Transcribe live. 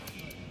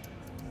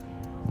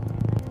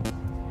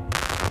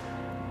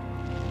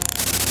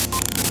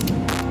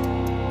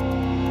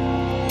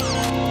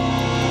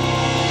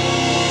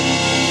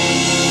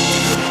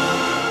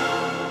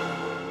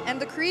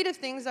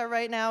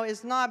right now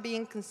is not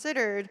being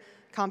considered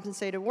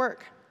compensated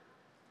work.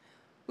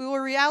 We will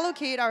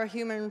reallocate our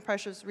human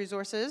precious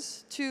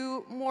resources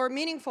to more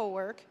meaningful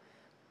work,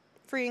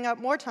 freeing up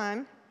more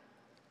time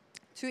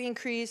to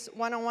increase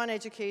one-on-one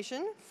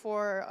education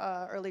for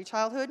early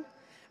childhood,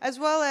 as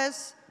well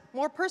as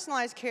more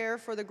personalized care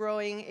for the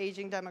growing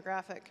aging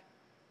demographic.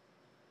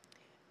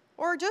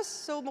 Or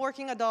just so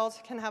working adults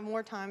can have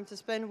more time to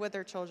spend with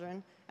their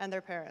children and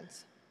their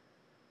parents.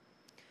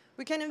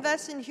 We can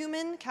invest in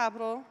human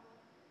capital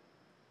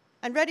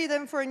and ready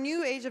them for a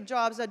new age of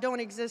jobs that don't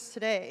exist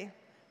today,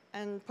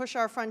 and push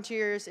our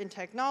frontiers in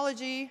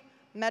technology,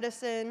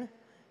 medicine,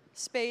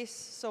 space,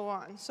 so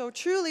on. So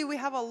truly, we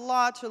have a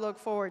lot to look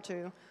forward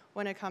to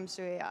when it comes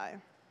to AI.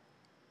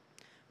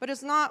 But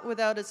it's not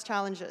without its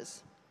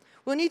challenges.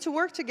 We'll need to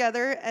work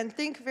together and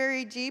think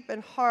very deep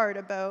and hard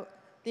about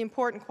the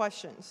important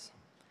questions.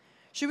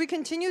 Should we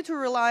continue to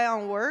rely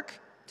on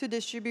work to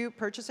distribute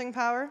purchasing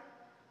power?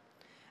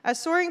 As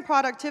soaring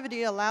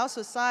productivity allows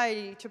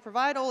society to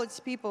provide all its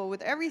people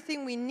with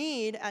everything we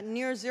need at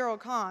near zero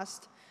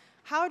cost,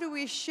 how do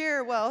we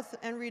share wealth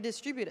and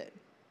redistribute it?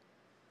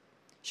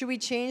 Should we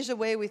change the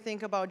way we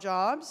think about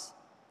jobs,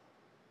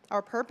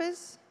 our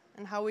purpose,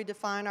 and how we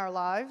define our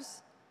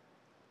lives?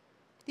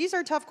 These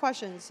are tough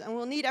questions, and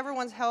we'll need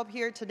everyone's help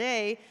here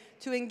today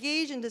to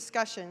engage in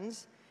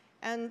discussions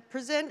and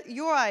present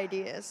your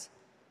ideas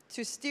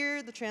to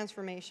steer the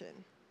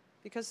transformation,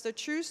 because the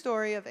true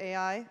story of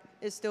AI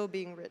is still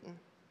being written.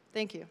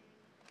 Thank you.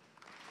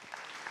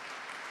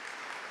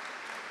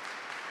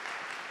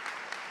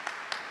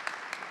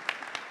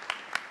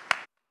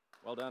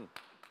 Well done.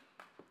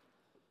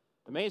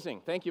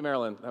 Amazing. Thank you,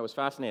 Marylin. That was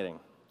fascinating.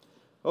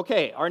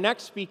 Okay, our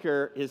next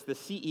speaker is the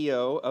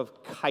CEO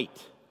of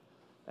Kite.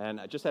 And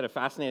I just had a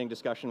fascinating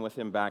discussion with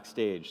him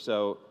backstage.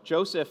 So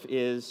Joseph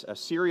is a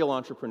serial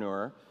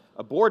entrepreneur,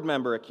 a board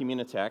member at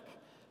Communitech,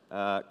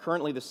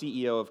 currently the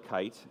CEO of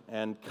Kite.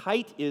 And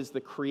Kite is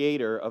the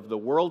creator of the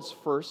world's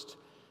first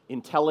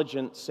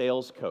intelligent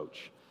sales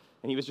coach.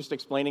 And he was just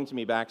explaining to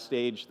me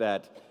backstage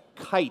that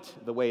kite,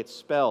 the way it's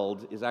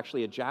spelled, is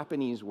actually a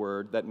Japanese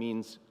word that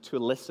means to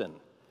listen.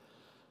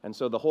 And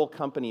so the whole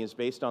company is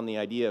based on the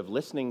idea of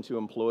listening to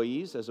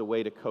employees as a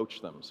way to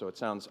coach them. So it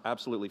sounds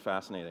absolutely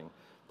fascinating.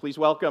 Please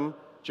welcome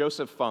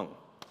Joseph Fung.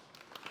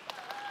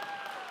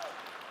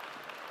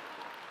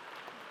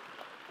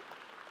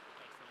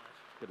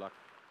 Good luck.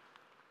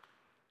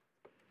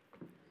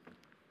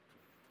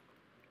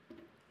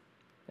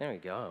 There we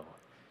go.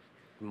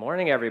 Good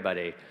morning,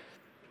 everybody.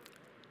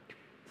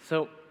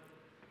 So,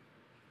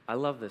 I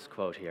love this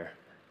quote here.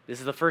 This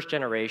is the first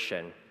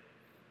generation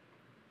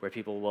where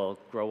people will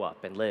grow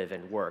up and live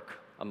and work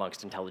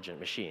amongst intelligent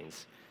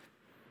machines.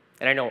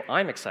 And I know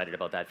I'm excited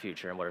about that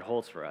future and what it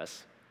holds for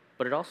us,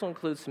 but it also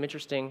includes some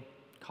interesting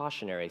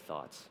cautionary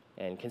thoughts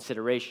and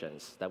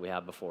considerations that we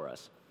have before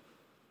us.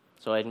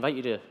 So I invite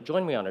you to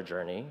join me on a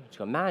journey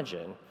to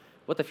imagine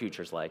what the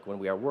future's like when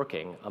we are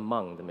working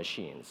among the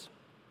machines.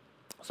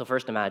 So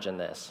first, imagine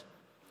this.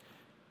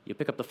 You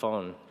pick up the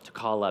phone to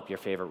call up your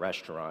favorite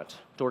restaurant,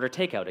 to order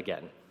takeout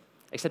again,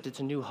 except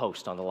it's a new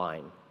host on the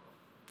line.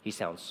 He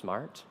sounds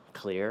smart,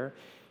 clear,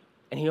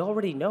 and he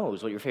already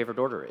knows what your favorite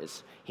order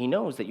is. He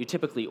knows that you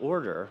typically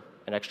order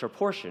an extra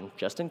portion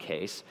just in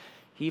case.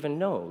 He even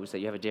knows that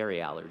you have a dairy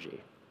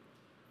allergy.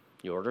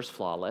 Your order's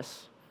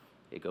flawless,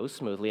 it goes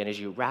smoothly, and as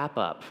you wrap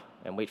up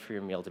and wait for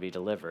your meal to be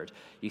delivered,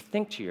 you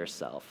think to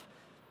yourself,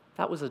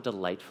 that was a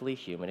delightfully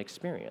human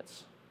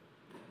experience.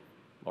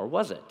 Or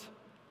was it?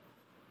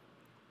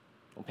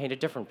 We'll paint a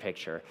different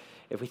picture.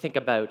 If we think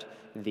about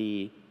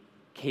the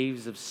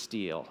Caves of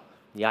Steel,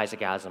 the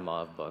Isaac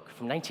Asimov book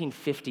from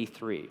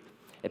 1953,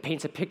 it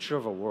paints a picture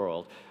of a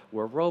world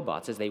where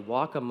robots, as they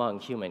walk among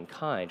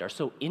humankind, are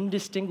so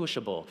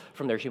indistinguishable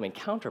from their human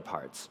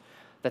counterparts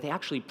that they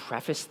actually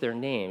preface their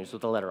names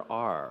with the letter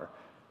R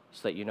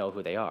so that you know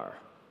who they are.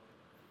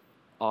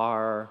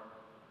 R.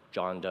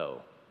 John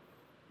Doe.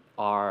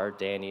 R.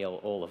 Daniel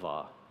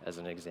Oliva, as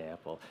an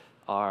example.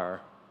 R.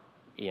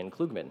 Ian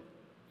Klugman,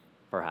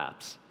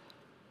 perhaps.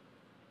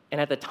 And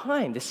at the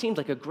time, this seemed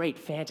like a great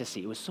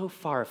fantasy. It was so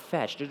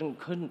far-fetched, it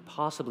couldn't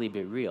possibly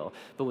be real.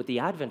 But with the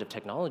advent of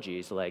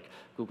technologies like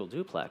Google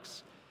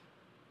Duplex,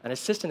 an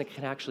assistant that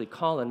can actually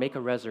call and make a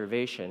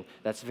reservation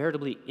that's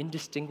veritably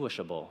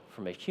indistinguishable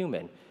from a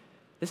human,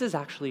 this is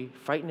actually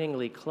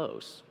frighteningly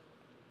close.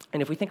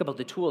 And if we think about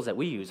the tools that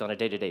we use on a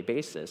day-to-day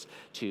basis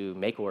to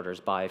make orders,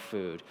 buy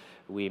food,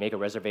 we make a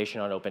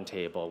reservation on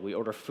OpenTable, we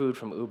order food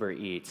from Uber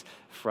Eats,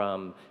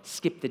 from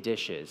Skip the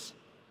Dishes,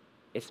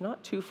 it's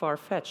not too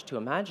far-fetched to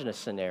imagine a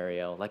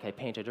scenario like I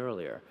painted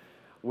earlier,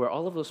 where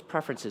all of those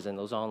preferences in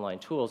those online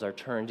tools are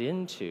turned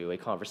into a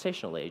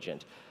conversational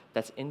agent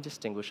that's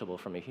indistinguishable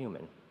from a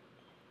human.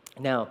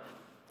 Now,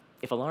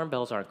 if alarm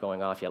bells aren't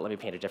going off yet, let me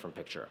paint a different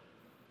picture.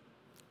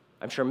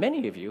 I'm sure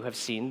many of you have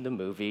seen the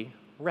movie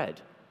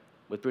Red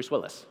with Bruce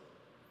Willis.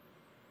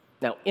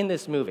 Now, in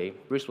this movie,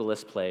 Bruce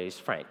Willis plays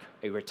Frank,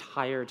 a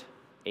retired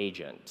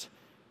agent.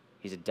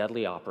 He's a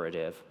deadly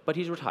operative, but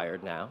he's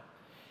retired now.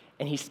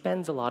 And he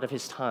spends a lot of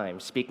his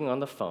time speaking on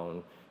the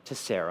phone to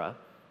Sarah,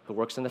 who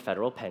works in the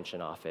federal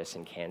pension office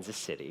in Kansas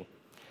City.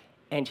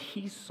 And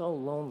he's so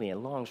lonely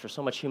and longs for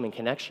so much human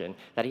connection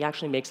that he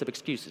actually makes up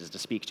excuses to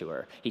speak to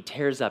her. He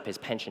tears up his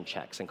pension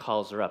checks and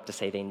calls her up to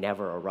say they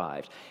never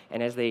arrived.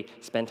 And as they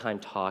spend time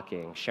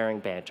talking, sharing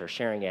banter,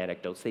 sharing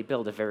anecdotes, they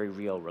build a very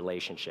real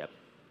relationship.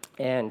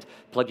 And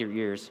plug your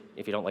ears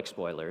if you don't like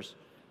spoilers.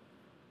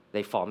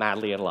 They fall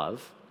madly in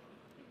love.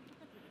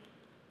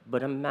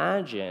 But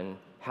imagine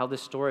how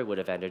this story would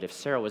have ended if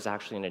Sarah was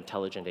actually an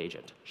intelligent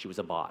agent. She was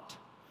a bot.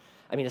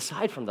 I mean,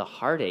 aside from the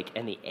heartache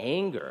and the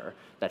anger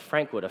that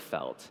Frank would have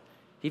felt,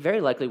 he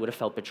very likely would have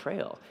felt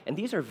betrayal. And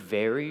these are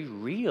very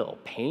real,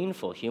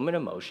 painful human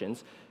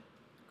emotions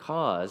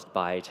caused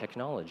by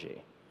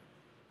technology.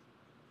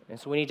 And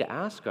so we need to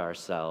ask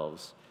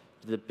ourselves,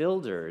 do the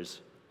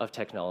builders of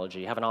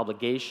technology have an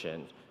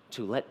obligation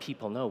to let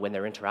people know when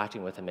they're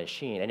interacting with a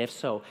machine? And if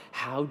so,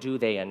 how do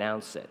they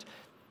announce it?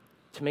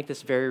 To make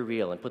this very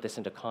real and put this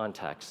into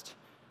context,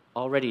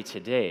 already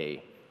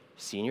today,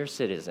 senior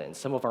citizens,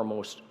 some of our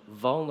most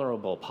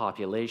vulnerable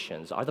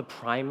populations, are the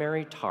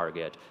primary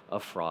target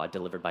of fraud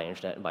delivered by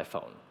internet and by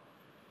phone.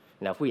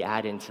 Now, if we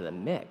add into the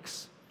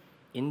mix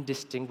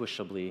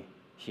indistinguishably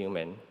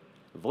human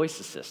voice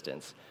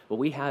assistants, what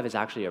we have is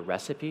actually a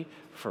recipe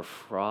for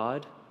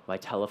fraud by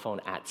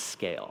telephone at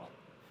scale.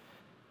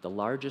 The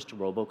largest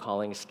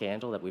robocalling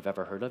scandal that we've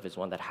ever heard of is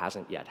one that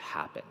hasn't yet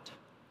happened.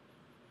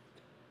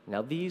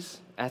 Now,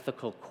 these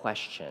ethical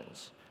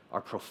questions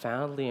are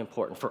profoundly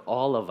important for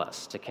all of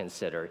us to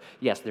consider.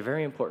 Yes, they're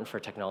very important for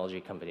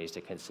technology companies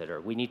to consider.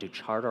 We need to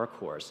chart our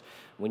course.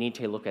 We need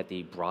to look at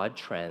the broad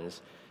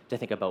trends to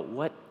think about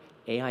what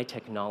AI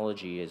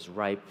technology is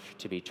ripe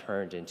to be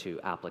turned into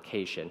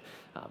application.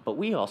 But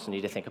we also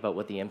need to think about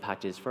what the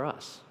impact is for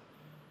us.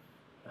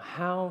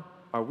 How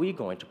are we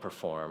going to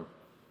perform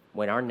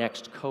when our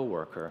next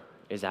coworker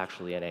is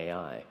actually an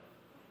AI?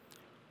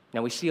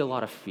 Now, we see a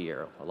lot of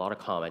fear, a lot of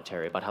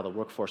commentary about how the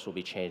workforce will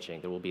be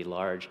changing. There will be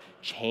large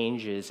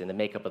changes in the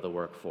makeup of the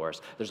workforce.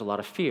 There's a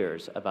lot of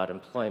fears about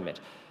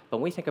employment. But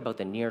when we think about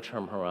the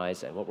near-term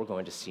horizon, what we're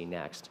going to see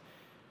next,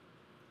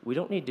 we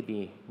don't need to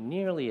be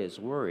nearly as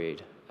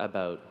worried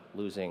about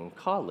losing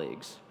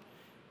colleagues,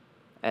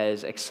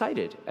 as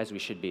excited as we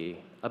should be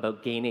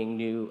about gaining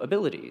new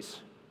abilities,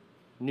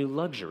 new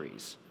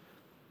luxuries.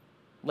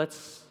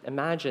 Let's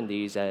imagine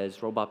these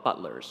as robot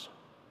butlers.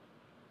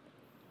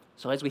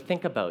 So as we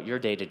think about your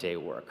day-to-day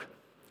work,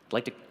 I'd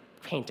like to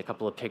paint a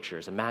couple of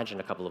pictures, imagine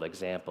a couple of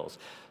examples.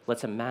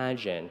 Let's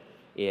imagine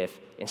if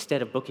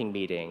instead of booking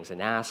meetings and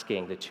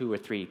asking the 2 or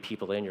 3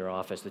 people in your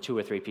office, the 2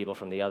 or 3 people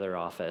from the other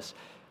office,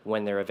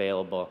 when they're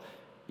available,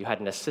 you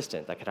had an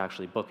assistant that could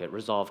actually book it,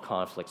 resolve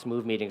conflicts,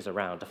 move meetings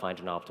around to find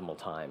an optimal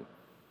time.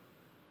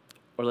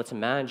 Or let's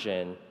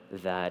imagine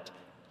that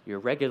you're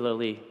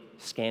regularly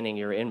scanning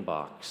your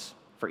inbox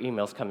for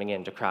emails coming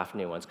in to craft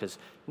new ones, because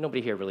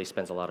nobody here really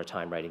spends a lot of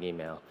time writing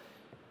email.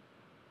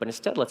 But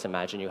instead, let's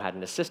imagine you had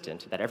an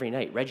assistant that every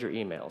night read your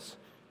emails,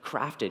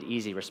 crafted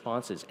easy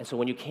responses, and so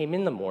when you came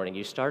in the morning,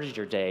 you started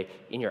your day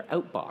in your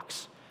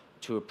outbox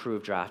to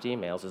approve draft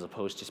emails as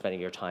opposed to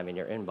spending your time in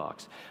your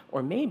inbox.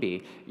 Or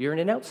maybe you're in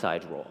an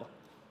outside role,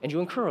 and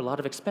you incur a lot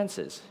of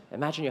expenses.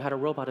 Imagine you had a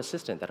robot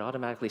assistant that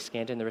automatically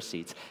scanned in the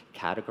receipts,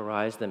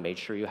 categorized them, made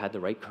sure you had the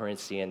right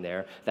currency in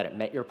there, that it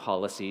met your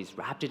policies,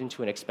 wrapped it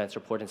into an expense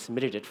report, and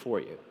submitted it for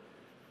you.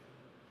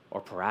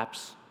 Or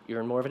perhaps you're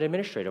in more of an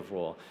administrative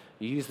role.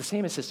 You use the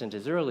same assistant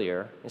as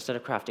earlier. Instead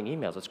of crafting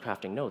emails, it's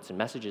crafting notes and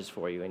messages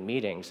for you in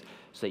meetings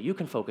so that you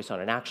can focus on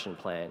an action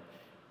plan,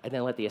 and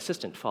then let the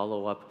assistant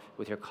follow up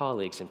with your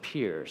colleagues and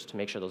peers to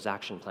make sure those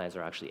action plans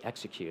are actually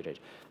executed.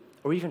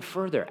 Or even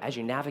further, as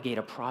you navigate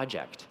a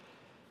project,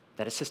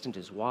 that assistant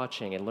is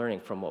watching and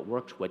learning from what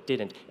worked, what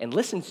didn't, and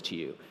listens to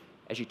you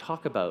as you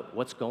talk about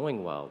what's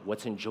going well,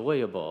 what's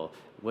enjoyable,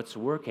 what's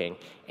working,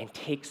 and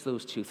takes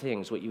those 2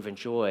 things, what you've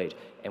enjoyed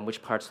and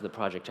which parts of the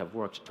project have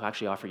worked, to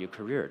actually offer you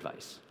career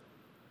advice.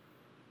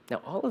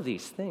 Now, all of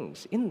these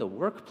things in the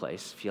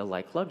workplace feel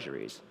like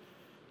luxuries,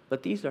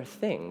 but these are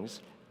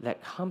things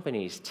that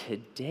companies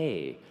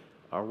today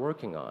are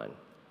working on.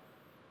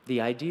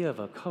 The idea of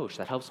a coach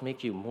that helps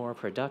make you more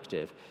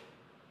productive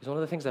is one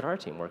of the things that our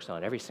team works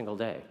on every single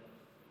day.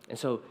 And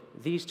so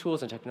these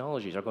tools and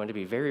technologies are going to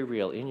be very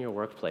real in your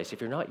workplace,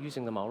 if you're not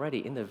using them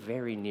already, in the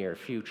very near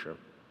future.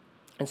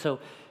 And so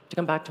to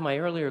come back to my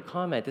earlier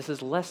comment, this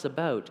is less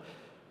about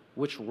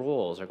which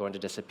roles are going to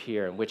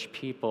disappear and which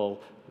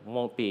people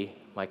won't be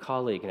my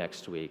colleague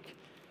next week.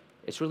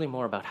 It's really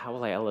more about how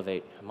will I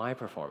elevate my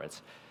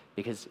performance.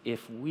 Because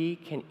if we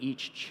can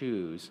each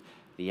choose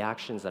the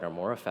actions that are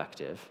more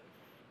effective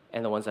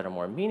and the ones that are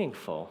more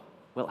meaningful,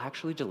 we'll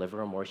actually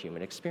deliver a more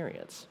human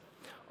experience.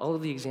 All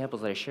of the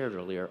examples that I shared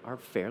earlier are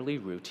fairly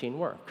routine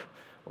work.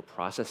 We're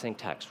processing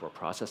text, we're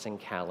processing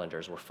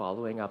calendars, we're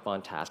following up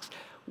on tasks.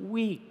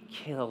 We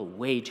kill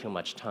way too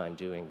much time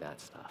doing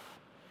that stuff.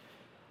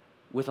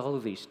 With all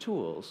of these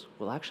tools,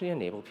 we'll actually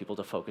enable people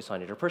to focus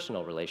on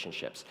interpersonal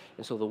relationships.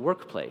 And so the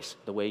workplace,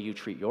 the way you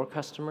treat your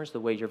customers, the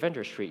way your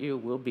vendors treat you,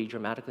 will be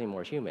dramatically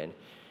more human,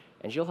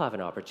 and you'll have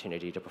an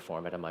opportunity to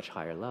perform at a much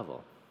higher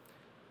level.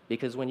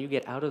 Because when you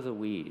get out of the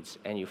weeds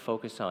and you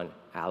focus on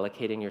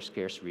allocating your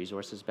scarce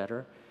resources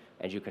better,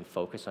 and you can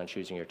focus on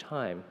choosing your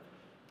time,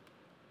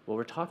 what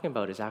we're talking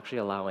about is actually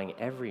allowing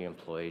every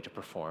employee to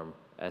perform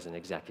as an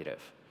executive.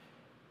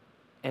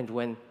 And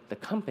when the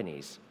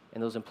companies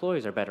and those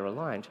employees are better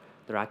aligned,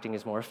 they're acting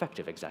as more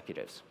effective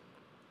executives.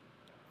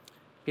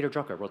 Peter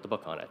Drucker wrote the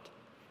book on it.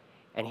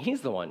 And he's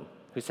the one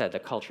who said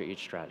that culture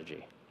eats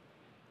strategy.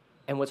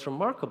 And what's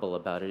remarkable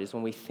about it is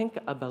when we think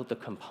about the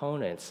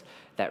components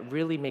that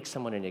really make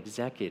someone an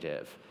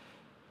executive,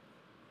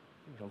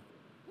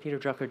 Peter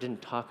Drucker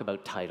didn't talk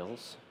about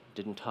titles,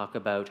 didn't talk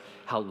about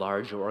how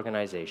large your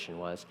organization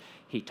was.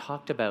 He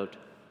talked about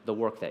the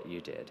work that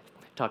you did.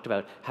 Talked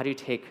about how do you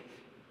take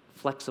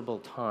flexible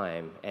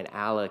time and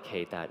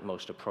allocate that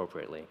most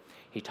appropriately.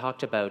 He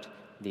talked about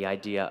the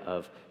idea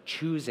of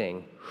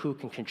choosing who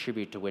can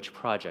contribute to which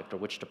project or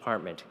which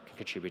department can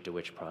contribute to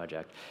which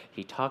project.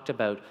 He talked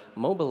about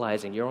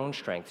mobilizing your own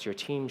strengths, your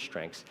team's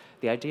strengths,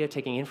 the idea of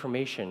taking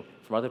information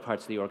from other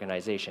parts of the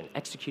organization,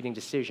 executing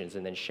decisions,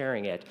 and then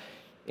sharing it.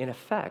 In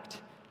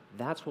effect,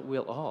 that's what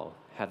we'll all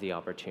have the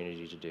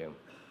opportunity to do.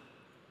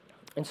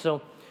 And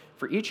so,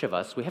 for each of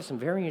us, we have some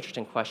very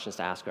interesting questions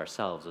to ask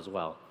ourselves as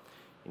well.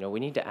 We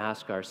need to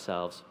ask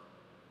ourselves,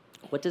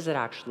 what does it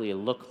actually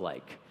look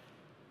like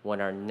when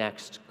our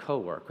next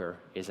coworker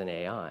is an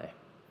AI?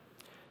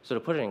 So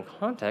to put it in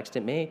context,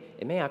 it may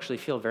actually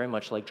feel very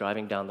much like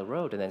driving down the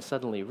road and then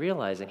suddenly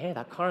realizing, hey,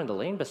 that car in the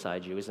lane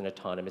beside you is an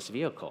autonomous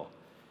vehicle.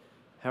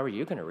 How are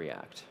you going to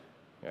react?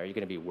 Are you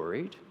going to be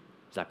worried?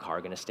 Is that car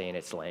going to stay in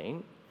its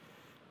lane?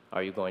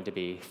 Are you going to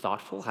be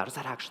thoughtful? How does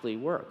that actually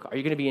work? Are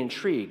you going to be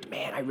intrigued?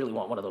 Man, I really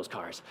want one of those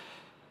cars.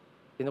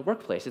 In the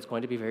workplace, it's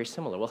going to be very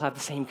similar. We'll have the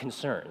same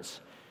concerns.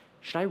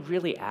 Should I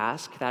really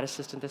ask that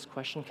assistant this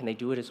question? Can they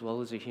do it as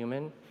well as a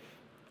human?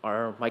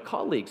 Are my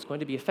colleagues going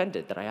to be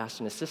offended that I asked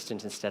an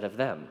assistant instead of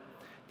them?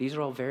 These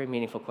are all very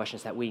meaningful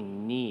questions that we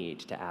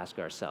need to ask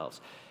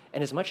ourselves.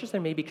 And as much as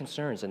there may be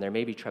concerns and there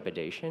may be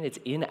trepidation, it's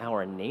in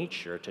our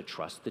nature to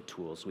trust the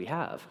tools we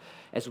have.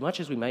 As much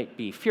as we might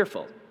be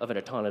fearful of an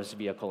autonomous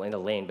vehicle in a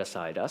lane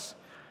beside us,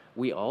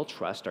 we all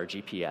trust our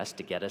GPS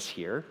to get us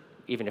here,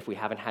 even if we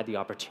haven't had the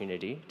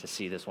opportunity to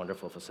see this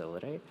wonderful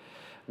facility.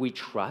 We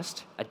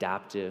trust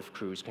adaptive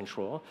cruise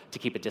control to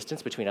keep a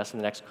distance between us and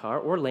the next car,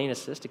 or lane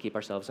assist to keep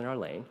ourselves in our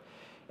lane.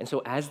 And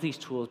so as these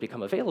tools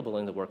become available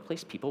in the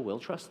workplace, people will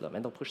trust them,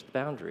 and they'll push the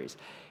boundaries.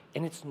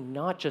 And it's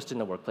not just in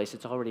the workplace,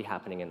 it's already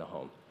happening in the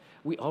home.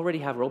 We already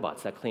have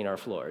robots that clean our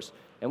floors,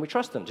 and we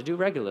trust them to do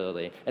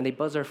regularly, and they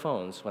buzz our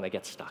phones when they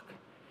get stuck.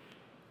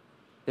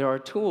 There are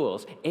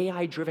tools,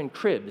 AI-driven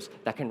cribs,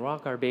 that can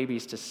rock our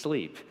babies to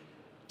sleep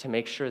to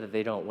make sure that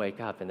they don't wake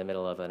up in the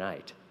middle of the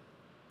night.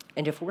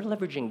 And if we're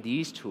leveraging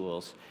these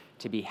tools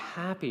to be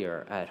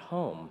happier at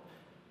home,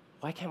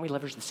 why can't we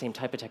leverage the same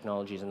type of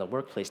technologies in the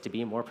workplace to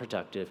be more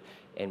productive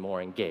and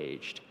more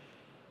engaged?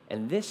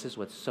 And this is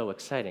what's so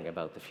exciting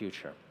about the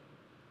future.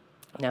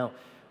 Now,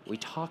 we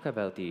talk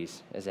about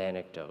these as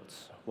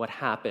anecdotes. What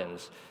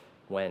happens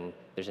when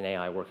there's an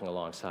AI working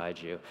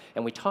alongside you?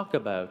 And we talk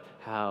about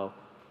how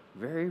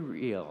very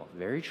real,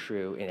 very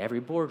true, in every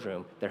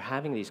boardroom, they're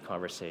having these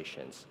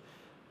conversations.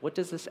 What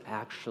does this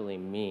actually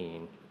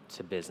mean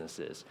to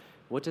businesses?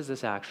 What does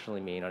this actually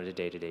mean on a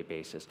day-to-day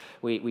basis?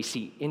 We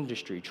see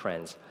industry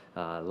trends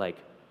like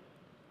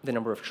the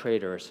number of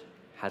traders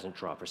hasn't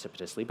dropped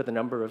precipitously, but the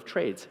number of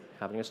trades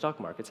happening in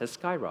stock markets has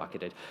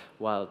skyrocketed,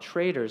 while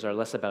traders are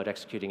less about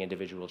executing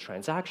individual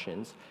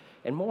transactions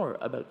and more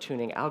about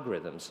tuning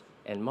algorithms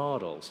and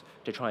models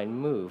to try and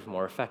move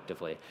more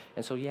effectively.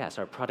 And so yes,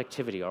 our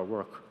productivity, our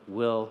work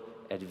will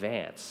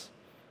advance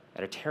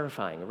at a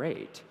terrifying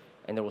rate,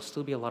 and there will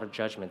still be a lot of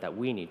judgment that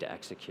we need to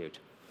execute.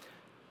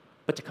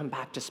 But to come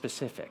back to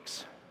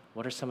specifics,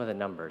 what are some of the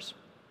numbers?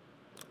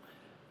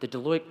 The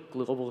Deloitte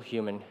Global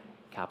Human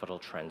Capital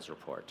Trends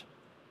Report.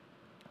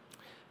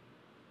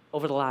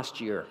 Over the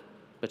last year,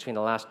 between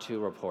the last two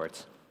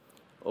reports,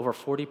 over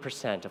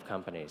 40% of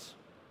companies,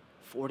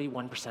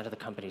 41% of the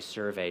companies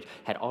surveyed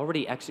had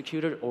already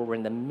executed or were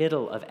in the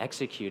middle of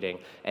executing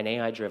an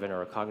AI-driven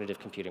or a cognitive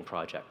computing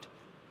project,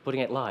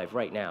 putting it live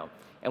right now.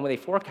 And when they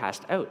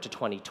forecast out to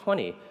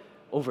 2020,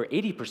 over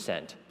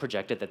 80%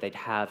 projected that they'd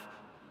have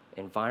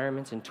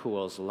environments and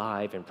tools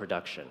live in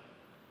production.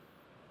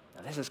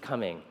 Now, this is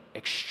coming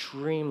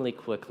extremely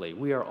quickly.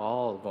 We are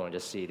all going to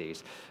see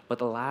these. But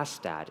the last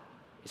stat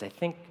is, I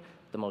think,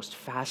 the most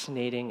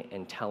fascinating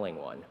and telling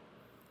one.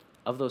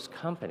 Of those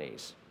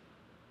companies,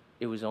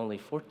 it was only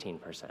 14%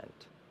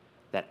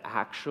 that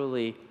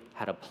actually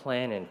had a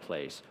plan in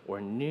place or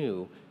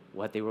knew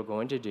what they were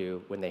going to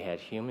do when they had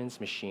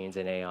humans, machines,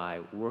 and AI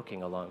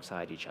working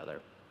alongside each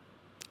other.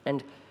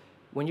 And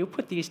when you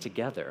put these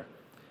together,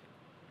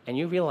 and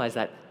you realize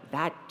that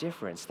that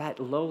difference, that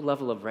low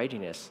level of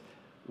readiness,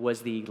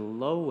 was the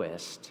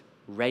lowest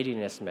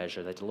readiness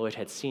measure that Deloitte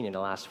had seen in the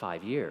last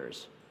 5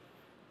 years,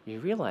 you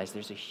realize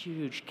there's a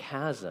huge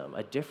chasm,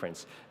 a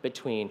difference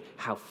between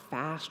how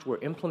fast we're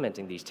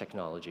implementing these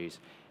technologies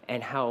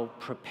and how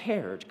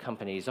prepared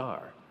companies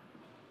are.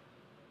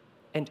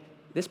 And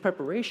this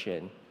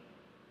preparation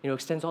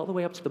extends all the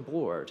way up to the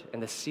board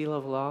and the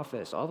C-level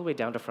office, all the way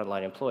down to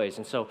frontline employees.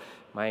 And so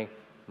my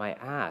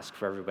ask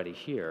for everybody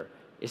here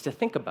is to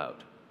think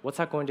about what's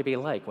that going to be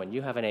like when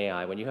you have an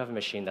AI, when you have a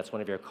machine that's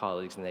one of your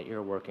colleagues and that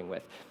you're working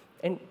with.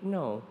 And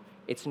no,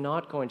 it's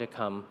not going to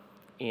come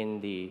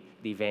in the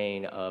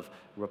vein of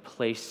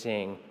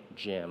replacing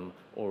Jim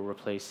or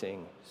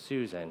replacing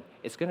Susan.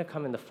 It's going to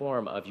come in the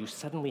form of you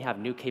suddenly have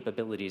new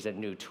capabilities and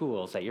new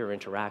tools that you're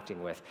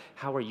interacting with.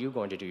 How are you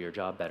going to do your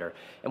job better?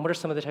 And what are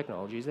some of the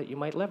technologies that you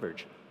might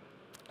leverage?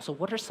 So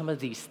what are some of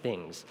these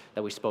things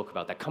that we spoke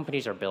about that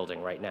companies are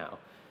building right now?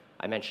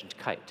 I mentioned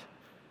Kite.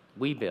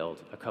 We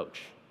build a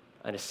coach,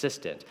 an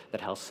assistant that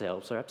helps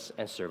sales reps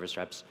and service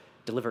reps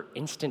deliver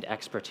instant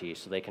expertise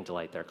so they can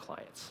delight their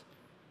clients.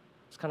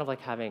 It's kind of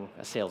like having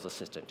a sales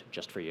assistant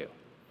just for you.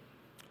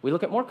 We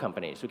look at more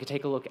companies. We could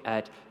take a look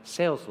at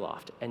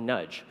SalesLoft and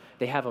Nudge.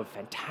 They have a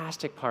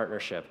fantastic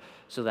partnership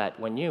so that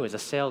when you, as a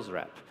sales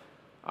rep,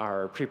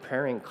 are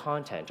preparing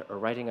content or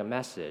writing a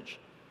message,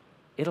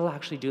 it'll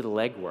actually do the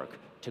legwork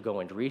to go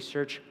and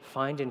research,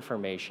 find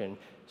information,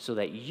 so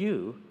that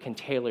you can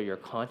tailor your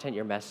content,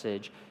 your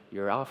message,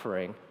 your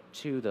offering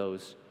to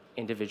those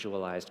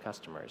individualized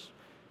customers.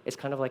 It's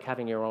kind of like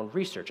having your own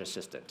research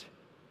assistant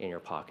in your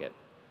pocket.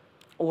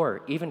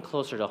 Or even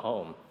closer to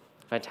home,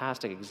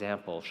 fantastic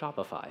example,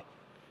 Shopify.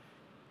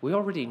 We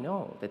already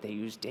know that they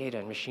use data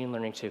and machine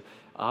learning to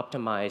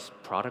optimize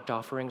product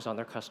offerings on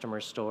their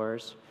customers'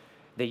 stores.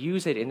 They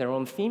use it in their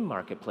own theme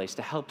marketplace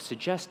to help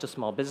suggest to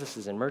small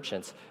businesses and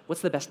merchants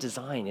what's the best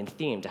design and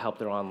theme to help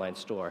their online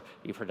store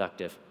be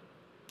productive.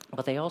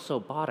 But they also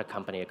bought a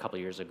company a couple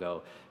years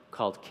ago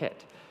called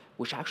Kit,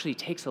 which actually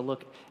takes a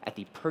look at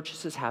the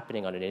purchases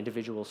happening on an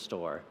individual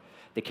store,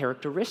 the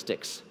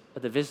characteristics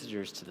of the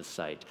visitors to the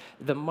site,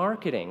 the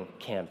marketing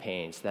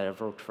campaigns that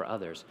have worked for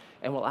others,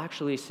 and will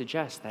actually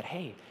suggest that,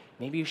 hey,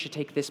 maybe you should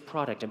take this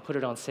product and put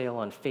it on sale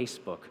on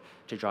Facebook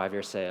to drive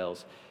your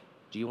sales.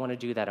 Do you want to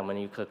do that? And when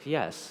you click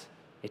yes,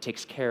 it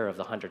takes care of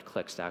the 100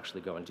 clicks to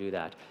actually go and do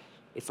that.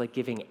 It's like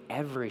giving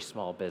every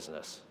small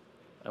business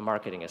a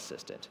marketing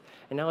assistant.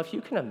 And now if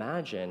you can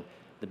imagine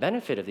the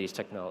benefit of these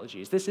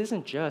technologies, this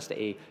isn't just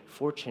a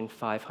Fortune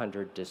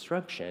 500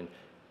 disruption.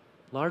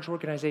 Large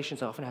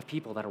organizations often have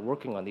people that are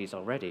working on these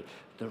already.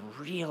 The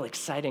real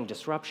exciting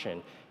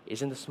disruption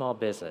is in the small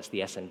business, the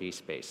SMB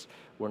space,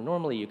 where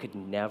normally you could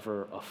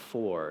never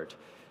afford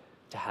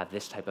to have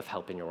this type of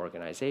help in your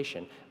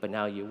organization, but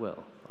now you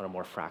will, on a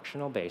more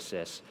fractional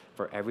basis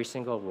for every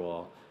single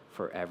role,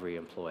 for every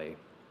employee.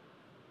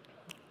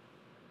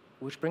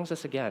 Which brings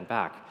us again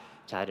back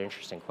to that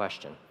interesting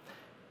question.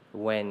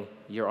 When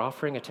you're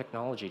offering a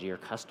technology to your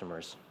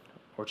customers,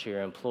 or to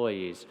your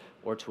employees,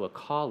 or to a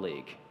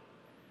colleague,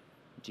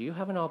 do you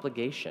have an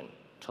obligation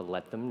to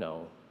let them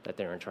know that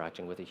they're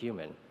interacting with a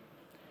human?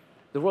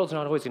 The world's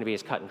not always going to be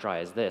as cut and dry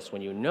as this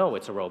when you know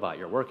it's a robot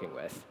you're working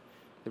with.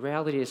 The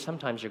reality is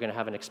sometimes you're going to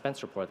have an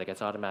expense report that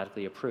gets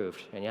automatically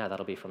approved, and yeah,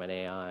 that'll be from an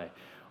AI.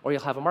 Or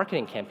you'll have a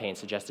marketing campaign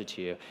suggested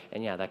to you,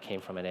 and yeah, that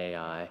came from an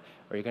AI.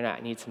 Or you're going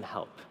to need some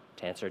help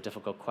to answer a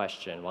difficult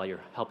question while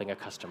you're helping a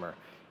customer,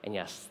 and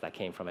yes, that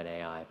came from an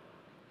AI.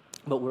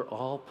 But we're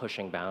all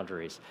pushing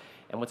boundaries.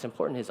 And what's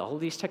important is all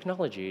of these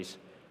technologies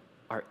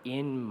are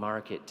in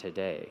market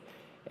today.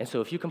 And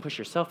so if you can push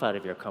yourself out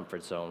of your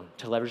comfort zone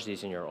to leverage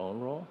these in your own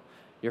role,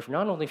 you're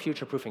not only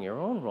future-proofing your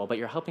own role, but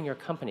you're helping your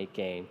company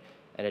gain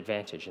an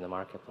advantage in the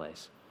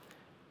marketplace.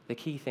 The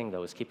key thing,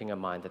 though, is keeping in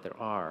mind that there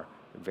are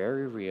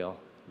very real,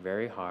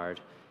 very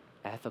hard,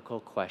 ethical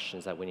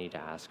questions that we need to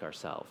ask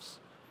ourselves.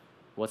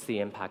 What's the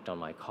impact on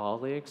my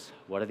colleagues?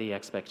 What are the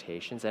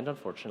expectations? And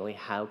unfortunately,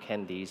 how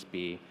can these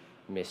be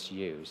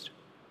misused?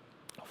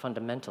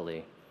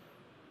 Fundamentally,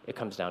 it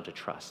comes down to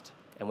trust.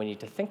 And we need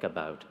to think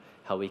about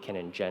how we can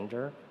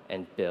engender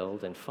and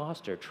build and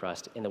foster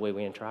trust in the way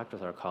we interact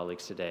with our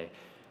colleagues today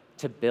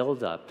to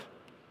build up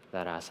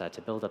that asset,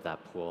 to build up that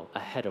pool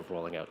ahead of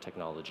rolling out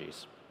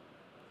technologies.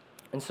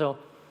 And so,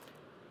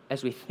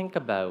 as we think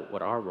about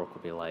what our work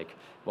will be like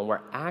when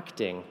we're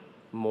acting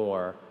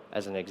more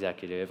as an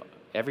executive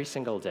every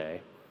single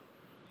day,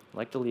 I'd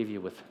like to leave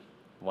you with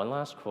one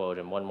last quote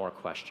and one more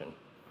question.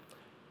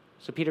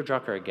 So Peter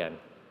Drucker, again,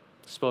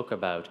 spoke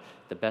about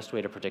the best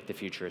way to predict the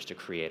future is to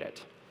create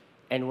it.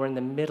 And we're in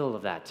the middle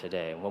of that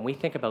today. When we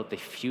think about the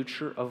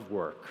future of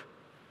work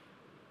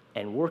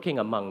and working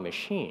among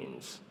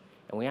machines,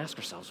 and we ask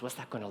ourselves, what's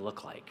that going to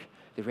look like?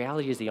 The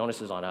reality is the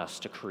onus is on us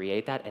to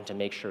create that and to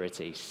make sure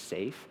it's a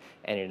safe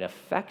and an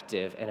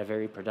effective and a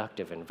very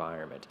productive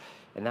environment.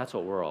 And that's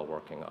what we're all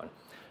working on.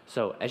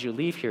 So as you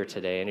leave here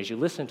today and as you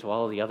listen to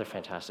all of the other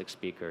fantastic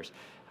speakers,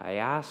 I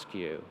ask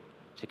you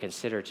to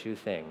consider two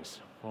things.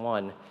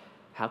 One,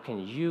 how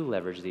can you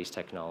leverage these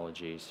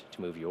technologies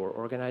to move your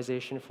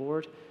organization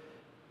forward?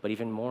 But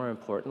even more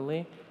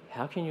importantly,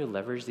 how can you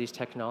leverage these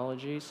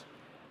technologies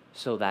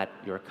so that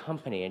your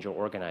company and your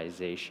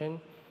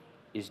organization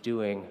is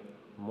doing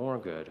more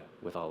good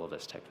with all of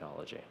this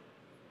technology?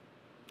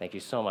 Thank you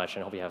so much,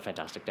 and I hope you have a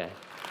fantastic day.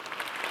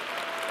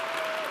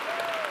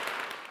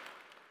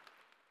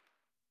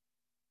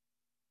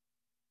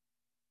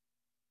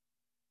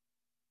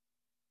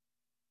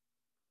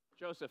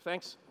 Joseph,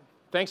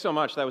 thanks so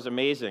much. That was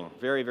amazing.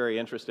 Very, very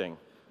interesting.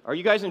 Are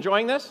you guys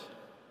enjoying this?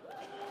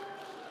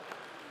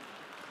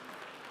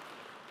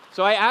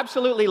 So I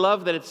absolutely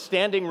love that it's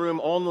standing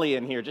room only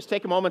in here. Just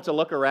take a moment to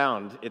look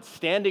around. It's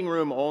standing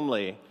room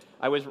only.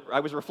 I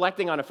was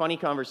reflecting on a funny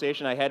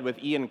conversation I had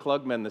with Ian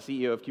Klugman, the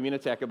CEO of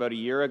Communitech, about a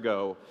year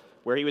ago,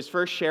 where he was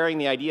first sharing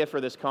the idea for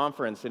this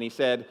conference, and he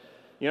said,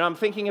 I'm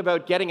thinking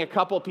about getting a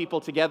couple people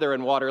together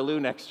in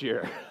Waterloo next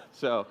year.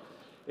 So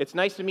it's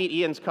nice to meet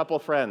Ian's couple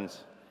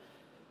friends.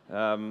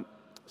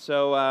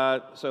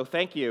 So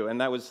thank you, and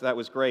that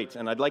was great.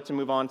 And I'd like to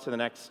move on to the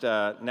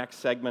next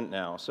segment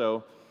now.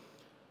 So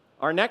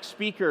our next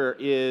speaker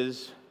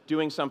is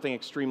doing something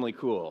extremely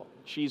cool.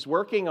 She's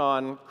working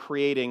on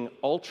creating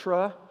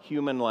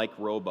ultra-human-like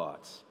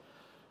robots.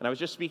 And I was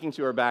just speaking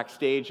to her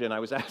backstage, and I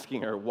was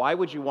asking her, why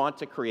would you want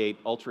to create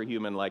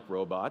ultra-human-like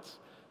robots?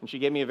 And she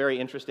gave me a very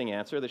interesting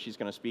answer that she's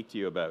going to speak to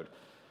you about.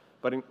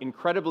 But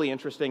incredibly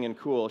interesting and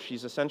cool,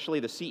 she's essentially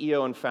the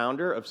CEO and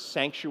founder of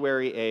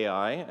Sanctuary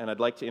AI, and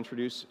I'd like to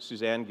introduce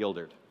Suzanne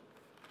Gildert.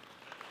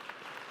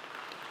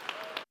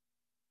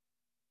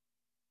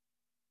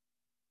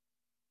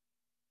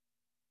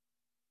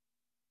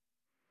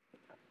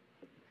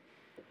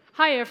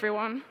 Hi,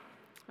 everyone.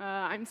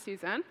 I'm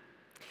Suzanne.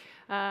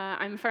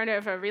 I'm founder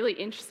of a really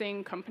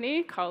interesting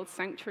company called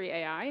Sanctuary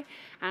AI,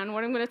 and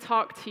what I'm going to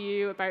talk to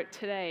you about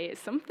today is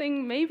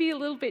something maybe a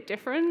little bit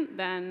different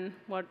than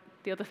what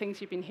the other things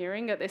you've been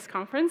hearing at this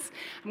conference.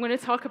 I'm going to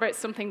talk about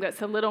something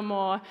that's a little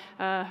more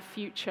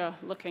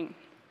future-looking.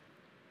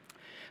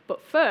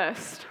 But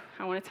first,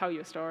 I want to tell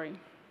you a story.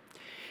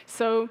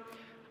 So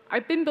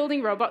I've been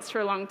building robots for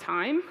a long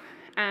time,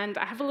 and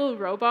I have a little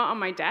robot on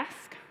my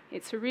desk.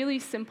 It's a really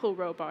simple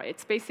robot.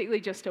 It's basically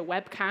just a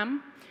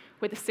webcam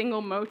with a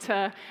single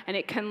motor, and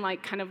it can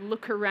kind of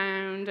look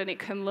around, and it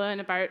can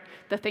learn about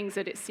the things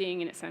that it's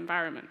seeing in its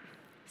environment.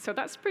 So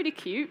that's pretty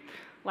cute,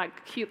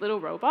 like cute little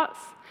robots.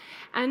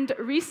 And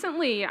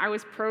recently, I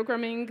was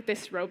programming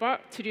this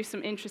robot to do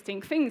some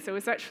interesting things. I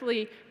was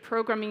actually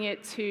programming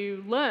it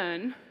to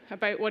learn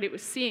about what it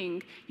was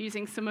seeing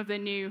using some of the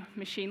new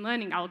machine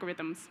learning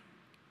algorithms.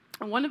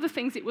 And one of the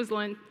things it was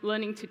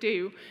learning to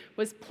do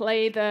was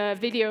play the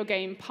video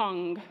game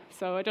Fung.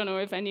 So I don't know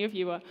if any of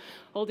you are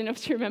old enough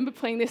to remember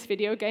playing this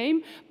video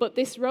game, but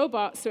this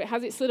robot, so it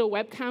has its little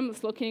webcam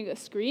that's looking at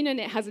the screen, and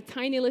it has a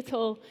tiny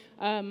little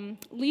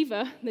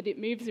lever that it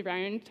moves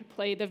around to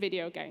play the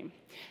video game.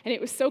 And it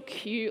was so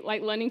cute,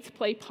 like learning to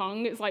play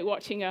Pong. It was like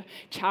watching a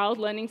child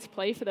learning to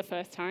play for the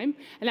first time,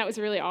 and that was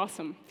really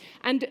awesome.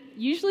 And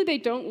usually they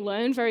don't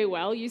learn very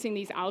well using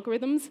these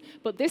algorithms,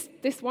 but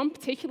this one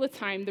particular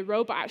time, the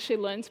robot actually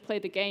learned to play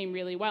the game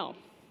really well.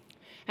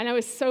 And I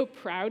was so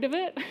proud of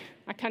it.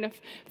 I kind of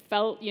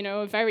felt,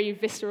 a very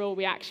visceral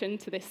reaction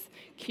to this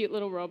cute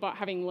little robot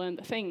having learned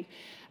the thing.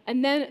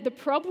 And then the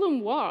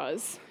problem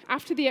was,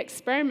 after the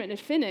experiment had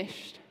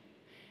finished,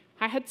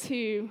 I had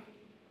to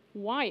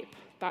wipe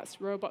that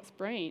robot's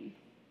brain.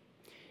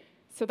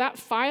 So that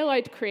file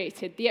I'd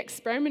created, the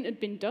experiment had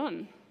been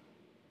done.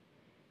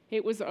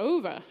 It was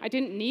over. I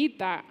didn't need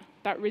that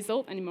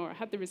result anymore. I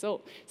had the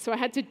result. So I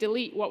had to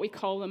delete what we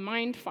call the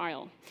mind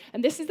file.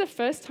 And this is the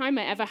first time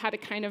I ever had a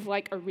kind of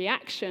like a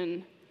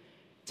reaction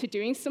to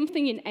doing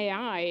something in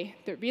AI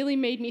that really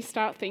made me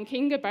start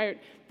thinking about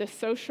the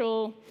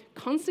social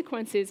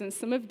consequences and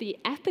some of the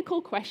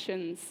ethical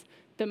questions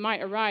that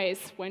might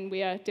arise when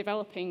we are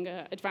developing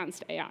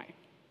advanced AI.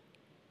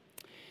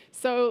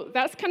 So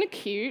that's kind of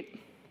cute.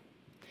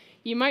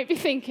 You might be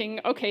thinking,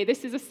 okay,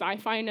 this is a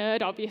sci-fi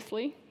nerd,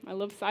 obviously. I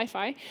love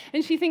sci-fi.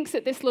 And she thinks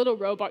that this little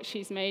robot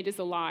she's made is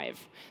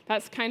alive.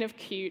 That's kind of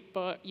cute,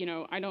 but,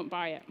 I don't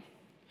buy it.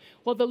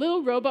 Well, the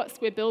little robots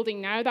we're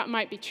building now, that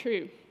might be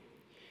true.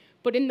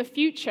 But in the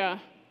future,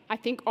 I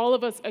think all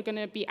of us are going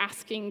to be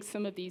asking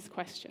some of these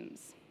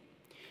questions.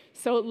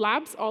 So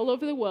labs all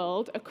over the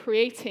world are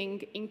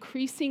creating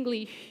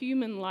increasingly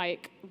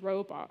human-like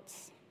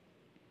robots.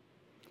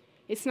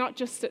 It's not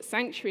just at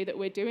Sanctuary that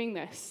we're doing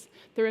this.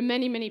 There are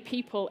many, many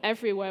people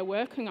everywhere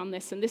working on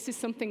this, and this is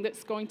something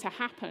that's going to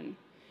happen.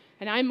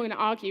 And I'm going to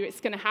argue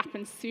it's going to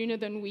happen sooner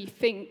than we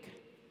think.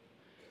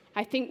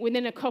 I think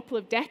within a couple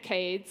of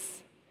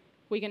decades,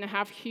 we're going to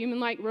have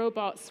human-like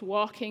robots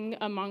walking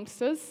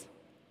amongst us.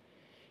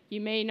 You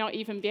may not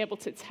even be able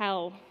to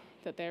tell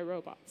that they're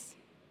robots.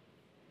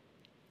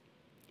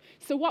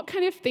 So what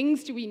kind of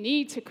things do we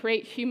need to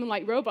create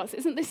human-like robots?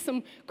 Isn't this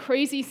some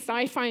crazy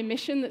sci-fi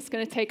mission that's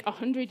going to take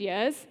 100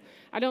 years?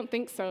 I don't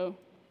think so.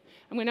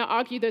 I'm going to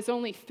argue there's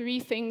only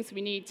 3 things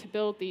we need to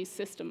build these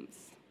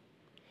systems.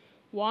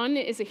 One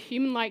is a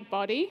human-like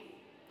body,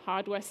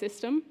 hardware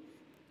system,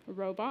 a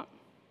robot.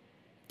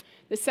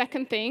 The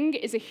second thing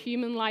is a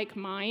human-like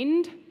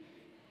mind,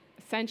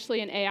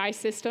 essentially an AI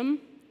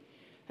system.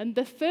 And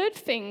the third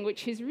thing,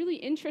 which is really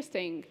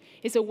interesting,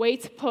 is a way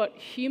to put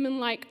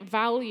human-like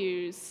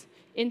values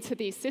into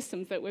these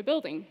systems that we're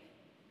building.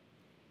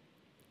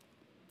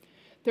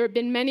 There have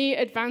been many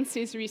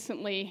advances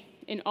recently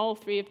in all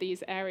 3 of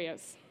these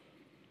areas.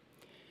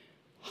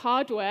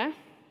 Hardware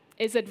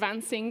is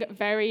advancing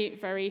very,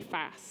 very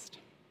fast.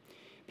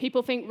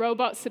 People think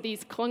robots are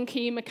these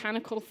clunky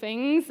mechanical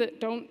things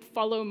that don't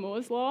follow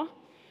Moore's law.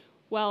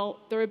 Well,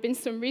 there have been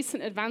some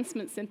recent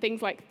advancements in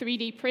things like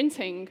 3D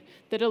printing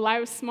that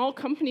allow small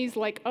companies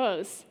like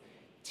us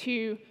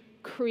to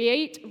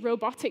create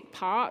robotic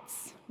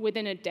parts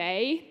within a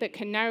day that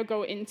can now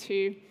go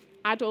into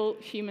adult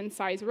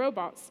human-sized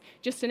robots.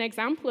 Just an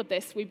example of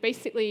this, we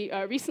basically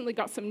recently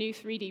got some new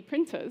 3D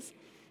printers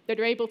that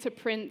are able to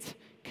print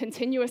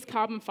continuous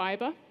carbon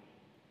fiber.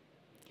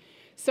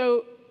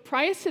 So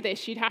prior to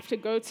this, you'd have to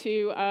go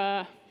to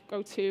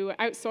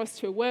outsource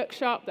to a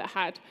workshop that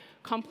had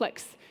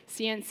complex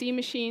CNC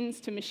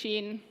machines to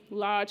machine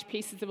large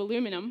pieces of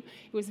aluminum.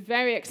 It was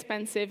very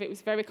expensive. It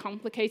was very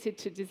complicated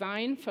to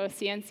design for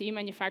CNC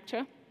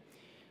manufacture.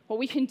 What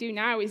we can do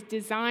now is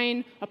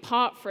design a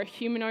part for a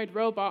humanoid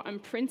robot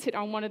and print it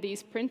on one of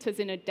these printers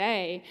in a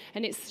day,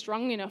 and it's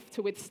strong enough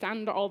to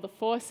withstand all the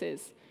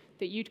forces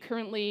that you'd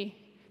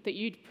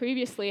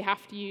previously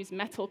have to use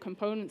metal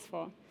components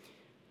for.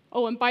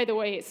 Oh, and by the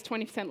way, it's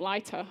 20%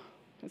 lighter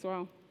as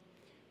well.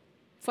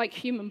 It's like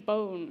human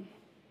bone.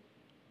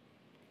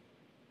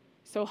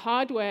 So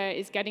hardware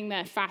is getting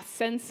there fast.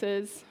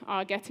 Sensors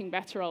are getting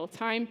better all the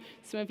time.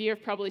 Some of you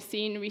have probably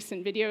seen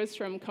recent videos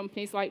from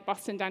companies like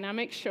Boston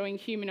Dynamics showing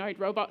humanoid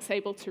robots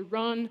able to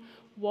run,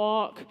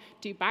 walk,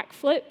 do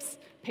backflips,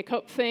 pick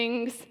up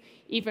things,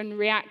 even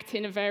react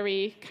in a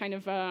very kind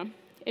of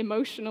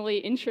emotionally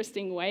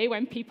interesting way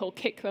when people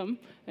kick them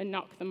and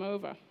knock them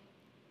over.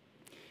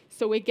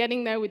 So we're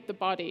getting there with the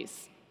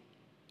bodies.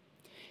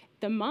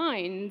 The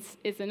minds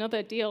is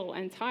another deal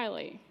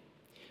entirely.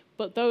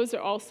 But those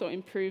are also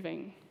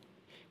improving.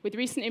 With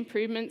recent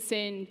improvements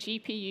in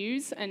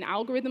GPUs and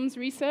algorithms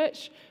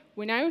research,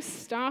 we're now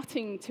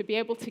starting to be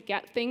able to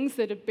get things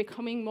that are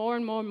becoming more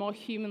and more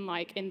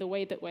human-like in the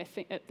way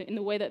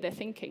that they're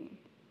thinking.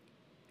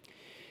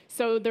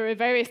 So there are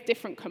various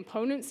different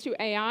components to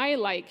AI,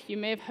 like you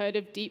may have heard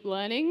of deep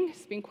learning.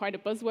 It's been quite a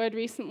buzzword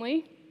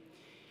recently.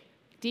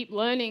 Deep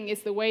learning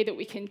is the way that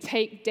we can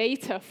take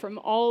data from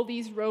all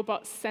these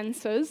robot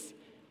sensors,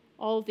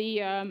 all the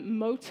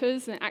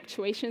motors and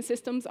actuation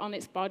systems on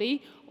its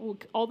body,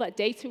 all that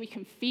data, we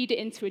can feed it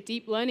into a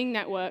deep learning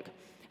network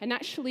and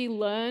actually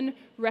learn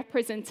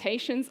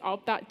representations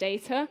of that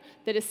data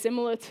that are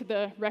similar to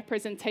the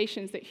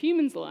representations that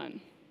humans learn.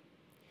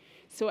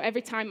 So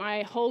every time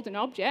I hold an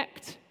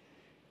object,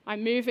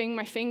 I'm moving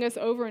my fingers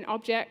over an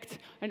object,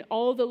 and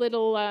all the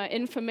little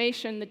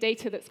information, the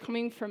data that's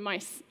coming from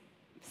my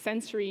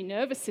sensory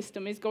nervous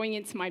system is going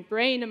into my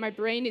brain, and my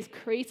brain is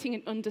creating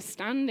an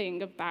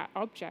understanding of that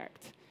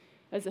object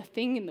as a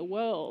thing in the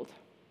world.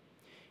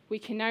 We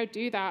can now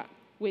do that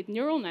with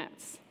neural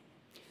nets.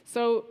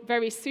 So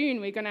very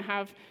soon, we're going to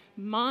have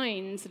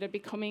minds that are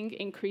becoming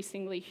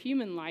increasingly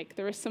human-like.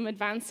 There are some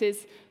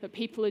advances that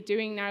people are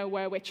doing now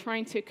where we're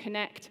trying to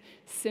connect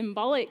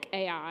symbolic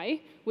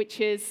AI,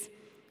 which is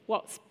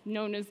what's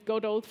known as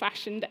good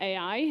old-fashioned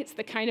AI. It's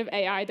the kind of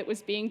AI that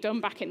was being done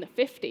back in the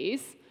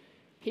 50s.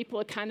 People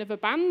have kind of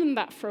abandoned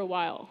that for a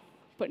while.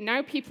 But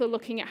now people are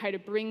looking at how to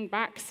bring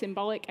back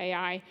symbolic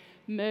AI,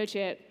 merge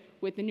it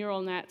with the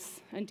neural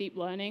nets and deep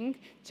learning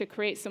to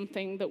create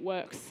something that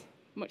works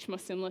much more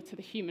similar to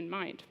the human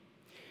mind.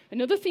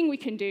 Another thing we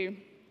can do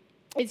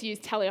is use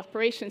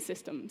teleoperation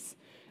systems.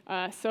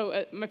 So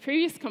at my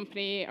previous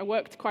company, I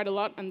worked quite a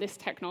lot on this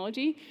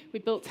technology. We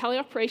built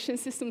teleoperation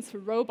systems for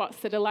robots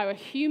that allow a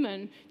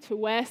human to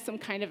wear some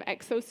kind of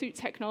exosuit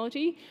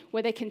technology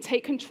where they can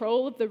take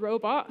control of the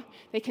robot,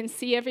 they can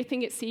see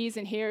everything it sees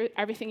and hear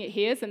everything it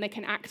hears, and they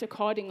can act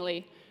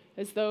accordingly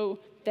as though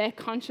their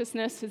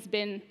consciousness has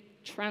been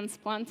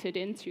transplanted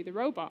into the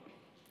robot.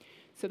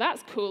 So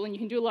that's cool, and you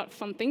can do a lot of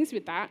fun things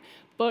with that.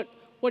 But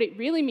what it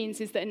really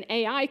means is that an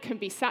AI can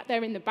be sat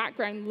there in the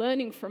background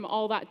learning from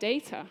all that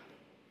data.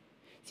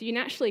 So you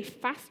can actually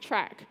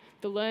fast-track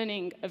the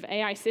learning of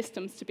AI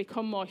systems to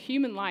become more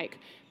human-like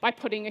by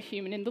putting a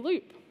human in the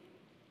loop.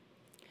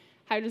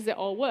 How does it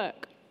all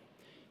work?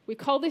 We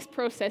call this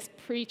process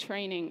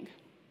pre-training.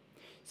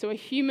 So a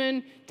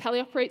human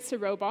teleoperates a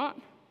robot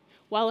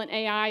while an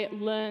AI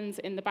learns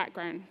in the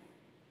background.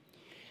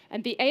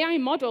 And the AI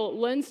model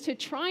learns to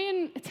try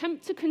and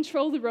attempt to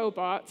control the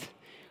robot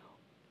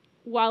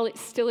while it's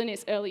still in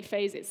its early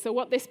phases. So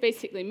what this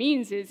basically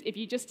means is if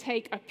you just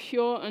take a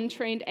pure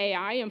untrained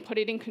AI and put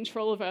it in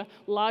control of a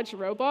large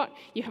robot,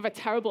 you have a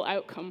terrible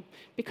outcome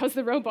because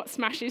the robot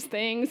smashes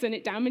things and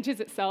it damages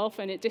itself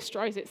and it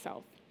destroys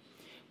itself.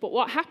 But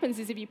what happens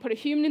is if you put a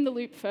human in the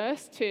loop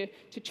first to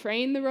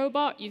train the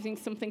robot using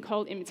something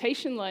called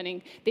imitation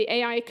learning, the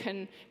AI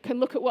can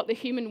look at what the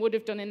human would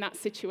have done in that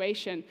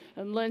situation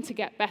and learn to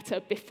get better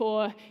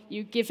before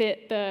you give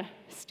it the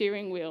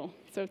steering wheel,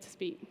 so to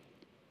speak.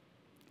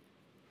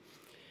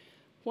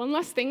 One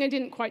last thing I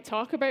didn't quite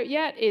talk about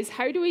yet is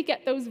how do we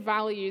get those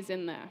values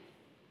in there?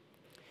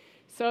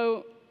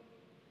 So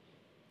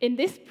in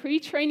this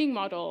pre-training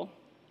model,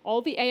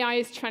 all the AI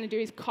is trying to do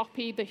is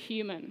copy the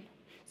human.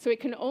 So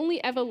it can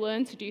only ever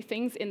learn to do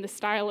things in the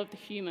style of the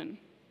human.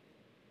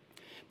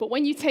 But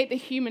when you take the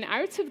human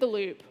out of the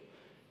loop,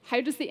 how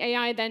does the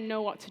AI then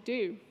know what to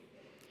do?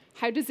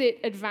 How does it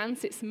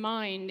advance its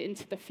mind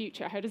into the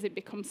future? How does it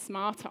become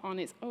smarter on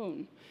its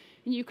own?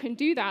 And you can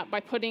do that by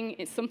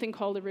putting something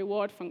called a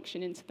reward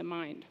function into the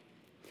mind.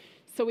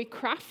 So we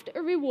craft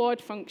a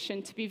reward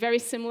function to be very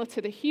similar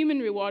to the human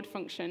reward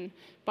function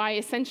by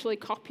essentially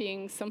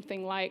copying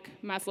something like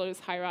Maslow's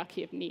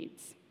hierarchy of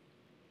needs.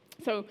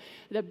 So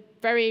the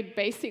very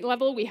basic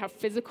level, we have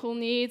physical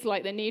needs,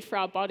 like the need for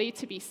our body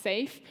to be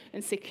safe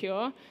and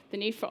secure, the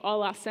need for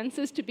all our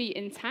senses to be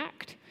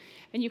intact.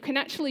 And you can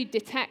actually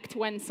detect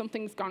when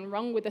something's gone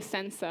wrong with a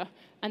sensor,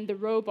 and the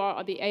robot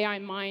or the AI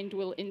mind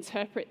will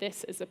interpret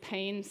this as a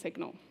pain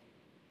signal.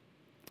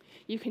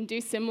 You can do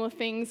similar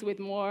things with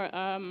more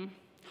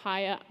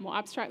higher, more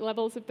abstract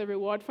levels of the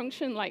reward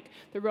function, like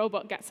the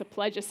robot gets a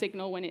pleasure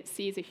signal when it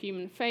sees a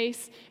human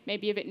face.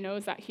 Maybe if it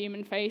knows that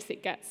human face,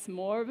 it gets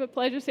more of a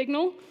pleasure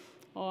signal,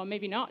 or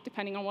maybe not,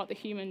 depending on what the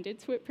human did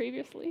to it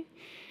previously.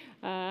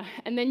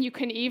 And then you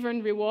can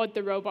even reward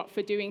the robot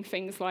for doing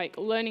things like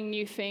learning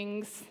new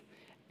things,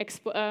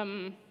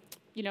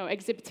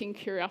 exhibiting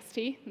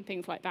curiosity, and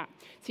things like that.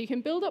 So you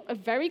can build up a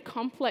very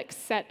complex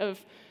set of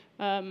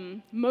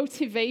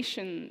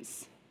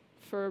motivations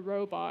for a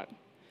robot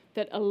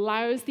that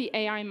allows the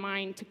AI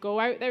mind to go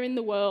out there in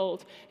the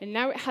world, and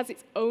now it has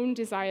its own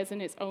desires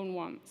and its own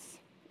wants.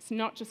 It's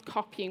not just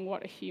copying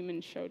what a human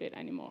showed it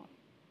anymore.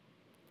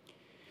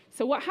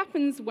 So what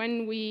happens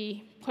when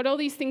we put all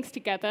these things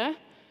together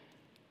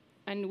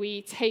and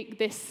we take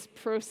this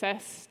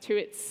process to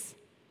its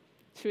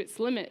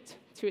limit,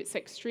 to its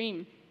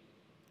extreme?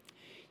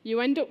 You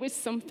end up with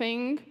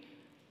something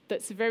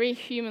that's very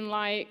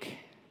human-like,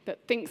 that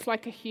thinks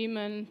like a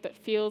human, that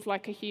feels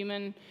like a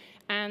human,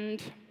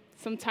 and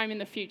sometime in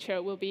the future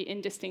will be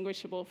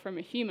indistinguishable from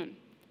a human.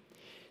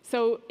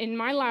 So in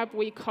my lab,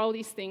 we call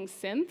these things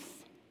synths,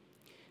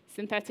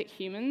 synthetic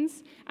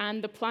humans,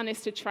 and the plan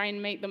is to try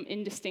and make them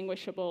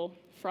indistinguishable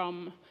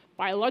from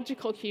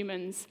biological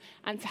humans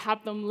and to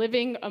have them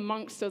living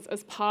amongst us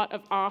as part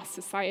of our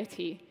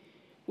society.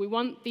 We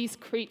want these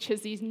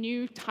creatures, these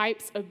new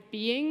types of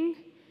being,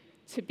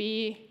 to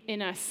be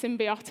in a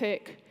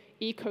symbiotic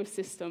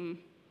ecosystem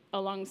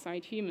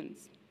alongside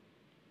humans.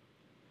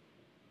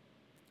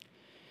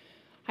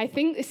 I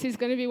think this is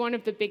going to be one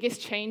of the biggest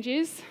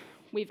changes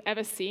we've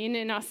ever seen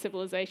in our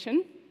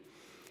civilization.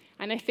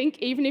 And I think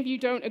even if you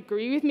don't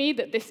agree with me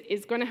that this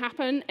is going to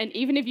happen, and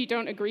even if you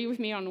don't agree with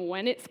me on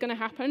when it's going to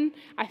happen,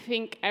 I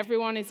think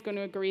everyone is going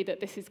to agree that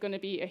this is going to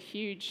be a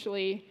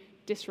hugely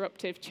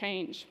disruptive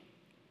change.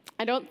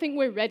 I don't think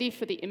we're ready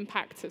for the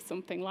impacts of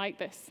something like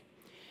this.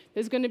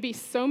 There's going to be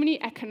so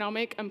many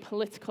economic and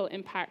political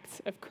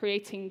impacts of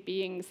creating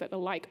beings that are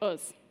like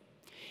us.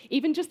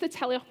 Even just the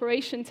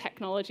teleoperation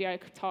technology I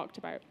talked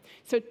about.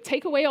 So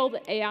take away all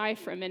the AI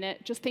for a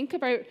minute. Just think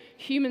about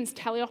humans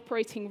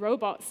teleoperating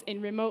robots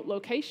in remote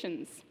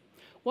locations.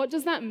 What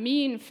does that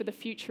mean for the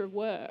future of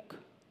work,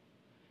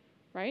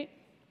 right?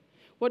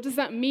 What does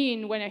that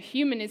mean when a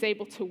human is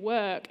able to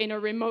work in a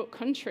remote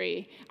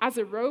country as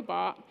a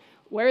robot?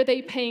 Where are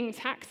they paying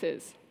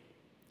taxes?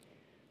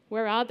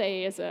 Where are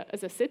they as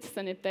a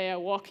citizen if they are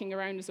walking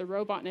around as a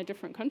robot in a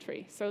different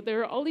country? So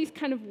there are all these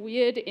kind of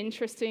weird,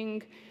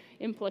 interesting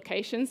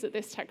implications that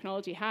this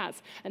technology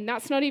has. And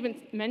that's not even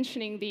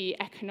mentioning the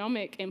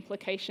economic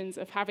implications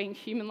of having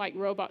human-like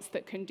robots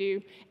that can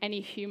do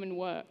any human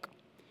work.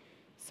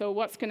 So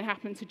what's going to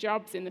happen to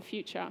jobs in the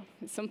future?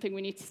 It's something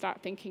we need to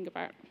start thinking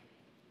about.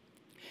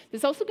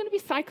 There's also going to be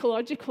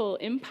psychological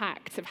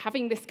impacts of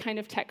having this kind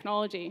of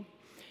technology.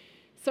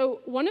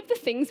 So one of the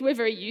things we're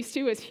very used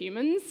to as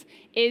humans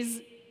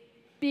is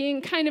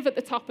being kind of at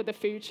the top of the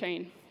food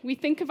chain. We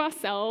think of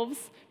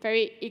ourselves,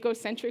 very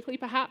egocentrically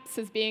perhaps,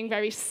 as being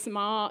very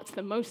smart,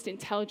 the most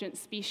intelligent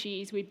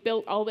species. We've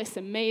built all this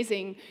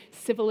amazing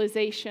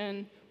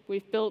civilization.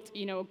 We've built,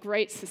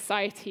 great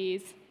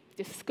societies,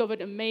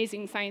 discovered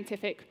amazing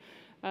scientific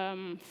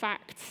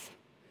facts.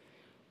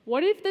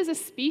 What if there's a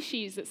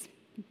species that's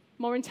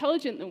more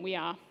intelligent than we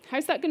are?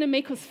 How's that going to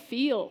make us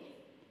feel?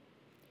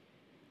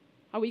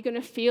 Are we going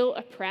to feel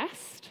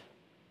oppressed?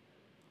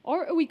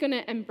 Or are we going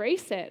to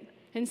embrace it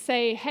and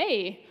say,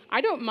 hey,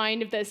 I don't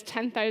mind if there's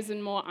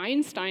 10,000 more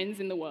Einsteins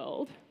in the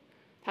world.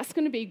 That's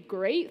going to be a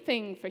great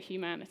thing for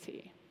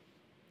humanity.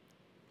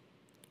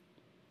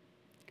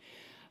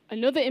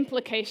 Another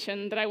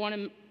implication that I want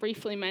to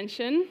briefly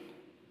mention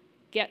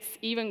gets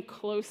even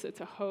closer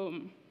to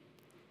home.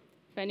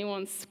 If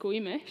anyone's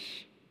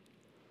squeamish.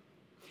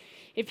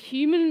 If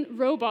human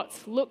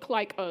robots look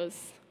like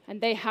us and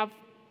they have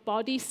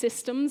body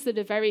systems that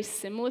are very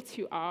similar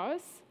to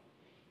ours,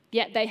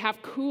 yet they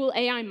have cool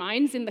AI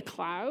minds in the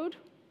cloud,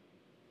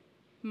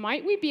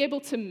 might we be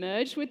able to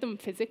merge with them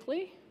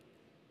physically?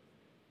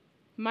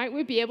 Might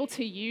we be able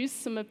to use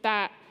some of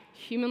that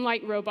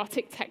human-like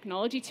robotic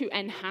technology to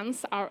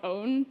enhance our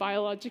own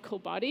biological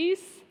bodies?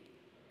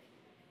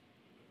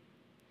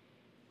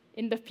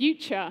 In the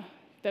future,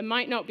 there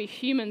might not be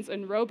humans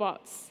and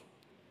robots.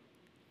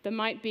 There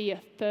might be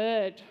a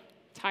third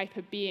type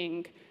of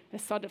being, a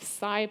sort of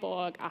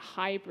cyborg, a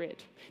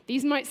hybrid.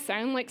 These might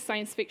sound like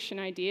science fiction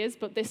ideas,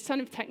 but this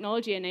kind of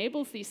technology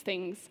enables these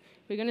things.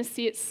 We're going to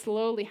see it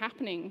slowly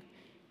happening.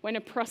 When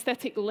a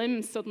prosthetic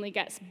limb suddenly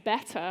gets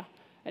better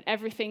at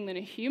everything than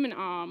a human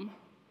arm,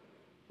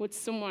 would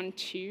someone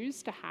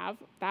choose to have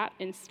that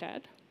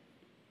instead?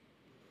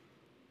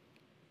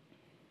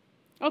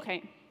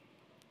 Okay.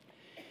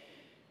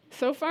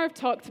 So far, I've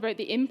talked about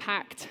the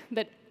impact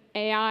that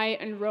AI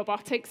and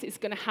robotics is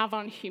going to have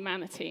on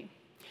humanity.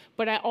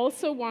 But I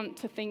also want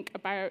to think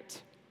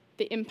about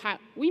the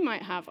impact we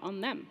might have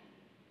on them.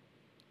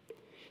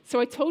 So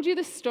I told you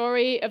the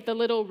story of the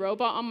little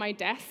robot on my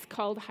desk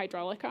called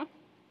Hydraulica,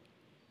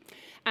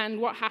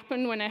 and what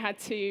happened when I had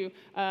to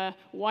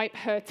wipe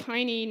her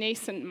tiny,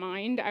 nascent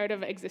mind out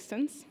of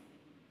existence.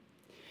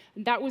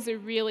 That was a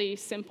really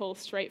simple,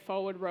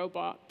 straightforward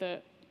robot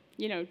that,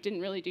 didn't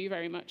really do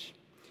very much.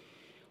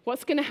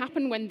 What's going to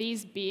happen when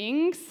these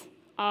beings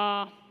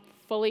are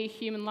fully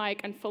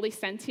human-like and fully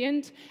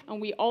sentient,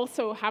 and we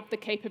also have the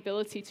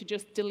capability to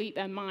just delete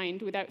their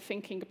mind without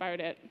thinking about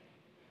it?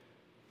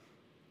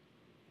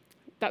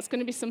 That's going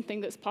to be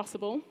something that's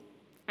possible,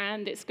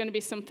 and it's going to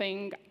be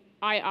something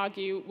I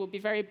argue will be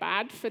very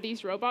bad for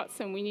these robots,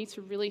 and we need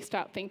to really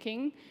start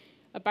thinking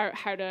about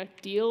how to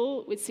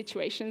deal with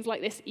situations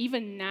like this.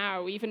 Even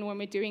now, even when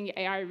we're doing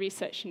AI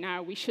research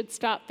now, we should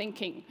start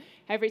thinking.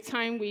 Every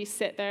time we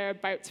sit there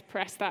about to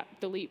press that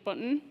delete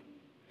button,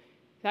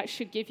 that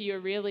should give you a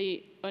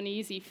really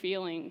uneasy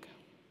feeling.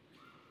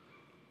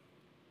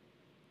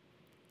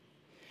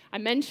 I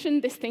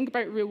mentioned this thing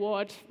about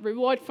reward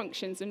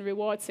functions and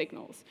reward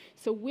signals.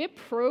 So we're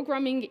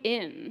programming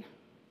in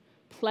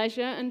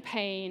pleasure and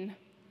pain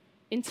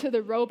into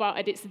the robot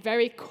at its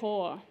very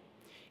core.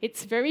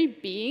 Its very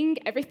being,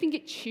 everything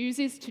it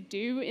chooses to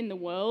do in the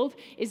world,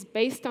 is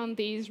based on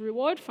these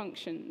reward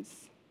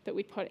functions that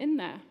we put in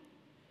there.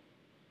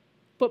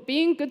 But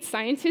being good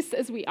scientists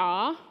as we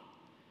are,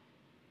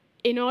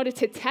 in order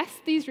to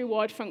test these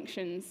reward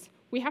functions,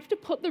 we have to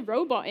put the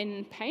robot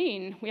in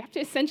pain. We have to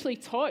essentially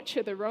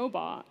torture the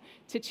robot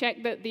to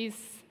check that these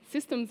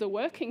systems are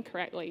working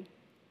correctly.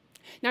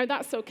 Now,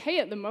 that's okay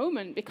at the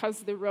moment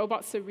because the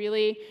robots are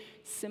really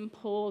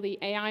simple. The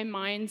AI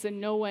minds are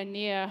nowhere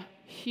near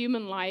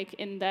human-like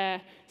in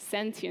their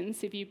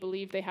sentience, if you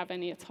believe they have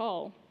any at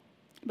all.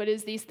 But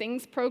as these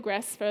things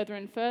progress further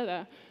and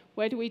further,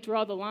 where do we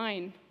draw the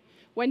line?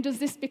 When does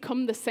this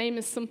become the same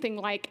as something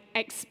like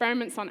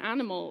experiments on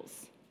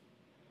animals?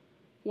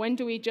 When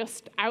do we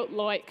just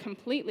outlaw it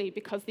completely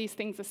because these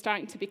things are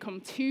starting to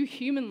become too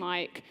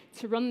human-like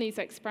to run these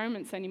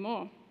experiments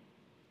anymore?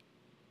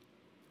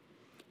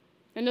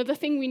 Another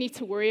thing we need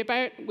to worry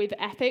about with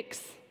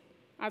ethics,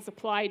 as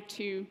applied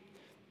to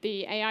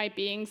the AI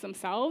beings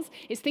themselves,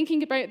 is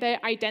thinking about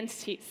their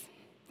identities.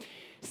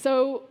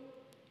 So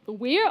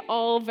we're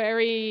all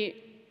very,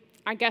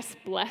 I guess,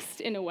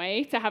 blessed in a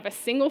way to have a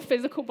single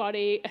physical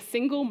body, a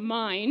single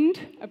mind,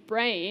 a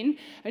brain,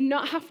 and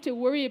not have to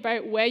worry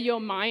about where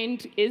your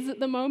mind is at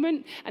the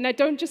moment. And I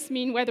don't just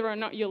mean whether or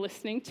not you're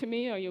listening to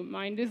me or your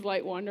mind is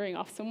like wandering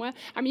off somewhere.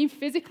 I mean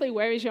physically,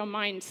 where is your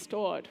mind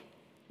stored?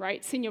 Right?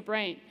 It's in your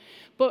brain.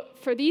 But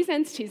for these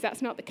entities,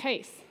 that's not the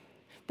case.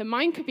 The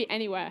mind could be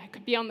anywhere. It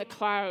could be on the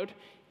cloud.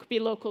 It could be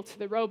local to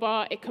the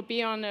robot. It could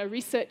be on a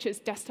researcher's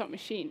desktop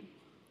machine.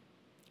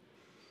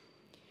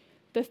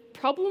 The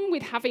problem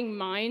with having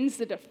minds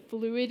that are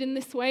fluid in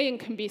this way and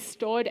can be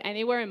stored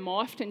anywhere and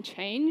morphed and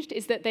changed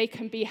is that they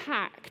can be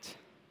hacked.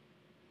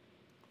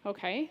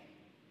 Okay?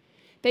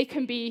 They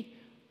can be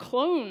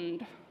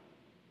cloned.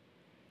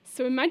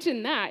 So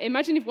imagine that.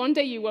 Imagine if one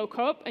day you woke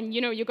up and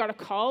you got a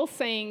call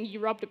saying you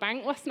robbed a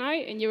bank last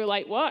night, and you were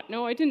like, what?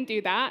 No, I didn't do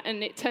that.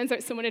 And it turns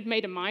out someone had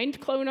made a mind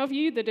clone of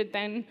you that had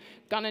then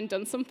gone and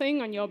done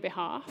something on your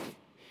behalf.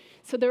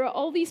 So there are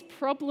all these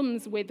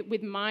problems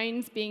with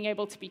minds being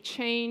able to be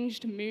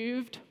changed,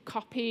 moved,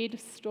 copied,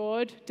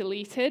 stored,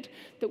 deleted,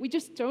 that we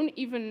just don't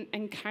even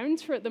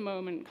encounter at the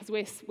moment because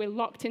we're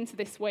locked into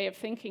this way of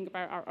thinking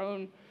about our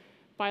own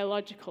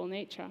biological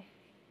nature.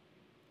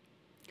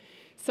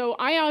 So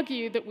I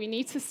argue that we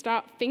need to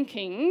start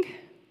thinking,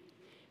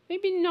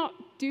 maybe not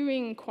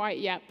doing quite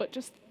yet, but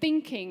just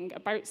thinking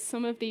about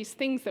some of these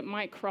things that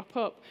might crop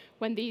up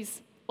when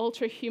these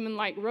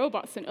ultra-human-like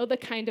robots and other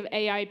kind of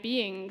AI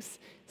beings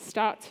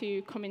start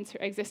to come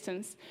into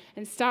existence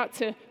and start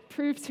to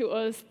prove to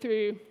us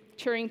through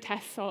Turing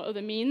tests or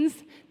other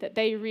means that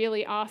they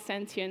really are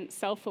sentient,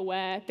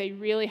 self-aware, they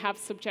really have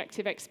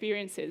subjective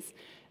experiences,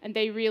 and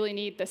they really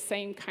need the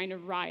same kind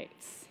of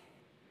rights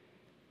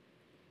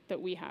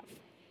that we have.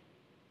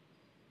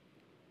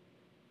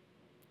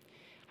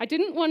 I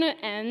didn't want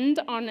to end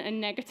on a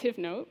negative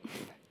note,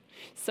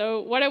 so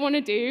what I want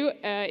to do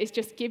is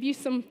just give you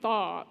some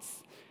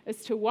thoughts as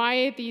to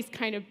why these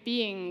kind of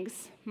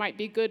beings might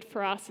be good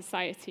for our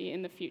society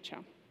in the future.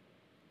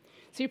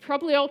 So you're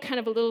probably all kind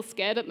of a little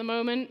scared at the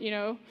moment,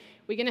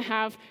 We're going to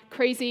have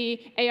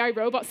crazy AI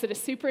robots that are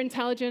super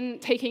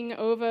intelligent, taking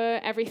over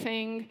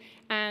everything,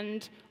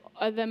 and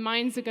their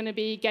minds are going to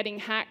be getting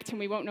hacked and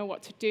we won't know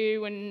what to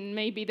do, and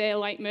maybe they're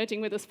like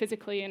merging with us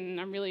physically, and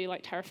I'm really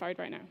like terrified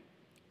right now.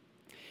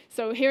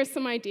 So here are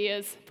some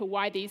ideas for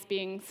why these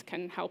beings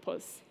can help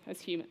us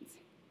as humans.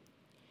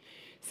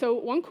 So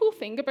one cool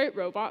thing about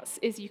robots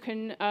is you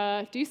can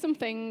do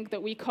something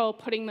that we call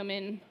putting them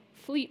in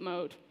fleet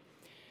mode.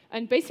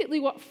 And basically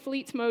what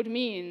fleet mode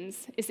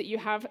means is that you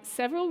have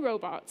several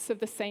robots of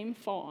the same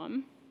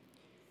form.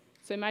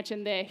 So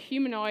imagine they're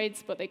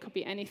humanoids, but they could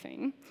be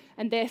anything.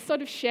 And they're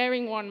sort of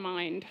sharing one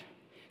mind.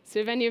 So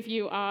if any of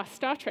you are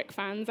Star Trek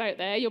fans out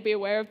there, you'll be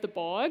aware of the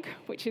Borg,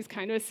 which is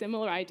kind of a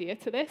similar idea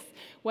to this,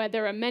 where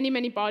there are many,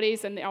 many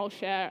bodies and they all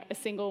share a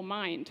single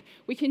mind.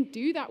 We can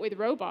do that with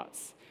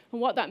robots. And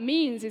what that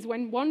means is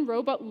when one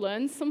robot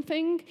learns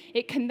something,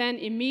 it can then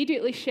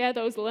immediately share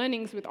those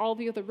learnings with all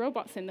the other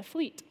robots in the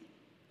fleet.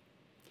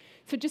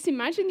 So just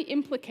imagine the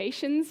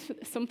implications for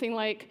something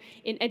like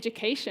in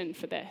education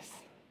for this.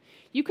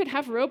 You could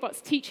have robots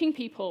teaching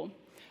people,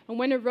 and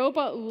when a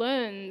robot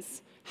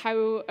learns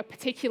how a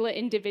particular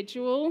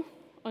individual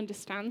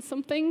understands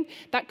something,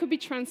 that could be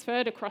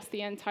transferred across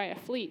the entire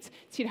fleet.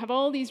 So you'd have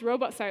all these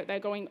robots out there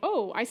going,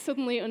 oh, I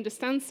suddenly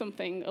understand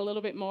something a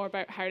little bit more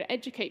about how to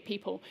educate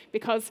people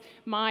because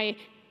my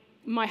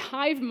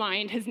hive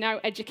mind has now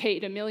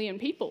educated 1 million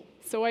people.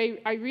 So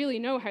I really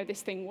know how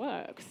this thing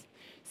works.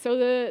 So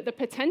the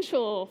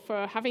potential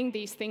for having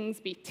these things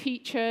be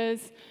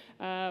teachers,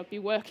 be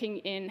working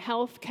in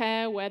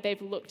healthcare where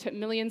they've looked at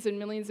millions and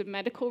millions of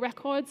medical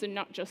records and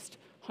not just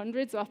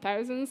hundreds or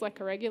thousands like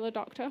a regular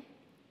doctor.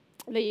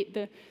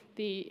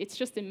 It's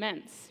just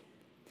immense.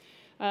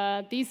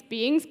 These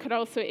beings could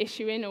also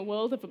issue in a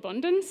world of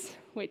abundance,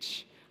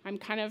 which I'm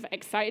kind of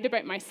excited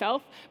about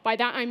myself. By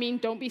that I mean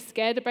don't be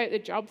scared about the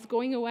jobs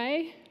going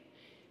away,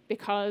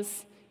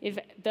 because if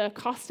the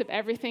cost of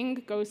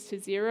everything goes to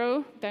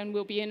zero, then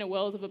we'll be in a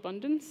world of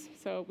abundance.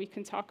 So we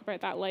can talk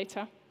about that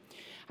later.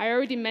 I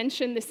already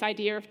mentioned this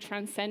idea of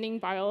transcending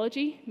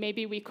biology.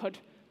 Maybe we could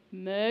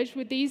merge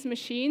with these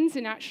machines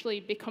and actually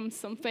become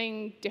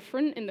something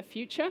different in the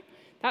future.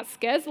 That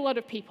scares a lot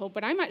of people,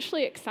 but I'm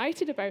actually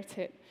excited about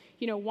it.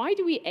 You know, why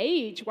do we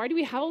age? Why do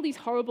we have all these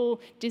horrible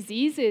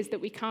diseases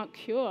that we can't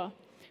cure?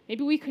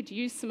 Maybe we could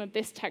use some of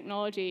this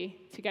technology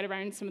to get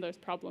around some of those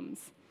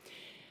problems.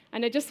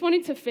 And I just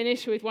wanted to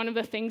finish with one of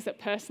the things that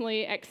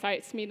personally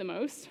excites me the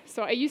most.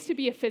 So I used to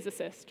be a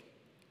physicist.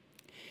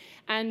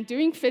 And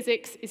doing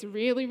physics is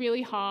really,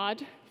 really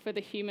hard for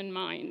the human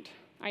mind.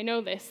 I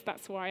know this,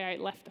 that's why I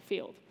left the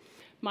field.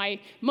 My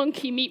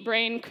monkey meat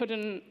brain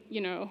couldn't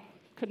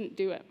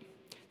do it.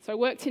 So I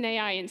worked in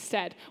AI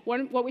instead.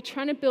 What we're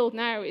trying to build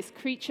now is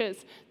creatures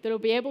that will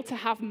be able to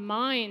have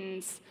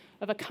minds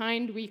of a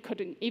kind we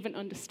couldn't even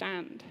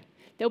understand.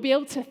 They'll be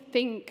able to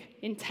think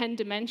in 10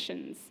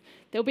 dimensions.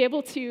 They'll be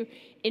able to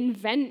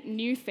invent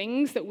new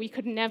things that we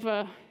could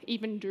never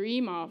even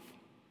dream of.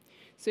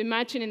 So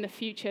imagine in the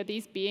future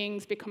these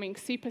beings becoming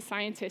super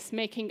scientists,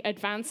 making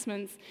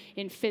advancements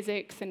in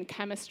physics and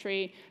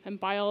chemistry and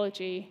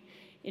biology,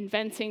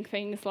 inventing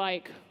things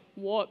like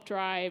warp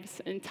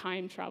drives and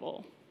time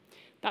travel.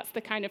 That's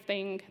the kind of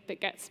thing that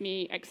gets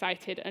me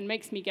excited and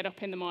makes me get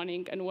up in the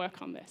morning and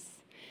work on this.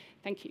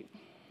 Thank you.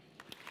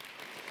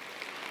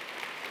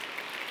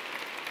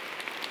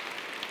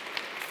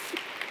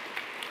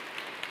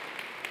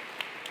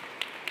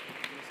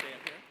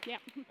 Yeah.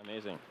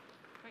 Amazing.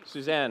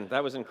 Suzanne,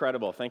 that was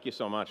incredible. Thank you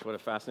so much. What a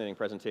fascinating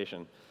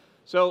presentation.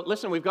 So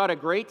listen, we've got a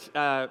great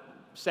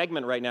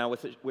segment right now,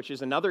 which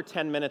is another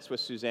 10 minutes with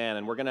Suzanne,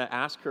 and we're going to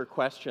ask her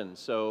questions.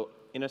 So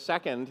in a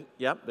second,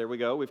 yep, there we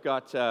go. We've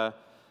got a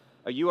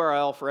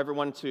URL for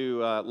everyone to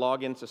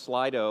log into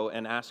Slido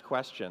and ask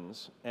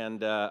questions.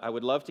 And I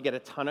would love to get a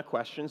ton of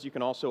questions. You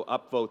can also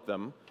upvote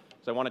them.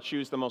 So I want to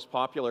choose the most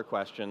popular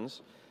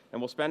questions. And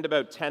we'll spend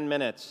about 10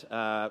 minutes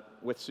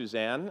with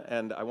Suzanne,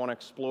 and I want to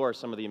explore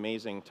some of the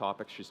amazing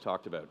topics she's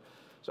talked about.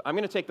 So I'm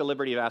going to take the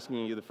liberty of asking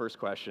you the first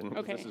question,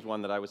 because this is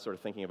one that I was sort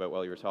of thinking about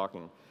while you were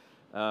talking.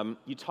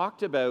 You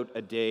talked about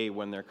a day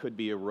when there could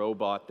be a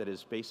robot that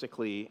is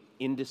basically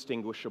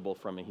indistinguishable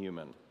from a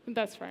human.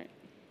 That's right.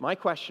 My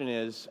question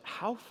is,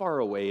 how far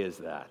away is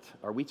that?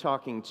 Are we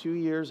talking 2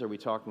 years? Are we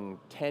talking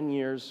 10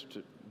 years?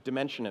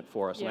 Dimension it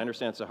for us. Yeah. And I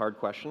understand it's a hard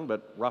question,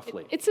 but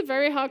roughly. It's a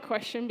very hard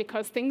question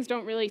because things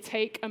don't really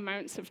take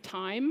amounts of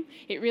time.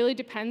 It really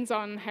depends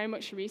on how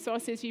much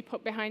resources you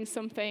put behind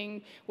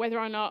something, whether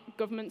or not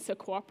governments are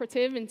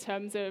cooperative in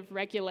terms of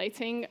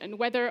regulating, and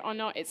whether or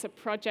not it's a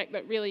project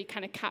that really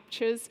kind of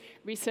captures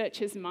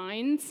researchers'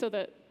 minds so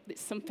that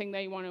it's something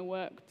they want to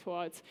work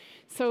towards.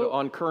 So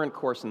on current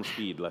course and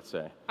speed, let's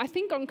say. I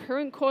think on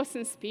current course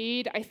and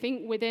speed, I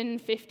think within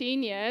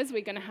 15 years,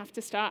 we're going to have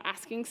to start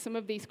asking some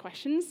of these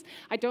questions.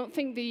 I don't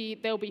think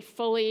they'll be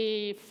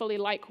fully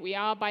like we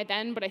are by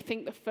then, but I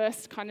think the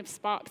first kind of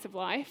sparks of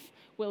life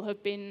will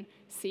have been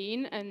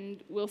seen,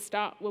 and we'll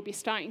be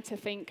starting to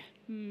think,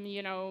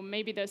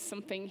 maybe there's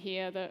something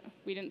here that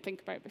we didn't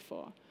think about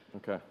before.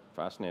 Okay,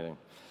 fascinating.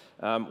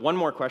 One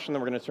more question,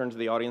 then we're going to turn to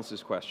the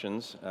audience's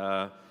questions.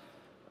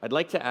 I'd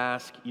like to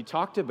ask, you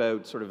talked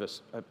about sort of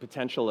a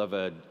potential of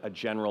a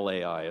general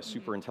AI, a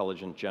super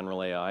intelligent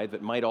general AI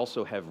that might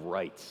also have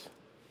rights,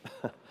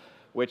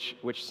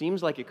 which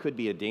seems like it could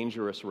be a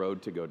dangerous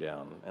road to go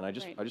down. And I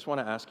just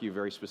want to ask you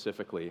very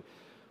specifically,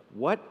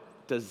 what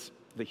does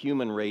the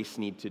human race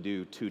need to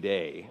do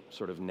today,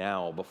 sort of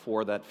now,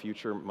 before that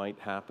future might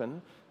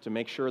happen, to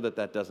make sure that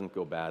that doesn't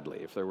go badly?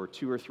 If there were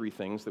 2 or 3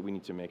 things that we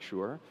need to make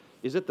sure,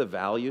 is it the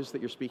values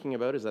that you're speaking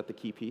about? Is that the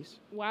key piece?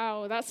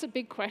 Wow, that's a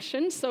big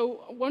question.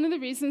 So one of the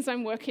reasons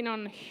I'm working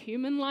on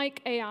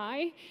human-like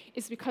AI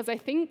is because I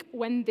think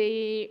when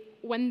the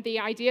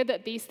idea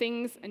that these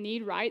things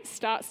need rights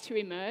starts to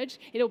emerge,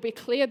 it'll be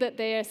clear that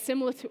they're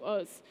similar to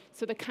us.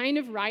 So the kind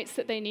of rights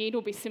that they need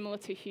will be similar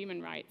to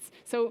human rights.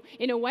 So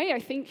in a way, I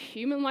think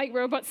human-like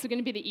robots are going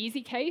to be the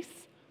easy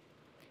case.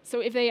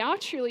 So if they are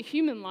truly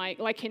human-like,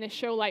 like in a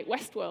show like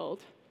Westworld,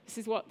 this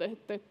is what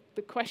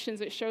the questions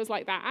that shows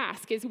like that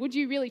ask, is would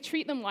you really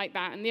treat them like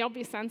that? And the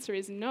obvious answer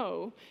is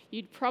no.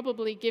 You'd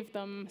probably give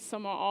them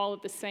some or all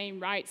of the same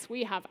rights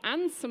we have,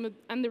 and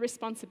the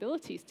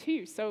responsibilities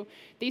too. So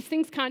these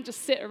things can't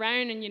just sit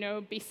around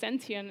and be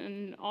sentient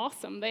and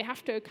awesome. They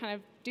have to kind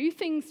of do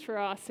things for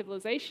our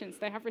civilizations.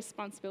 They have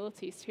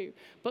responsibilities too.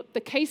 But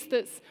the case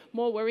that's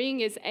more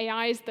worrying is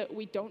AIs that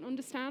we don't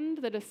understand,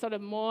 that are sort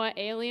of more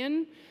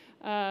alien,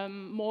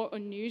 more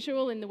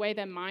unusual in the way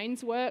their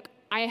minds work.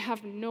 I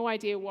have no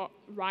idea what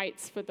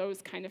rights for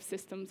those kind of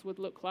systems would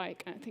look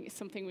like. I think it's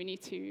something we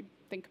need to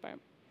think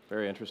about.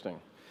 Very interesting.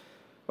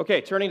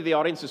 Okay, turning to the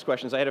audience's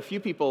questions, I had a few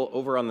people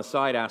over on the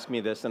side ask me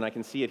this, and I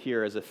can see it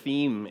here as a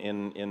theme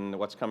in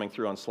what's coming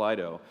through on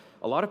Slido.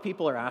 A lot of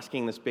people are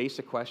asking this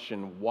basic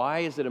question: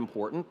 why is it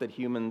important that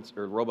humans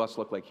or robots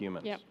look like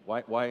humans? Yep.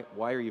 Why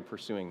are you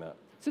pursuing that?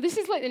 So this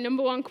is like the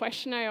number one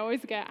question I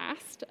always get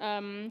asked.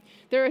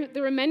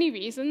 There are many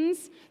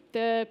reasons.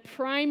 The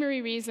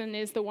primary reason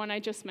is the one I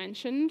just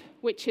mentioned,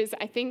 which is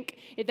I think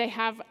if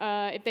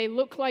they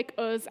look like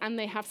us and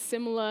they have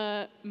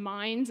similar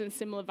minds and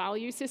similar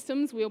value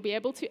systems, we'll be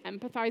able to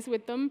empathize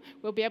with them.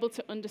 We'll be able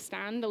to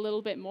understand a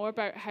little bit more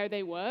about how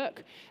they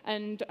work,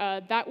 and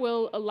that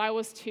will allow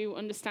us to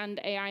understand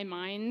AI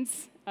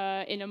minds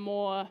in a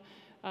more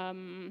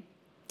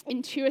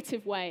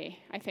intuitive way,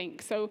 I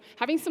think. So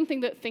having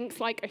something that thinks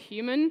like a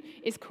human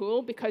is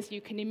cool because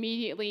you can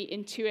immediately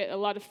intuit a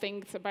lot of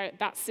things about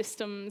that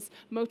system's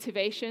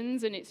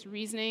motivations and its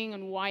reasoning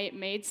and why it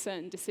made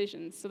certain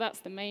decisions. So that's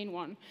the main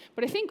one.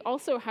 But I think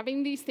also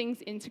having these things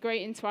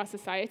integrate into our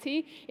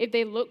society, if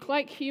they look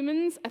like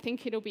humans, I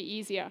think it'll be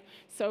easier.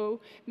 So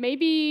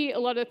maybe a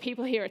lot of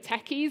people here are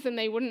techies and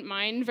they wouldn't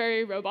mind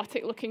very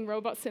robotic-looking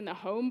robots in the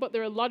home, but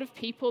there are a lot of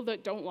people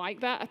that don't like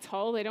that at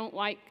all. They don't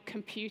like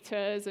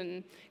computers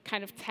and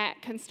kind of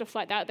tech and stuff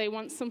like that. They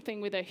want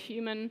something with a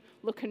human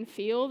look and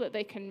feel that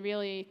they can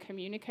really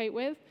communicate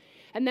with.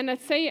 And then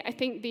I'd say, I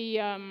think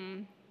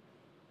the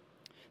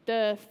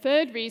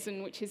third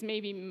reason, which is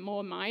maybe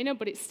more minor,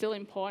 but it's still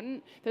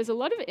important, there's a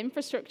lot of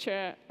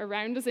infrastructure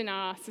around us in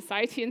our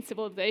society and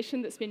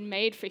civilization that's been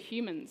made for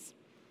humans.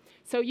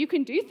 So you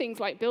can do things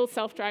like build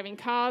self-driving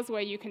cars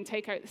where you can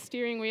take out the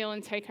steering wheel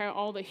and take out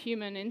all the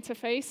human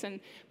interface,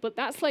 but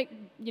that's like,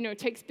 it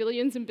takes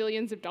billions and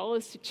billions of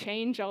dollars to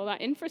change all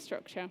that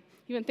infrastructure.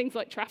 Even things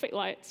like traffic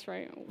lights,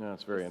 right? Yeah,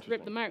 that's very interesting.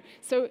 Rip them out.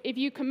 So if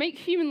you can make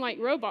human-like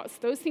robots,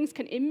 those things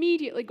can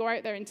immediately go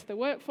out there into the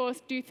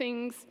workforce, do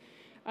things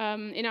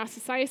in our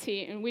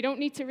society, and we don't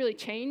need to really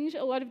change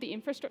a lot of the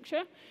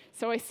infrastructure.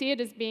 So I see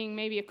it as being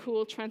maybe a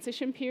cool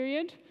transition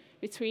period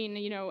between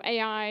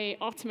AI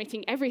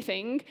automating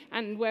everything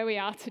and where we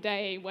are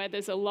today, where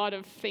there's a lot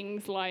of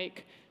things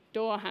like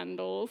door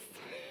handles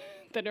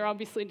that are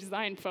obviously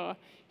designed for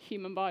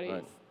human bodies.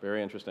 Right.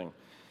 Very interesting.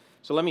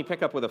 So let me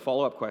pick up with a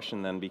follow-up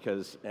question then,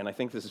 and I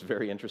think this is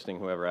very interesting,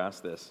 whoever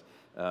asked this.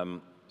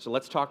 So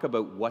let's talk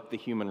about what the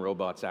human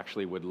robots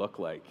actually would look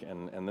like.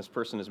 And this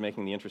person is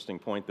making the interesting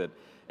point that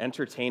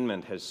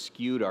entertainment has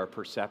skewed our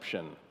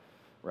perception,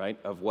 right,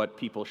 of what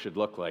people should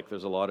look like.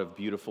 There's a lot of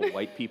beautiful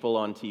white people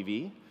on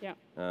TV, yeah.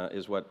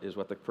 is what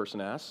the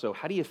person asked. So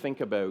how do you think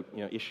about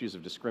issues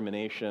of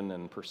discrimination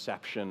and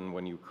perception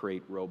when you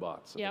create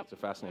robots? Yep. It's a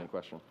fascinating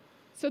question.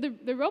 So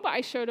the robot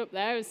I showed up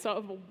there is sort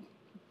of a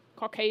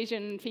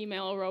Caucasian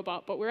female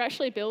robot, but we're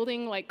actually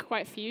building like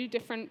quite a few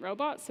different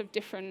robots of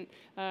different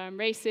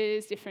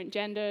races, different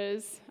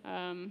genders,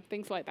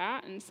 things like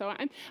that. And so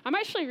I'm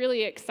actually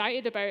really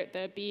excited about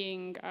there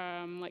being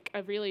like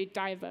a really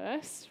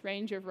diverse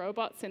range of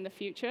robots in the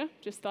future,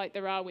 just like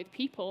there are with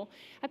people.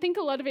 I think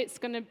a lot of it's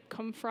going to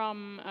come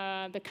from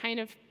the kind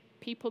of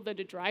people that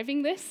are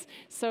driving this.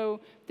 So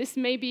this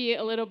may be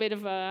a little bit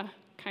of a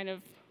kind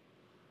of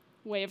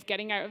way of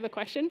getting out of the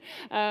question.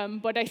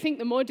 But I think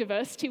the more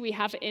diversity we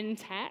have in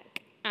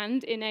tech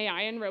and in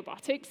AI and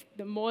robotics,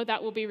 the more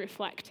that will be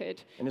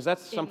reflected. And is that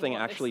something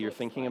actually you're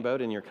thinking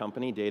about in your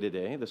company day to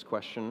day, this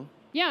question?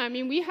 Yeah, I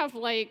mean, we have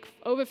like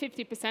over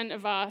 50%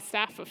 of our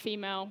staff are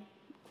female,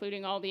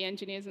 including all the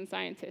engineers and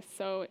scientists.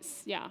 So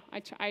it's, yeah,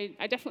 I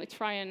definitely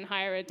try and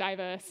hire a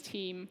diverse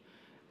team.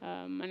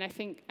 And I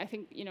think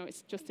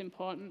it's just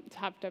important to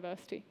have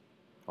diversity.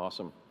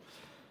 Awesome.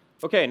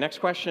 Okay, next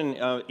question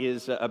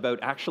is about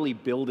actually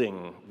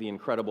building the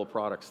incredible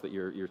products that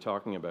you're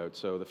talking about.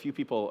 So the few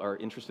people are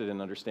interested in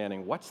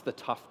understanding what's the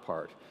tough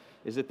part.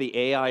 Is it the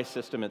AI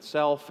system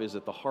itself? Is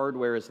it the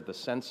hardware? Is it the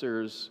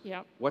sensors?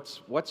 Yeah.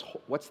 What's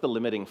the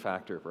limiting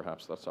factor,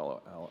 perhaps? That's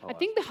all I'll I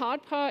think the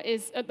hard part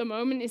is, at the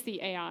moment, is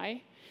the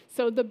AI.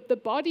 So the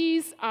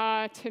bodies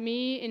are, to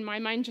me, in my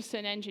mind, just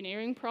an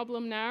engineering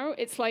problem now.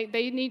 It's like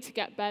they need to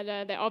get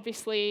better. They're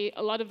obviously,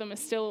 a lot of them are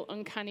still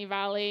uncanny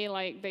valley,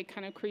 like they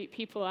kind of creep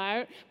people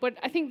out. But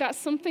I think that's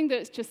something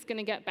that's just going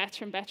to get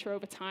better and better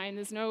over time.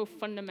 There's no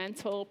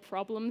fundamental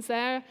problems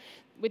there.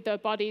 With the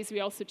bodies, we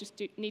also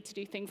just need to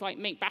do things like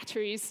make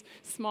batteries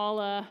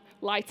smaller,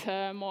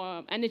 lighter,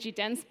 more energy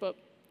dense, but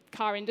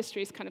car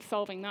industry is kind of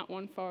solving that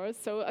one for us.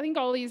 So I think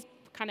all these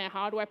kind of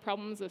hardware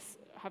problems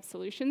have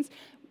solutions.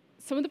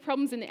 Some of the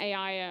problems in the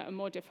AI are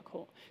more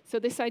difficult. So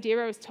this idea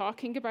I was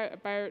talking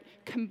about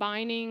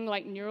combining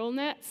like neural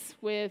nets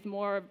with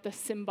more of the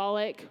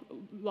symbolic,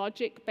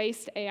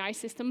 logic-based AI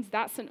systems,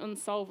 that's an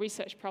unsolved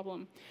research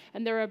problem.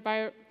 And there are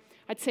about,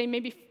 I'd say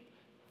maybe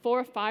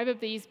 4 or 5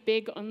 of these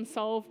big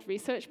unsolved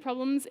research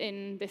problems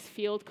in this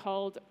field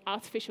called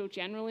artificial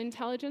general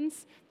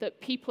intelligence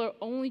that people are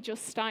only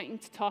just starting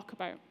to talk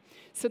about.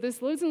 So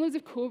there's loads and loads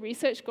of cool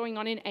research going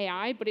on in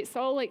AI, but it's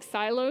all like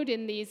siloed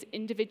in these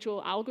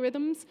individual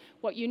algorithms.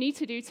 What you need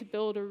to do to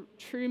build a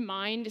true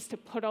mind is to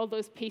put all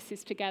those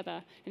pieces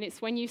together. And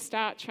it's when you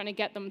start trying to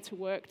get them to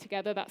work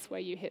together, that's where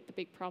you hit the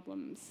big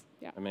problems.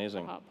 Yeah.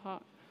 Amazing. The hard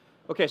part.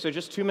 Okay, so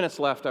just 2 minutes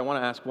left. I want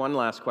to ask one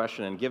last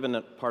question, and given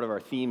that part of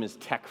our theme is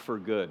tech for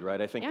good, right?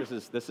 I think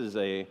this is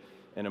an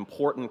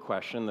important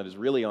question that is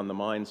really on the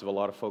minds of a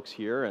lot of folks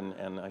here,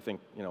 and I think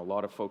a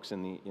lot of folks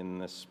in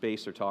this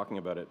space are talking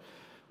about it,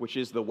 which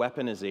is the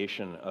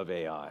weaponization of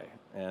AI.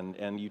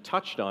 And you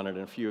touched on it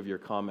in a few of your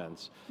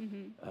comments.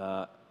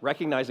 Mm-hmm.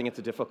 Recognizing it's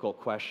a difficult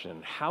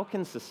question, how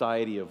can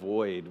society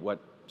avoid what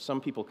some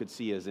people could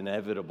see as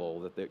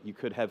inevitable, that you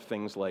could have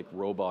things like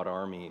robot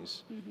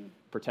armies, mm-hmm.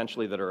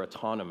 potentially that are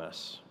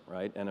autonomous,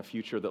 right? And a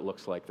future that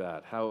looks like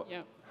that. How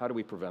do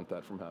we prevent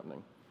that from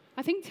happening?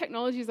 I think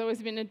technology has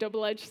always been a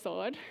double-edged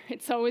sword.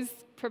 It's always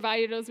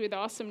provided us with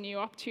awesome new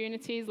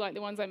opportunities like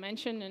the ones I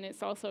mentioned, and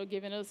it's also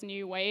given us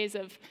new ways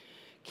of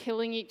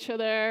killing each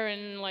other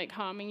and like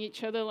harming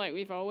each other like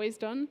we've always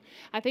done.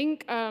 I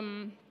think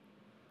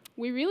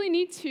we really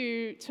need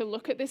to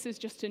look at this as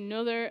just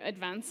another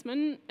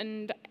advancement,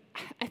 and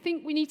I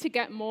think we need to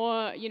get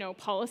more,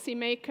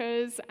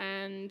 policymakers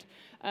and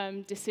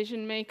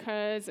decision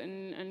makers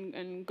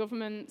and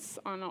governments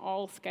on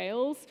all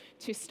scales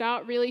to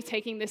start really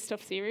taking this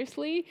stuff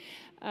seriously.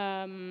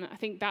 I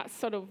think that's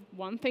sort of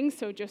one thing.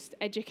 So just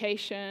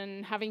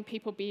education, having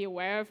people be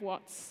aware of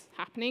what's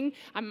happening.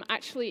 I'm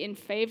actually in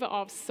favor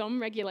of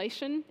some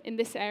regulation in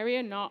this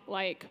area, not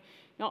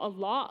a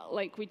lot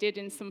like we did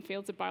in some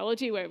fields of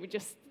biology where we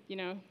just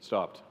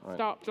stopped,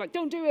 like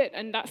don't do it,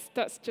 and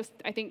that's just,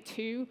 I think,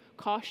 too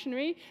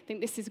cautionary. I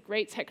think this is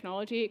great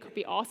technology. It could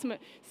be awesome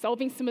at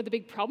solving some of the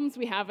big problems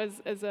we have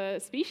as a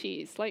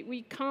species. Like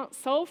we can't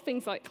solve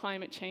things like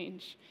climate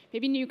change.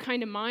 Maybe new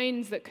kind of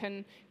minds that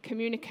can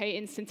communicate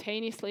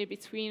instantaneously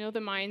between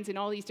other minds in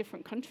all these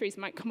different countries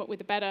might come up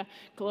with a better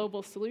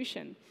global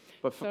solution.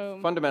 But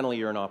fundamentally,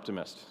 you're an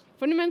optimist.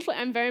 Fundamentally,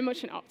 I'm very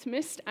much an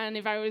optimist, and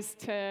if I was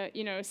to,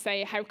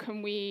 say how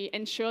can we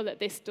ensure that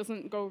this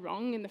doesn't go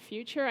wrong in the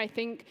future, I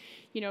think,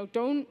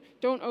 don't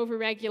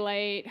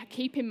overregulate.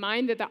 Keep in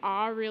mind that there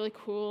are really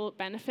cool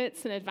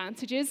benefits and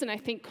advantages, and I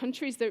think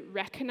countries that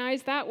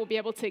recognize that will be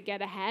able to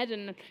get ahead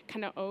and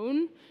kind of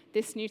own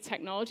this new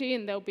technology,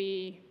 and there'll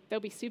be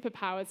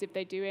superpowers if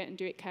they do it and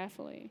do it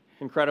carefully.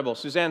 Incredible,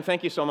 Suzanne.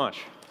 Thank you so much.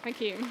 Thank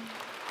you.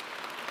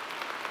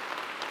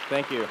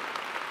 Thank you.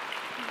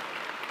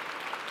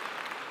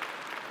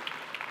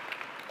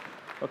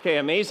 Okay,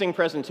 amazing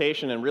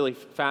presentation and really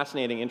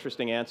fascinating,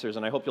 interesting answers,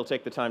 and I hope you'll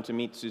take the time to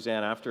meet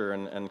Suzanne after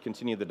and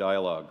continue the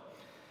dialogue.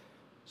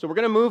 So we're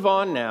going to move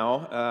on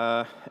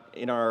now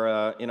in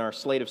our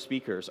slate of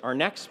speakers. Our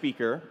next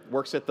speaker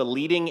works at the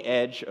leading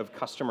edge of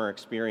customer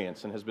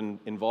experience and has been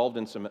involved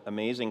in some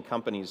amazing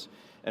companies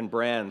and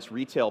brands,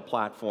 retail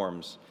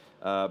platforms,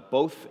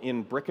 both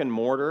in brick and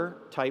mortar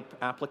type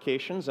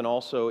applications and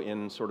also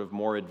in sort of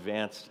more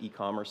advanced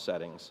e-commerce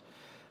settings.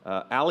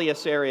 Ali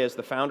Asaria is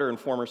the founder and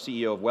former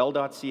CEO of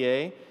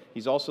Well.ca.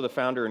 He's also the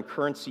founder and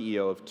current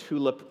CEO of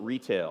Tulip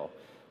Retail.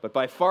 But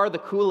by far the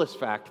coolest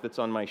fact that's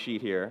on my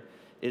sheet here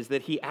is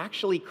that he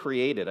actually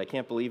created, I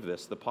can't believe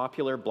this, the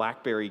popular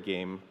BlackBerry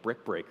game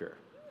Brick Breaker,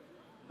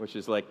 which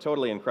is like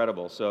totally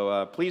incredible.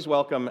 So please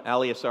welcome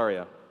Ali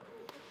Asaria.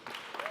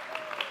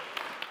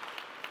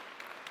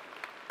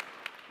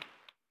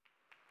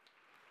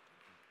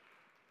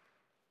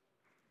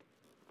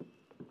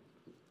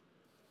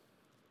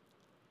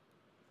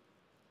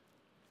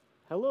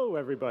 Hello,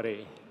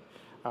 everybody.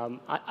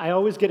 I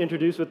always get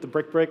introduced with the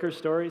Brick Breaker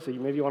story, so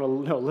maybe you want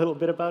to know a little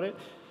bit about it.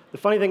 The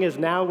funny thing is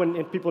now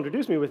when people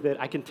introduce me with it,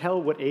 I can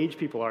tell what age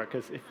people are,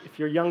 because if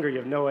you're younger, you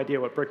have no idea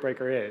what Brick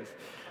Breaker is.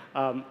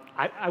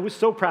 I was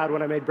so proud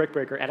when I made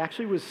Brickbreaker. It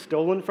actually was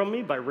stolen from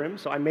me by RIM,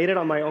 so I made it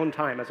on my own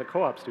time as a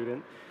co-op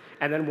student.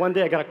 And then one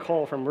day I got a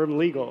call from RIM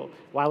Legal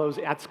while I was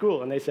at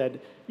school, and they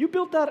said, "You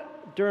built that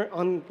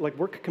on like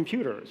work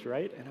computers,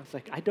 right?" And I was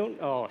like, "I don't.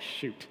 Oh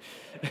shoot!"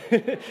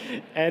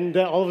 And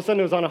all of a sudden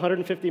it was on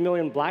 150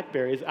 million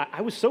BlackBerries. I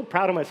was so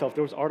proud of myself.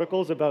 There was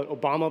articles about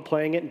Obama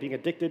playing it and being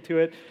addicted to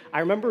it. I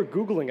remember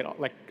Googling it,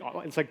 like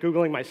it's like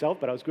Googling myself,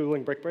 but I was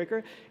Googling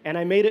Brickbreaker, and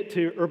I made it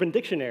to Urban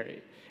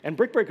Dictionary. And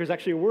Brickbreaker is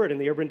actually a word in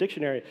the Urban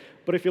Dictionary,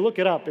 but if you look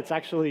it up, it's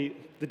actually,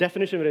 the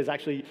definition of it is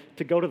actually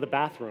to go to the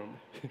bathroom.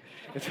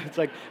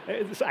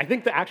 I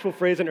think the actual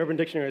phrase in Urban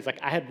Dictionary is like,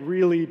 I had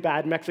really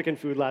bad Mexican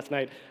food last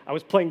night. I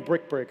was playing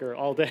Brickbreaker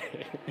all day.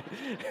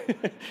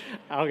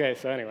 Okay,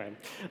 so anyway.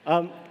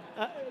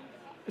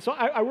 So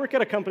I work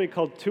at a company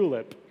called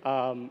Tulip,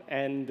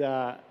 and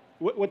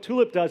what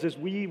Tulip does is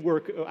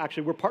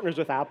we're partners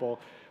with Apple.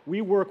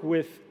 We work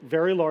with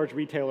very large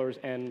retailers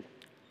and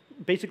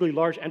basically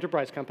large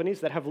enterprise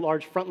companies that have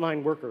large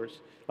frontline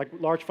workers, like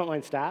large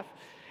frontline staff,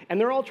 and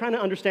they're all trying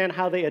to understand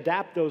how they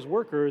adapt those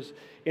workers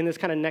in this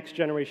kind of next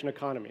generation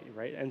economy,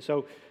 right? And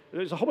so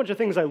there's a whole bunch of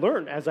things I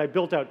learned as I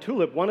built out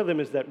Tulip. One of them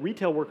is that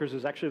retail workers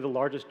is actually the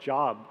largest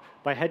job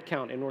by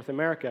headcount in North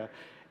America.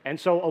 And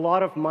so a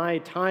lot of my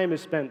time is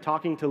spent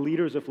talking to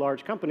leaders of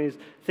large companies,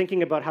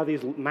 thinking about how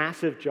these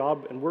massive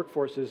job and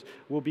workforces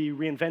will be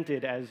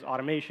reinvented as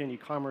automation,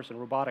 e-commerce, and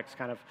robotics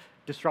kind of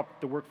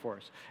disrupt the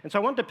workforce. And so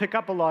I wanted to pick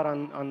up a lot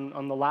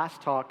on the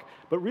last talk,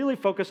 but really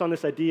focus on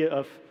this idea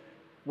of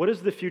what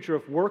does the future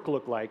of work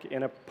look like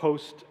in a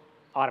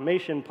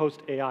post-automation,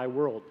 post-AI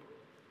world.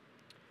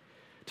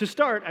 To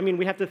start, I mean,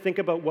 we have to think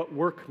about what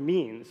work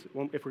means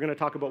if we're going to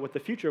talk about what the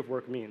future of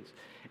work means.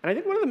 And I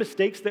think one of the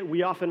mistakes that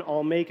we often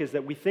all make is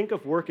that we think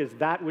of work as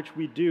that which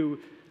we do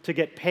to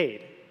get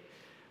paid.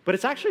 But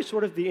it's actually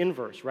sort of the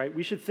inverse, right?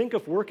 We should think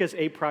of work as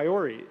a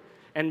priority.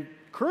 And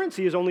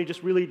currency is only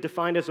just really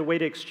defined as a way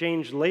to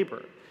exchange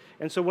labor.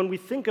 And so when we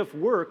think of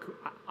work,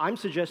 I'm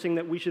suggesting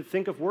that we should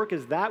think of work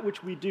as that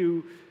which we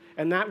do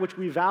and that which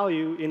we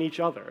value in each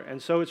other.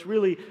 And so it's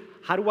really,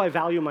 how do I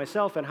value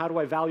myself and how do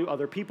I value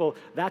other people?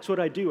 That's what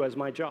I do as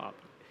my job.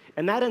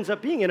 And that ends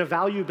up being, in a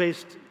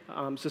value-based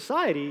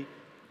society,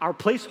 our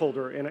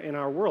placeholder in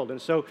our world. And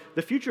so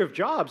the future of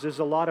jobs is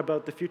a lot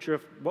about the future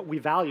of what we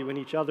value in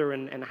each other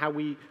and how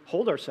we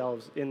hold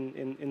ourselves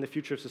in the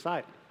future of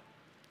society.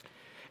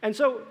 And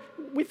so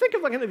we think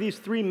of like these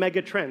three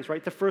mega trends,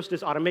 right? The first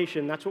is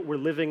automation. That's what we're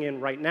living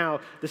in right now.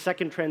 The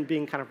second trend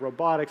being kind of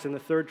robotics, and the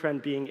third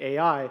trend being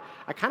AI.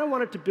 I kind of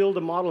wanted to build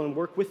a model and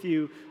work with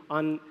you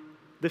on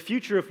the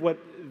future of what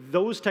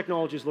those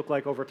technologies look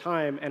like over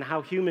time and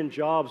how human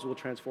jobs will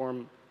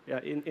transform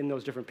in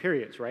those different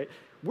periods, right?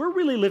 We're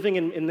really living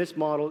in this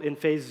model in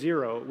phase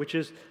 0, which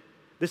is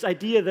this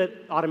idea that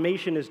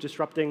automation is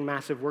disrupting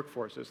massive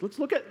workforces. Let's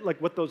look at like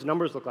what those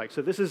numbers look like.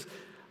 So this is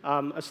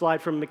a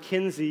slide from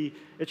McKinsey.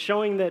 It's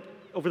showing that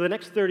over the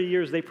next 30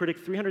 years, they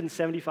predict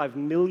 375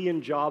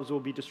 million jobs will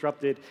be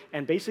disrupted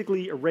and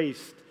basically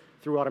erased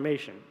through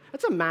automation.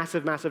 That's a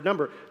massive, massive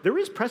number. There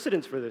is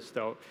precedence for this,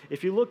 though.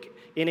 If you look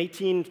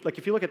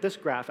if you look at this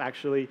graph,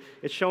 actually,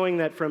 it's showing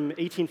that from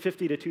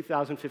 1850 to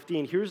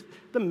 2015, here's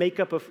the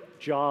makeup of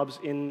jobs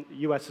in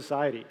US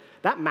society.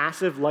 That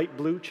massive light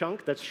blue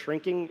chunk that's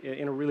shrinking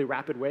in a really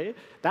rapid way,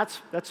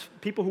 that's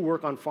people who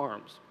work on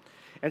farms.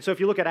 And so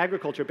if you look at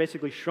agriculture, it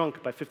basically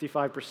shrunk by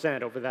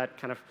 55% over that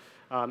kind of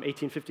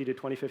 1850 to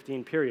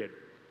 2015 period.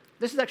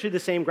 This is actually the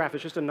same graph.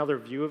 It's just another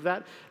view of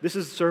that. This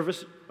is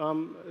service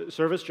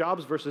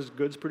jobs versus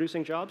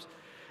goods-producing jobs.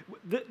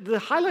 The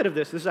highlight of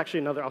this is actually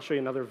another, I'll show you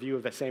another view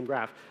of that same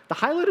graph. The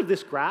highlight of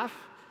this graph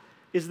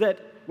is that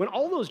when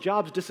all those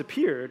jobs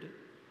disappeared,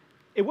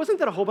 it wasn't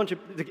that a whole bunch of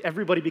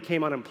everybody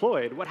became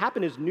unemployed. What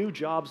happened is new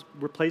jobs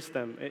replaced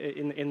them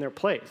in their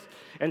place.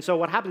 And so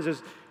what happens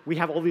is we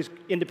have all these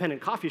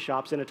independent coffee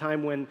shops in a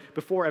time when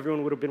before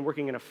everyone would have been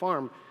working in a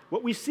farm.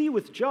 What we see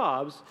with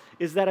jobs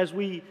is that as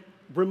we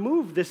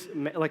remove this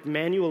like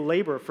manual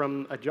labor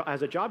from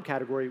as a job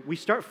category, we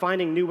start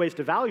finding new ways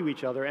to value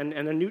each other, and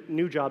the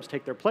new jobs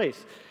take their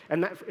place.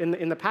 And that,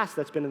 in the past,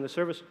 that's been in the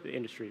service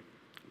industry.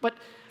 But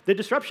the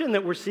disruption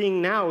that we're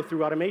seeing now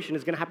through automation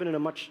is going to happen in a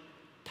much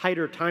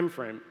tighter time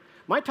frame.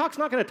 My talk's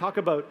not going to talk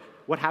about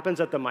what happens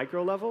at the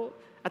micro level.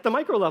 At the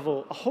micro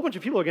level, a whole bunch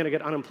of people are going to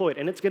get unemployed,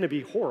 and it's going to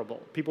be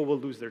horrible. People will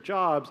lose their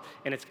jobs,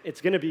 and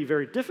it's going to be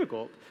very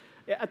difficult.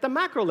 At the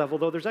macro level,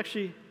 though, there's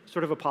actually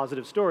sort of a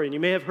positive story, and you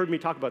may have heard me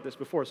talk about this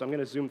before, so I'm going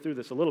to zoom through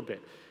this a little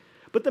bit.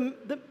 But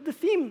the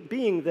theme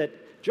being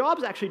that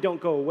jobs actually don't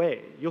go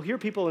away. You'll hear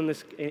people in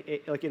this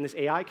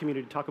AI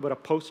community talk about a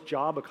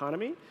post-job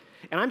economy,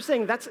 and I'm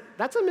saying that's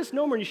a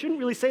misnomer, and you shouldn't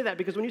really say that,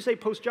 because when you say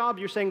post-job,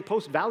 you're saying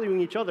post-valuing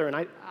each other, and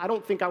I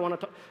don't think I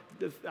want to.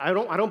 I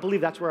don't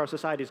believe that's where our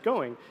society is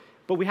going.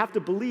 But we have to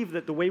believe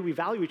that the way we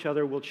value each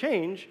other will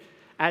change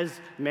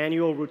as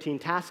manual routine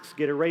tasks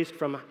get erased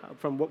from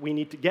what we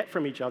need to get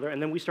from each other,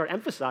 and then we start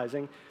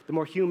emphasizing the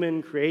more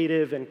human,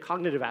 creative, and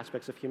cognitive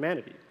aspects of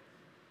humanity.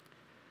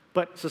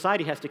 but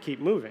society has to keep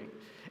moving.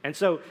 And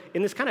so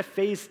in this kind of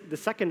phase, the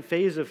second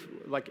phase of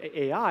like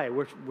AI,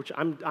 which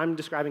I'm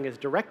describing as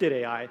directed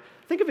AI,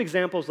 think of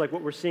examples like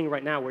what we're seeing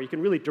right now, where you can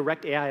really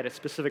direct AI at a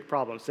specific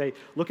problem. Say,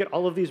 look at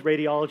all of these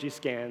radiology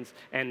scans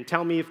and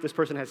tell me if this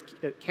person has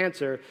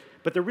cancer,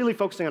 but they're really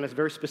focusing on this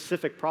very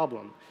specific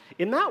problem.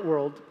 In that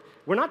world,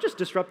 we're not just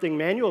disrupting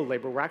manual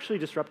labor, we're actually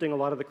disrupting a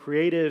lot of the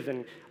creative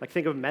and, like,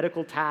 think of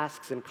medical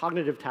tasks and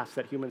cognitive tasks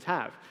that humans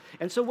have.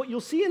 And so what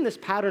you'll see in this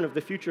pattern of the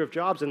future of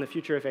jobs and the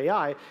future of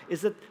AI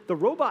is that the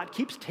robot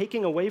keeps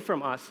taking away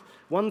from us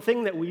one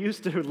thing that we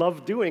used to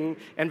love doing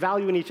and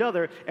value in each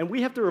other, and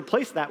we have to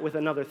replace that with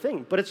another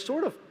thing. But it's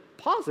sort of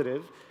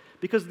positive,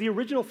 because the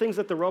original things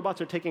that the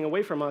robots are taking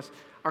away from us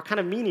are kind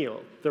of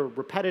menial. They're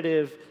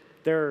repetitive,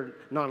 they're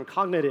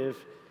non-cognitive.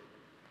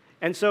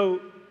 And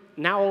so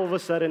now all of a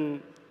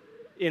sudden,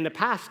 in the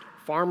past,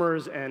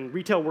 farmers and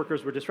retail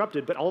workers were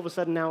disrupted, but all of a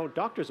sudden now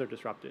doctors are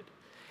disrupted.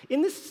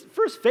 In this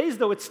first phase,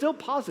 though, it's still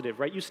positive,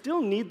 right? You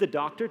still need the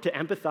doctor to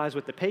empathize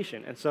with the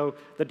patient. And so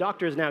the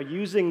doctor is now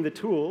using the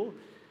tool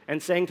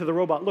and saying to the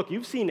robot, look,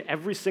 you've seen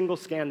every single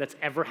scan that's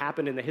ever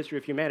happened in the history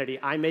of humanity.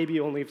 I maybe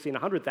only have seen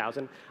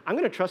 100,000. I'm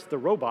going to trust the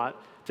robot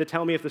to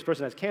tell me if this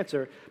person has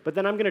cancer, but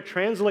then I'm going to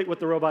translate what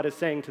the robot is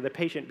saying to the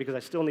patient, because I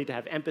still need to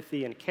have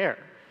empathy and care.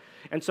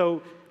 And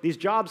so these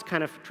jobs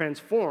kind of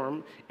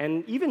transform,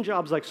 and even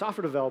jobs like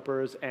software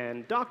developers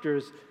and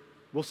doctors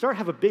will start to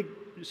have a big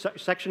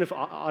section of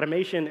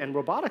automation and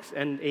robotics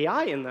and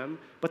AI in them,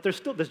 but this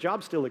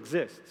job still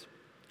exists.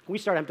 We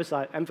start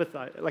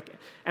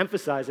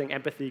emphasizing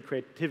empathy,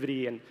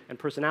 creativity, and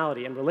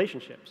personality and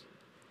relationships.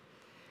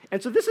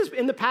 And so this is,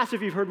 in the past,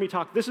 if you've heard me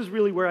talk, this is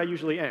really where I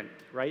usually end,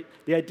 right?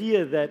 The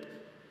idea that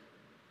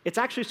it's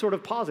actually sort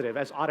of positive.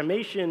 As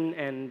automation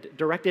and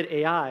directed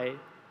AI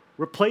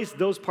replace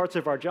those parts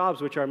of our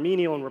jobs which are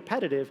menial and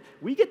repetitive,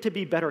 we get to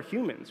be better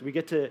humans. We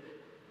get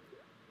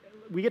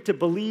to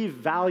believe,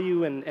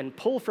 value, and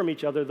pull from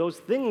each other those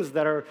things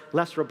that are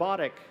less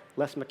robotic,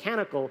 less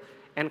mechanical,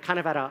 and kind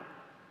of at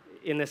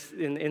in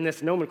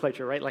this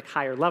nomenclature, right, like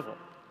higher level.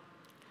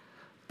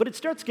 But it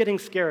starts getting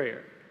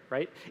scarier,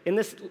 right? In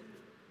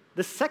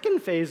the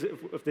second phase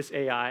of this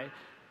AI,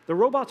 the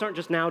robots aren't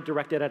just now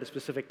directed at a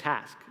specific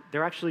task.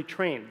 They're actually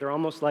trained. They're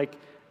almost like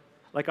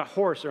a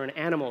horse or an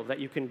animal that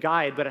you can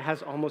guide, but it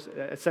has almost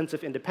a sense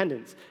of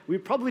independence.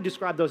 We'd probably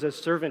describe those as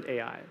servant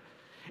AI.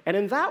 And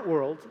in that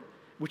world,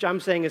 which I'm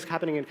saying is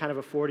happening in kind of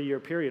a 40-year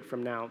period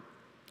from now,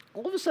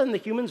 all of a sudden the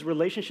human's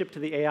relationship to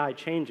the AI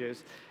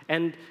changes,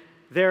 and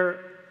they're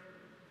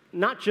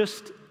not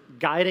just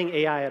guiding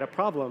AI at a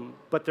problem,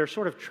 but they're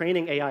sort of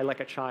training AI like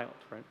a child,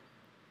 right?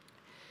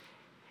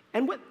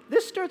 And what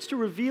this starts to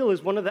reveal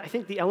is one of the, I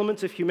think, the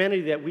elements of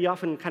humanity that we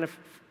often kind of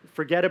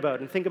forget about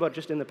and think about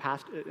just in the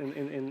past,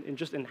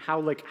 in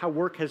how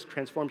work has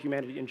transformed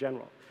humanity in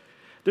general.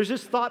 There's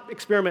this thought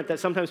experiment that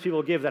sometimes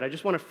people give that I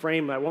just want to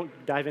frame. I won't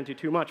dive into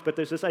too much, but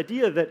there's this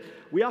idea that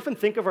we often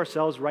think of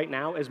ourselves right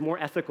now as more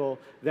ethical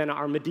than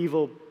our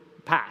medieval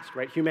past,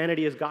 right?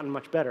 Humanity has gotten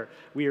much better.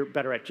 We are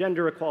better at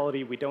gender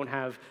equality. We don't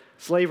have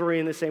slavery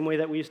in the same way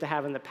that we used to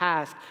have in the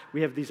past.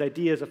 We have these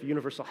ideas of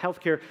universal health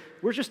care.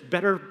 We're just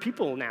better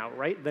people now,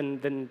 right,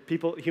 than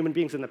human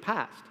beings in the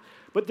past.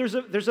 But there's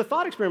a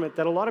thought experiment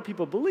that a lot of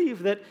people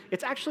believe that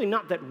it's actually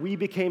not that we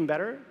became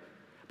better,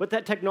 but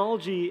that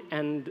technology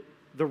and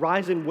the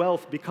rise in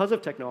wealth because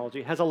of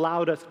technology has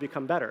allowed us to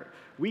become better.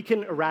 We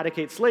can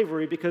eradicate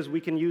slavery because we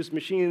can use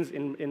machines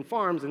in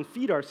farms and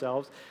feed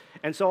ourselves,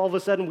 and so all of a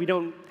sudden we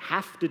don't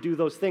have to do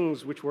those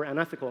things which were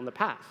unethical in the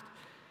past.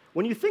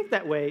 When you think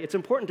that way, it's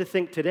important to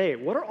think today,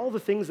 what are all the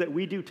things that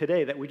we do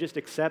today that we just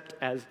accept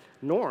as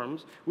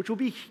norms, which will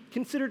be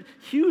considered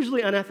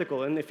hugely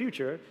unethical in the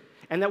future,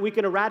 and that we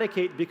can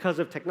eradicate because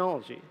of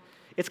technology?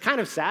 It's kind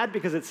of sad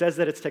because it says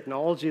that it's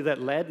technology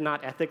that led,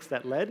 not ethics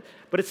that led,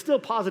 but it's still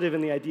positive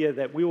in the idea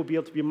that we will be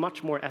able to be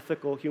much more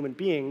ethical human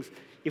beings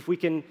if we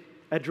can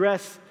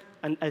address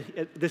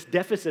this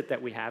deficit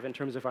that we have in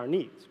terms of our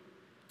needs.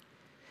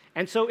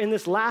 And so in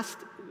this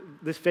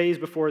phase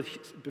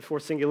before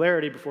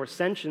singularity, before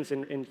sentience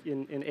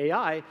in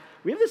AI,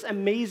 we have this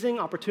amazing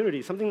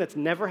opportunity, something that's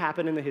never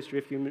happened in the history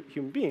of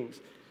human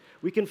beings.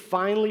 We can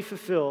finally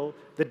fulfill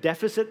the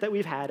deficit that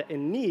we've had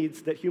in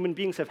needs that human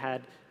beings have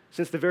had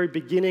since the very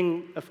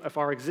beginning of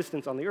our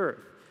existence on the earth.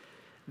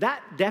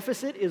 That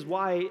deficit is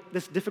why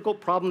this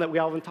difficult problem that we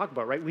often talk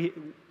about, right?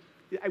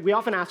 We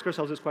often ask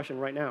ourselves this question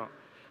right now.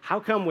 How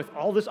come with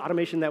all this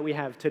automation that we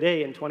have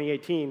today in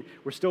 2018,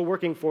 we're still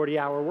working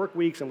 40-hour work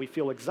weeks and we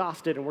feel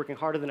exhausted and working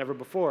harder than ever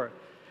before?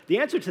 The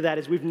answer to that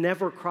is we've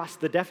never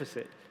crossed the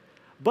deficit.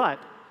 But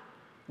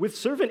with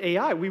servant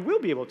AI, we will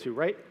be able to,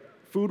 right?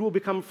 Food will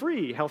become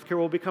free, healthcare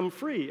will become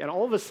free, and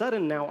all of a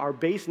sudden now our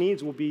base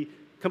needs will be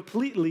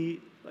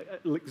completely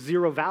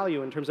zero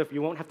value in terms of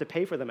you won't have to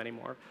pay for them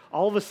anymore.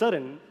 All of a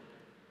sudden,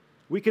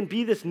 we can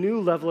be this new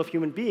level of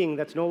human being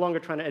that's no longer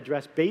trying to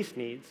address base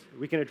needs.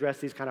 We can address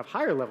these kind of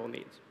higher level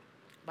needs.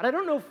 But I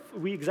don't know if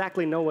we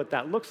exactly know what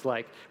that looks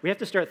like. We have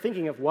to start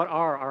thinking of what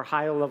are our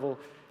higher level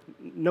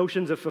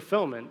notions of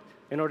fulfillment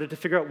in order to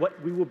figure out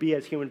what we will be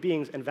as human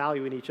beings and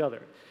value in each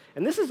other.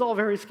 And this is all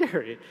very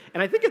scary.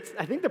 And I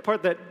think the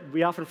part that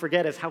we often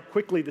forget is how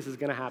quickly this is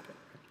going to happen.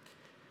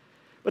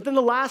 But then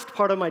the last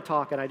part of my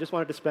talk, and I just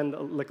wanted to spend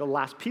like a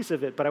last piece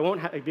of it, but I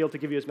won't be able to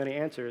give you as many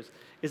answers,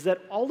 is that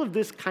all of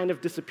this kind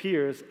of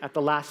disappears at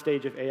the last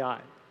stage of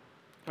AI.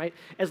 Right?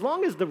 As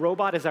long as the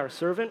robot is our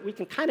servant, we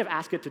can kind of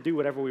ask it to do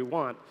whatever we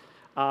want.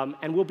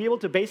 And we'll be able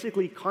to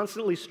basically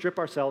constantly strip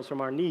ourselves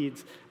from our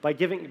needs by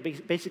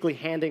basically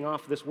handing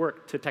off this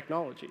work to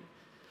technology.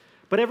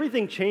 But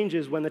everything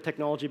changes when the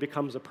technology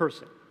becomes a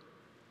person.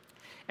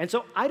 And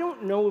so I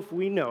don't know if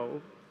we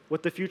know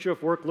what the future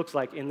of work looks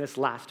like in this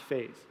last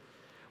phase.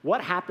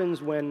 What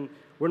happens when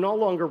we're no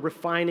longer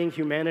refining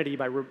humanity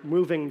by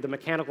removing the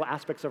mechanical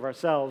aspects of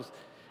ourselves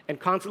and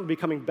constantly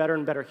becoming better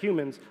and better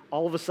humans?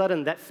 All of a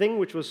sudden, that thing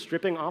which was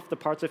stripping off the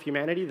parts of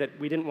humanity that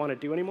we didn't want to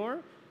do anymore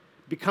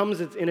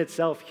becomes in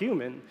itself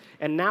human,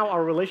 and now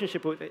our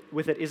relationship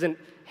with it isn't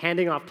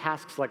handing off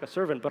tasks like a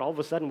servant, but all of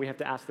a sudden we have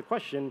to ask the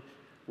question,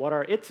 what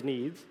are its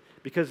needs?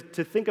 Because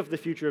to think of the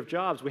future of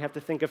jobs, we have to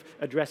think of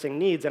addressing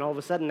needs, and all of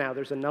a sudden now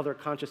there's another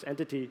conscious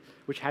entity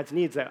which has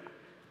needs that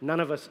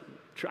none of us,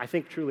 I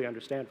think, truly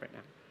understand right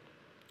now.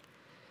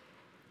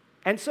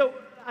 And so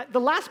the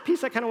last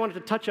piece I kind of wanted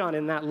to touch on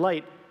in that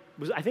light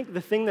was, I think,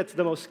 the thing that's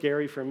the most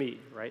scary for me,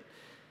 right?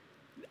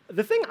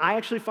 The thing I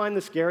actually find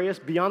the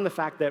scariest, beyond the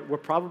fact that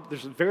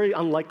there's very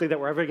unlikely that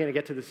we're ever going to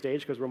get to this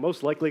stage, because we're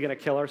most likely going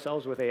to kill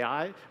ourselves with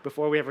AI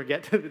before we ever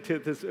get to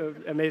this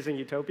amazing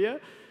utopia.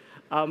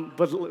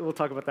 But we'll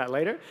talk about that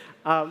later.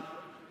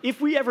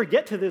 If we ever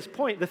get to this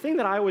point, the thing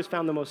that I always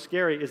found the most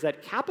scary is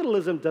that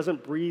capitalism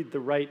doesn't breed the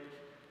right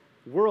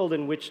world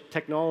in which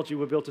technology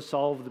will be able to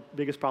solve the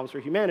biggest problems for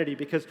humanity,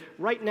 because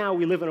right now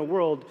we live in a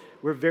world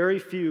where very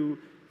few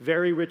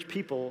very rich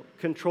people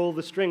control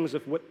the strings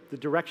of what the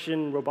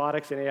direction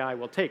robotics and AI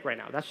will take right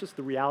now. That's just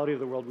the reality of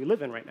the world we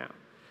live in right now.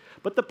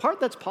 But the part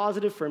that's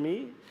positive for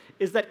me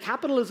is that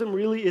capitalism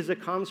really is a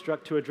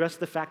construct to address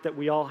the fact that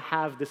we all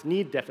have this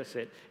need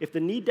deficit. If the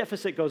need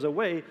deficit goes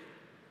away,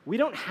 we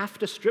don't have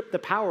to strip the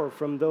power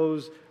from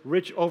those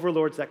rich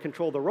overlords that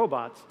control the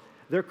robots.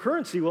 Their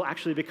currency will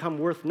actually become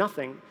worth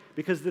nothing,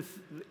 because the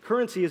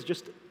currency is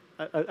just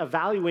a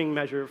valuing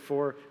measure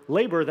for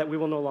labor that we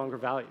will no longer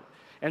value.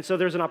 And so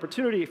there's an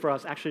opportunity for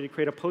us actually to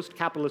create a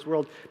post-capitalist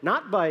world,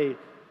 not by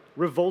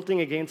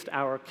revolting against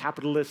our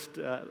capitalist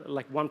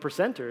like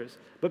one-percenters,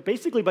 but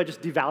basically by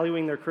just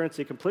devaluing their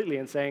currency completely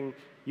and saying,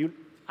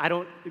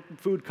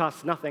 food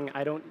costs nothing,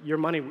 your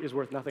money is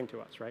worth nothing to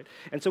us, right?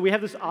 And so we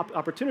have this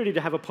opportunity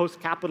to have a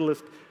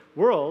post-capitalist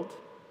world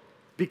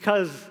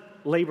because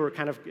labor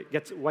kind of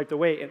gets wiped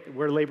away,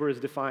 where labor is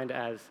defined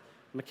as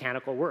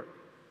mechanical work.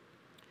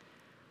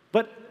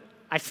 But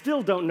I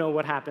still don't know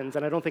what happens,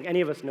 and I don't think any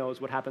of us knows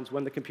what happens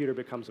when the computer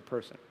becomes a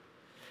person.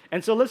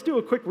 And so let's do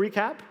a quick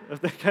recap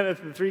of the kind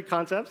of the three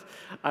concepts.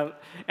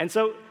 And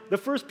so the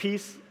first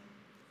piece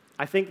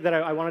I think that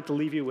I wanted to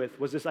leave you with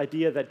was this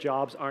idea that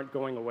jobs aren't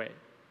going away.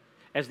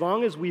 As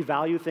long as we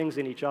value things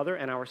in each other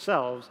and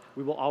ourselves,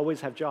 we will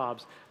always have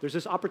jobs. There's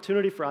this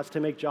opportunity for us to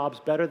make jobs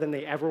better than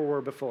they ever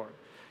were before.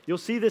 You'll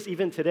see this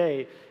even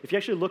today. If you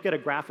actually look at a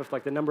graph of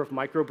like the number of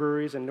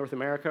microbreweries in North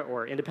America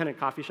or independent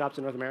coffee shops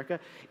in North America,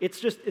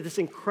 it's just this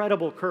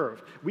incredible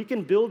curve. We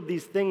can build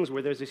these things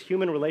where there's this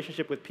human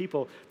relationship with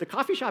people. The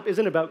coffee shop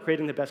isn't about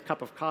creating the best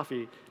cup of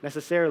coffee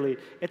necessarily.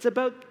 It's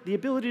about the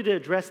ability to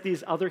address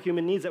these other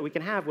human needs that we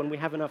can have when we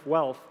have enough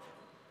wealth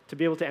to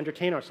be able to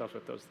entertain ourselves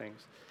with those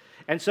things.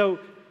 And so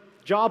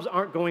jobs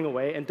aren't going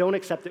away, and don't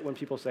accept it when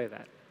people say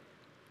that.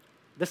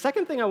 The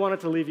second thing I wanted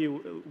to leave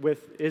you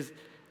with is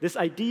this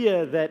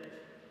idea that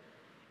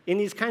in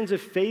these kinds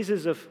of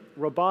phases of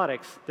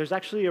robotics, there's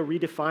actually a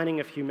redefining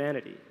of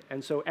humanity.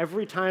 And so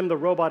every time the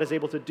robot is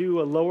able to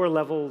do a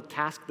lower-level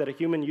task that a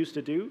human used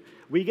to do,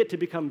 we get to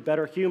become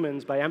better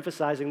humans by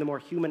emphasizing the more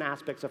human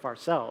aspects of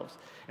ourselves.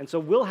 And so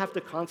we'll have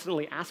to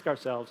constantly ask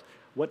ourselves,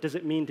 what does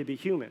it mean to be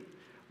human?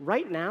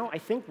 Right now, I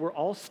think we're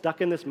all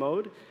stuck in this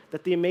mode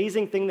that the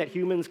amazing thing that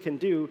humans can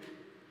do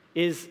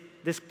is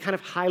this kind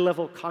of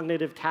high-level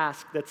cognitive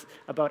task that's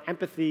about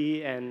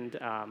empathy and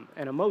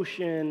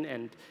emotion,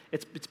 and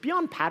it's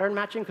beyond pattern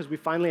matching, because we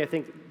finally, I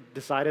think,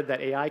 decided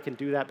that AI can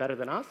do that better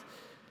than us.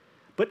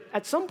 But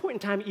at some point in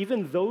time,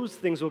 even those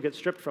things will get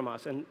stripped from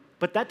us.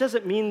 But that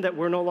doesn't mean that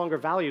we're no longer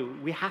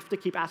valued. We have to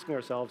keep asking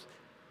ourselves,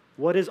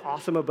 what is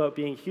awesome about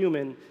being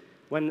human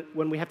when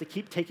we have to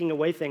keep taking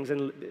away things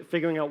and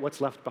figuring out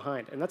what's left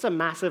behind? And that's a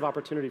massive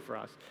opportunity for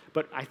us,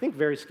 but I think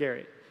very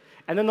scary.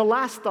 And then the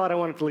last thought I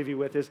wanted to leave you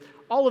with is,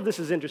 all of this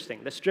is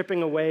interesting. The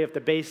stripping away of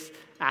the base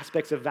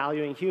aspects of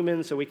valuing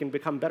humans so we can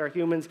become better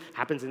humans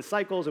happens in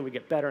cycles, and we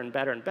get better and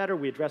better and better.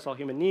 We address all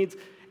human needs.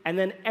 And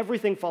then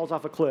everything falls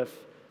off a cliff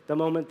the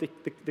moment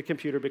the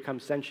computer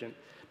becomes sentient,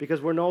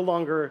 because we're no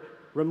longer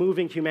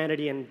removing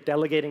humanity and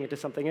delegating it to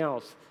something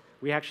else.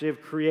 We actually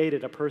have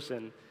created a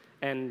person,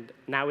 and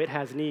now it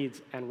has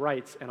needs and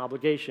rights and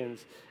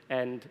obligations.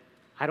 And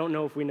I don't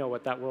know if we know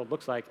what that world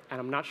looks like,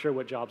 and I'm not sure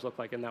what jobs look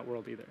like in that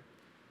world either.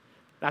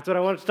 That's what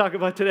I wanted to talk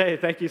about today.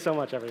 Thank you so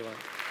much, everyone.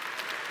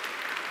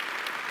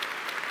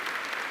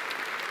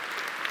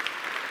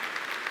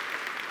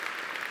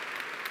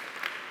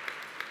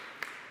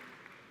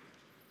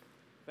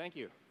 Thank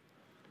you.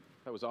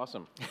 That was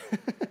awesome.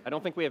 I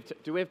don't think we have,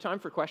 do we have time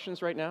for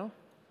questions right now,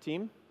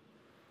 team?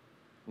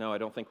 No, I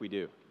don't think we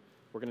do.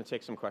 We're going to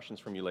take some questions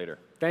from you later.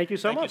 Thank you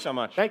so much. Thank you so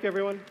much. Thank you,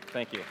 everyone.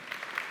 Thank you.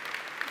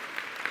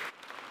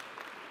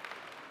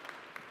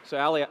 So,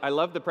 Ali, I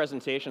love the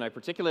presentation. I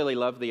particularly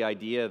love the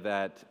idea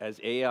that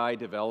as AI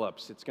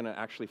develops, it's going to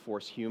actually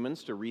force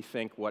humans to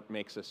rethink what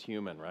makes us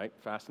human, right?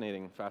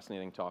 Fascinating,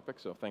 fascinating topic.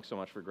 So thanks so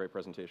much for a great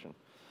presentation.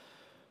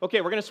 Okay,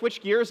 we're going to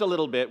switch gears a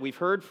little bit. We've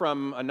heard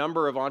from a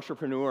number of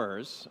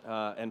entrepreneurs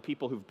and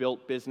people who've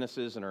built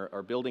businesses and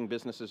are building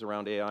businesses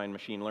around AI and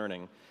machine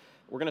learning.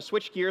 We're going to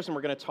switch gears and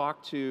we're going to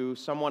talk to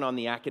someone on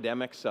the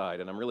academic side.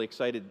 And I'm really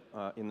excited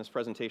in this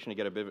presentation to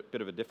get a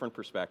bit of a different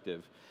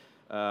perspective.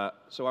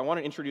 So I want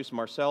to introduce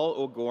Marcel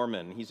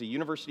O'Gorman. He's a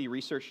university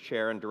research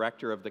chair and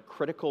director of the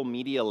Critical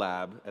Media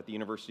Lab at the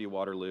University of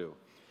Waterloo.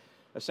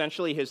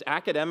 Essentially, his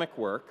academic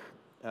work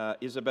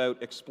is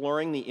about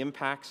exploring the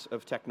impacts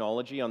of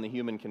technology on the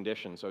human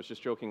condition. So I was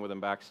just joking with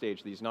him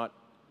backstage that he's not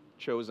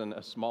chosen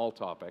a small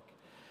topic.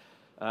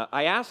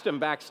 I asked him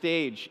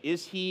backstage,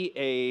 is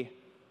he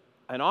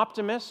an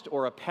optimist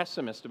or a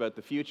pessimist about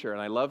the future?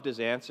 And I loved his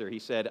answer. He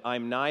said,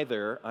 I'm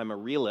neither. I'm a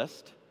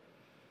realist,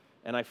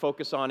 and I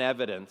focus on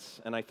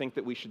evidence, and I think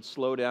that we should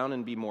slow down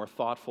and be more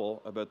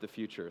thoughtful about the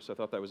future. So I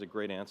thought that was a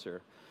great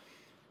answer.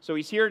 So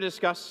he's here to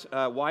discuss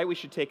why we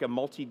should take a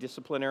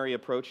multidisciplinary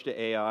approach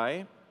to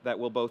AI that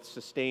will both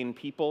sustain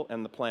people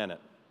and the planet.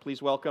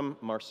 Please welcome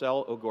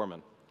Marcel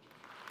O'Gorman.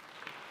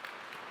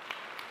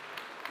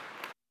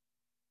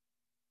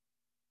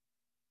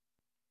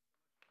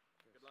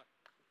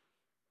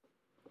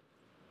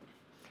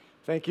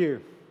 Thank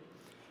you.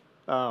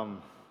 I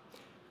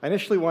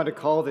initially wanted to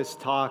call this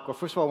talk, well,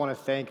 first of all, I want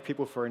to thank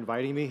people for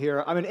inviting me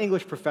here. I'm an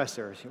English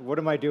professor. What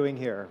am I doing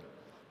here?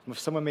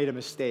 Someone made a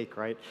mistake,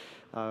 right?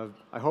 I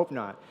hope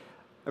not.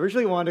 I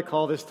originally wanted to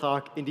call this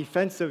talk In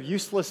Defense of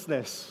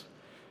Uselessness,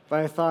 but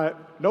I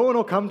thought no one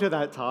will come to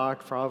that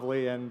talk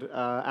probably, and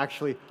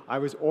actually I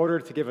was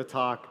ordered to give a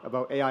talk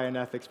about AI and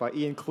ethics by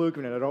Ian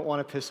Klugman, and I don't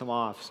want to piss him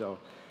off, so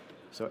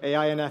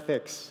AI and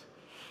ethics.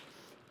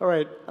 All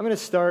right, I'm going to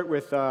start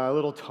with a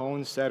little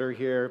tone setter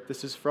here.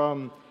 This is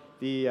from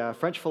the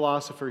French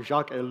philosopher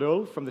Jacques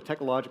Ellul from the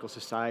Technological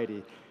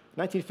Society.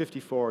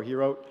 1954, he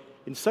wrote,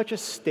 "In such a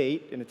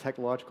state, in a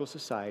technological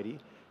society,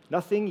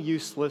 nothing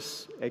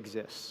useless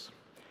exists."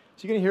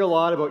 So you're going to hear a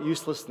lot about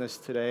uselessness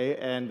today,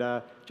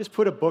 and just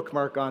put a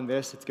bookmark on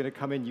this. It's going to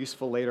come in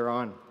useful later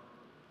on.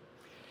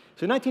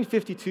 So in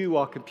 1952,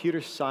 while computer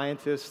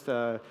scientist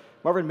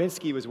Marvin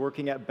Minsky was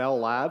working at Bell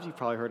Labs, you've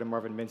probably heard of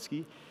Marvin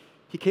Minsky,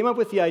 he came up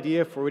with the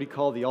idea for what he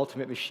called the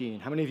ultimate machine.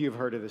 How many of you have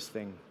heard of this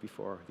thing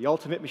before? The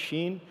ultimate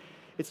machine,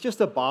 it's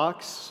just a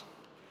box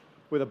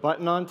with a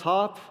button on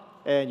top,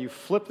 and you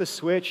flip the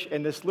switch,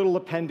 and this little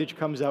appendage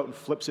comes out and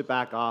flips it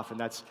back off, and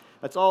that's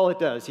all it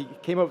does. He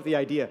came up with the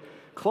idea.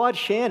 Claude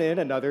Shannon,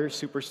 another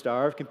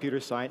superstar of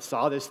computer science,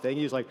 saw this thing.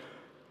 He was like,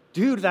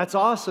 dude, that's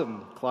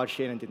awesome. Claude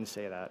Shannon didn't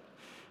say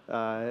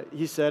that.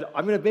 He said,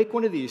 I'm going to make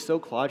one of these. So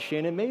Claude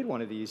Shannon made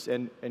one of these,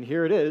 and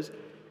here it is.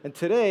 And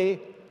today,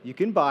 you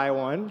can buy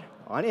one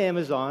on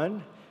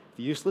Amazon,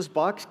 the useless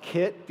box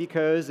kit,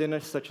 because in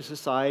such a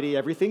society,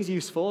 everything's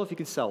useful if you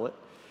can sell it.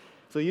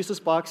 So the useless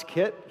box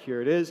kit,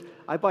 here it is.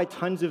 I buy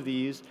tons of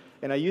these,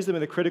 and I use them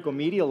in the Critical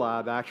Media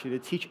Lab, actually, to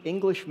teach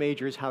English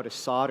majors how to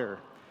solder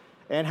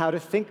and how to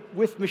think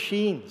with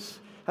machines,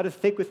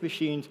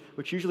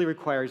 which usually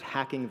requires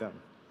hacking them.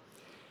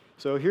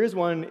 So here's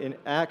one in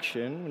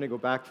action. I'm going to go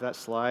back to that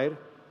slide. You're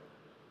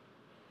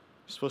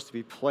supposed to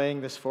be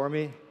playing this for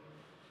me.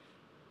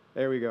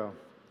 There we go.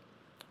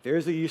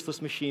 There's a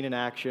useless machine in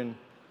action.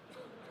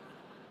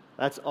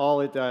 That's all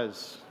it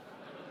does.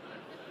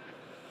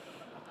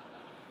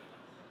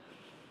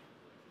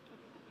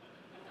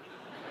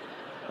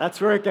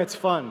 That's where it gets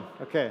fun.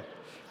 Okay.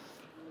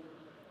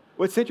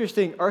 What's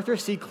interesting, Arthur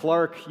C.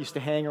 Clarke used to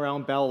hang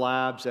around Bell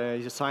Labs.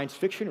 He's a science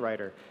fiction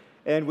writer.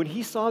 And when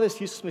he saw this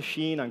useless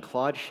machine on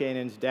Claude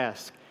Shannon's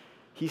desk,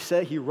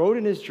 he wrote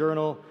in his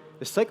journal,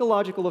 the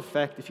psychological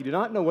effect, if you do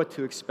not know what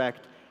to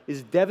expect,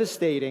 is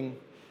devastating.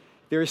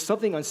 There is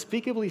something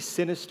unspeakably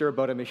sinister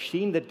about a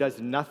machine that does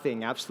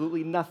nothing,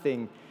 absolutely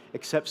nothing,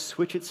 except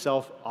switch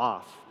itself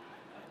off.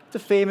 It's a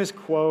famous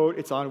quote.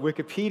 It's on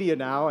Wikipedia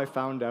now, I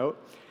found out.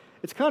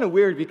 It's kind of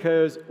weird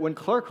because when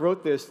Clarke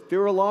wrote this, there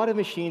were a lot of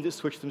machines that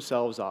switched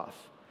themselves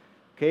off.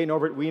 Okay,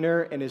 Norbert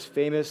Wiener, in his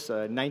famous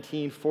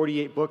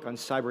 1948 book on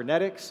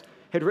cybernetics,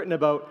 had written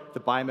about the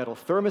bimetal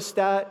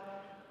thermostat,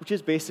 which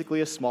is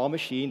basically a small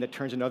machine that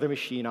turns another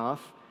machine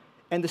off,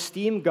 and the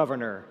steam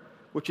governor,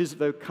 which is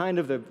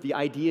the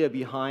idea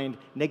behind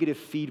negative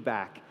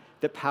feedback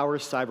that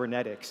powers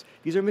cybernetics.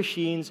 These are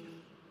machines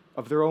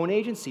of their own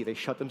agency. They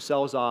shut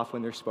themselves off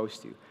when they're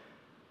supposed to.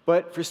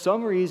 But for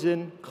some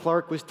reason,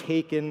 Clarke was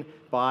taken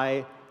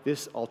by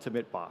this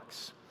ultimate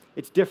box.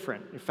 It's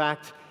different. In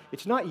fact,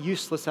 it's not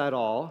useless at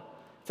all.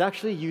 It's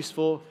actually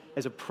useful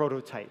as a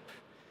prototype.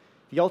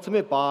 The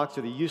ultimate box,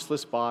 or the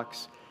useless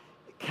box,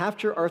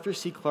 capture Arthur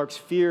C. Clarke's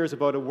fears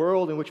about a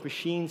world in which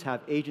machines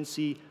have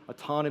agency,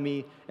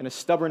 autonomy, and a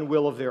stubborn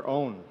will of their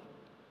own.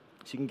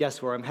 So you can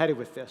guess where I'm headed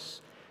with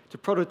this. To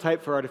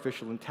prototype for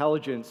artificial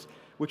intelligence,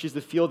 which is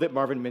the field that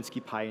Marvin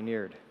Minsky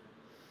pioneered.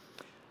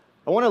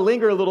 I want to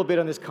linger a little bit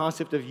on this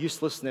concept of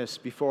uselessness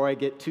before I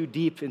get too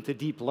deep into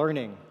deep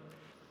learning.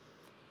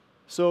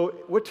 So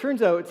what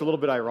turns out, it's a little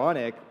bit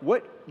ironic,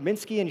 what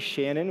Minsky and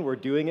Shannon were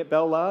doing at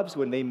Bell Labs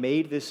when they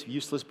made this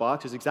useless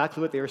box is exactly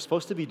what they were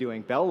supposed to be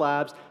doing. Bell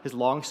Labs has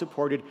long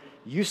supported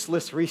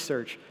useless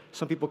research.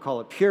 Some people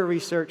call it pure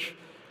research,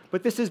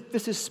 but this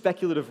is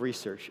speculative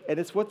research, and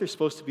it's what they're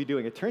supposed to be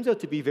doing. It turns out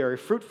to be very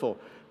fruitful.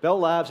 Bell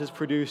Labs has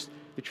produced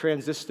the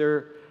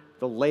transistor,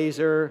 the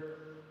laser,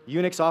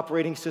 Unix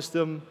operating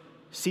system,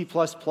 C++,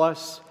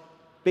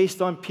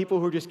 based on people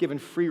who are just given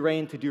free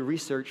rein to do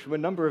research from a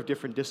number of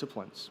different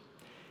disciplines.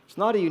 It's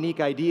not a unique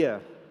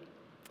idea.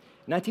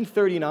 In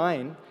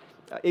 1939,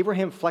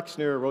 Abraham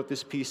Flexner wrote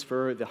this piece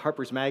for the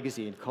Harper's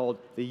Magazine called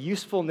The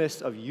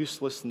Usefulness of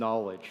Useless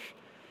Knowledge.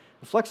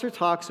 And Flexner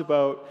talks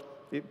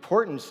about the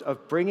importance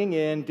of bringing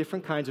in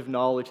different kinds of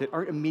knowledge that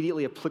aren't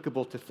immediately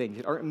applicable to things,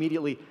 that aren't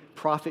immediately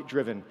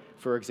profit-driven,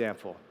 for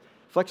example.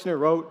 Flexner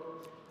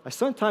wrote, "I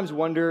sometimes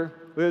wonder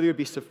whether there would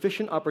be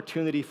sufficient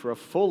opportunity for a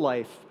full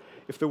life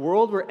if the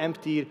world were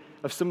emptied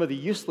of some of the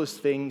useless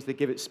things that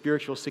give it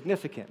spiritual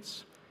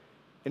significance.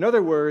 In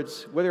other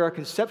words, whether our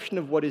conception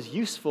of what is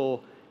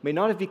useful may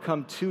not have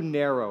become too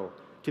narrow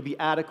to be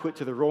adequate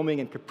to the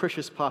roaming and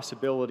capricious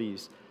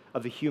possibilities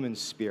of the human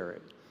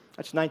spirit."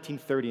 That's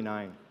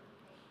 1939.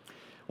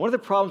 One of the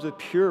problems with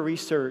pure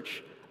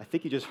research, I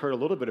think you just heard a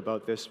little bit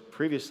about this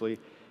previously,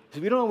 is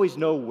we don't always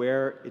know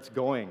where it's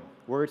going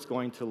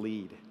to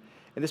lead.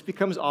 And this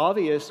becomes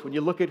obvious when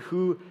you look at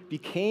who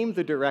became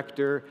the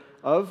director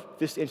of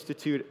this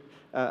institute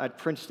at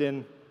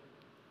Princeton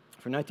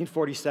from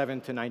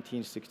 1947 to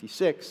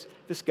 1966,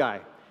 this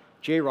guy,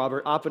 J.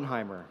 Robert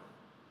Oppenheimer.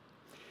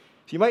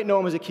 So you might know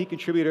him as a key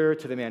contributor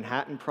to the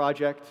Manhattan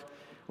Project.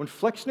 When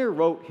Flexner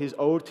wrote his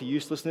Ode to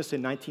Uselessness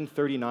in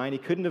 1939, he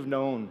couldn't have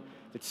known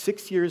that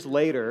 6 years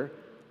later,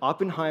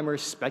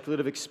 Oppenheimer's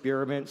speculative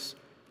experiments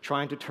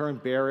trying to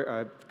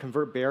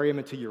convert barium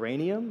into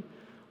uranium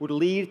would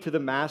lead to the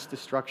mass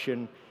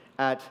destruction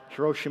at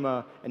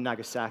Hiroshima and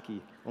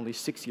Nagasaki only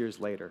 6 years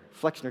later.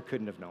 Flexner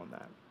couldn't have known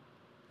that.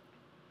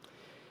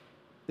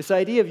 This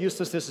idea of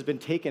uselessness has been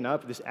taken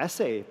up, this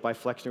essay by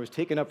Flexner was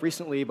taken up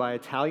recently by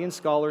Italian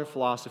scholar and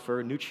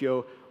philosopher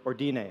Nuccio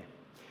Ordine.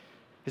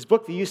 His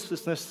book, The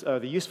Usefulness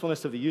of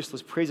the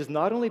Useless, praises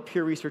not only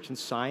pure research in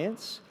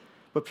science,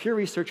 but pure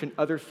research in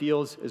other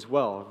fields as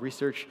well,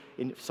 research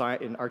in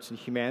arts and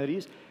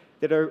humanities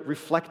that are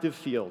reflective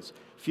fields,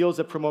 fields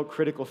that promote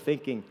critical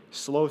thinking,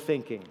 slow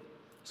thinking,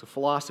 so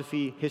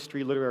philosophy,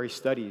 history, literary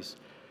studies.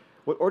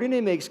 What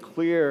Ordine makes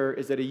clear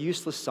is that a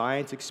useless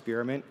science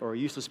experiment, or a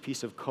useless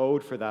piece of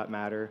code for that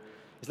matter,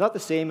 is not the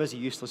same as a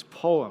useless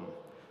poem.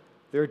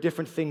 There are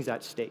different things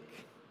at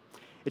stake.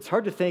 It's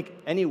hard to think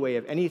anyway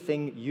of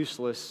anything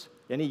useless,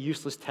 any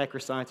useless tech or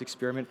science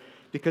experiment,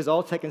 because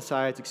all tech and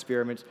science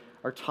experiments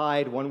are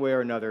tied one way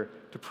or another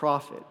to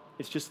profit.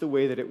 It's just the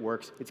way that it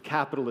works. It's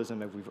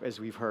capitalism, as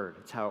we've heard.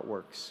 It's how it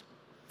works.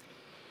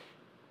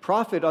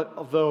 Profit,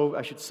 although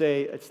I should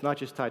say it's not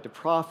just tied to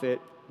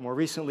profit, more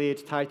recently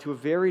it's tied to a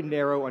very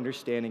narrow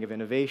understanding of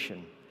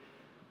innovation.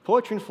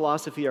 Poetry and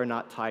philosophy are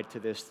not tied to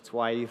this. That's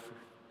why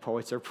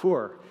poets are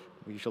poor,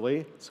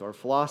 usually, so are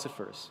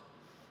philosophers.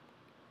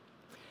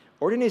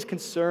 Ordine is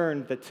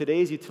concerned that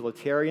today's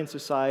utilitarian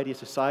society, a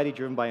society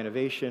driven by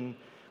innovation,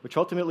 which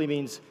ultimately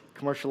means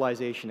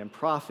commercialization and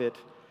profit,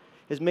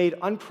 has made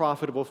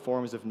unprofitable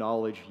forms of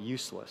knowledge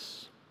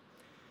useless.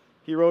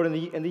 He wrote,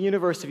 in the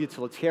universe of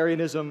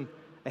utilitarianism,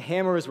 a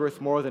hammer is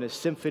worth more than a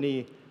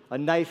symphony, a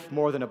knife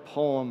more than a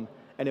poem,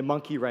 and a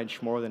monkey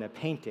wrench more than a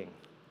painting.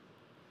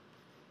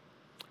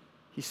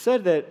 He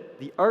said that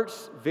the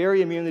arts'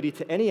 very immunity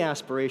to any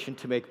aspiration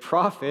to make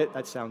profit,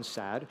 that sounds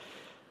sad,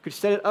 could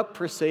set it up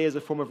per se as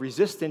a form of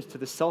resistance to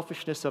the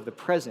selfishness of the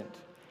present,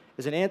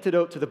 as an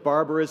antidote to the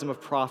barbarism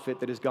of profit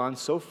that has gone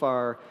so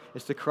far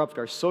as to corrupt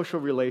our social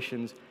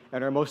relations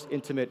and our most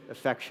intimate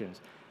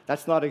affections.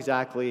 That's not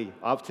exactly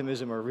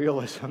optimism or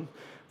realism,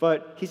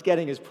 but he's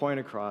getting his point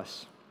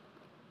across.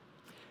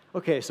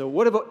 Okay, so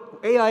what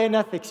about AI and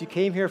ethics? You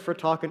came here for a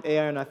talk on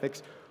AI and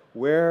ethics.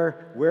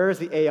 Where is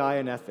the AI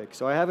and ethics?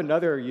 So I have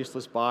another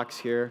useless box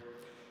here,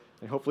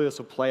 and hopefully this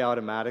will play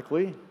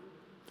automatically.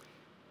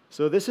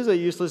 So this is a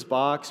useless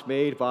box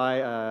made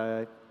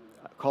by,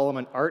 call him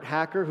an art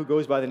hacker who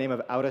goes by the name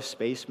of Outa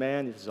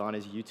Spaceman. This is on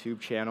his YouTube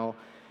channel.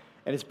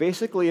 And it's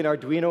basically an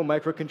Arduino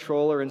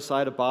microcontroller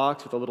inside a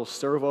box with a little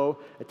servo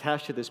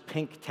attached to this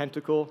pink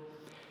tentacle.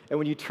 And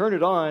when you turn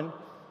it on,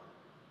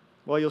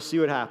 well, you'll see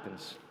what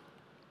happens.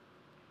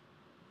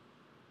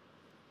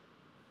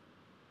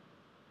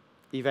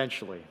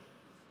 Eventually.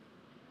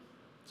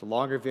 It's a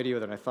longer video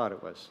than I thought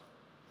it was.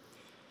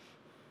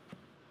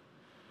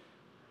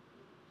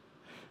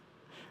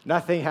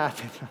 Nothing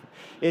happened.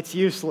 It's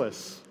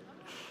useless.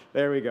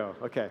 There we go.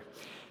 Okay.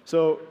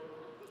 So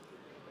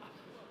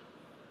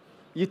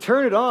You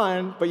turn it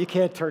on, but you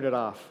can't turn it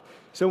off.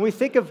 So when we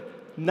think of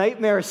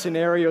nightmare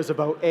scenarios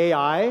about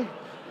AI,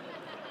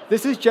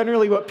 this is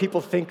generally what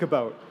people think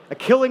about. A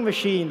killing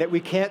machine that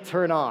we can't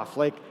turn off,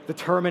 like the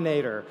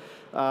Terminator.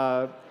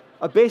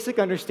 A basic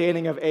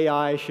understanding of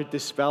AI should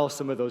dispel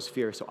some of those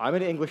fears. So I'm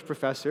an English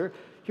professor.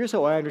 Here's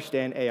how I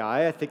understand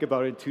AI. I think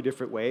about it in two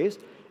different ways.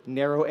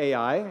 Narrow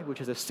AI,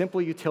 which is a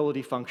simple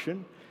utility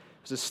function.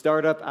 There's a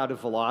startup out of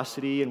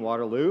Velocity in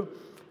Waterloo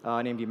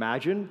named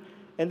Imagine.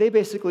 And they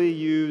basically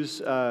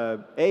use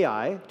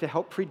AI to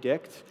help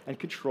predict and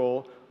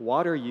control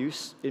water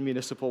use in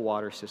municipal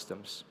water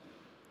systems.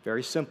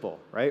 Very simple,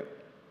 right?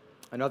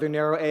 Another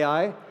narrow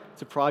AI,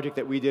 it's a project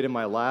that we did in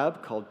my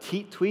lab called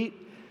Teat Tweet,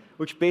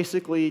 which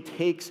basically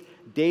takes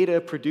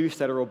data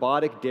produced at a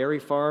robotic dairy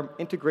farm,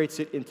 integrates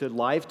it into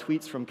live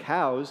tweets from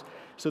cows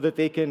so that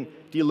they can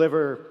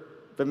deliver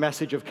the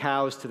message of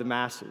cows to the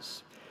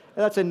masses.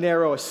 And that's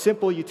a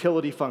simple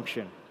utility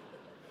function.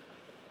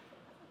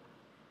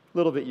 A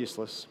little bit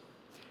useless.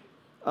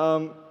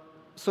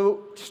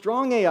 So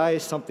strong AI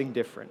is something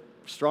different.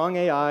 Strong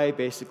AI,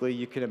 basically,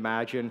 you can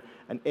imagine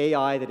an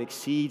AI that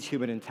exceeds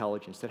human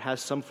intelligence, that has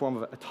some form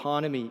of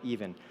autonomy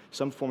even,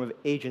 some form of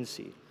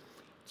agency.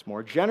 It's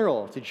more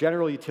general. It's a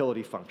general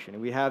utility function.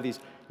 And we have these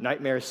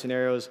nightmare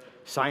scenarios,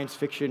 science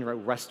fiction,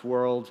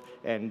 Westworld,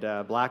 and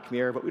Black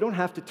Mirror, but we don't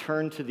have to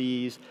turn to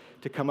these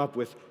to come up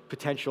with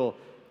potential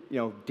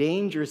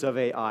dangers of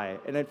AI.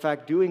 And in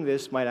fact, doing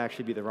this might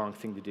actually be the wrong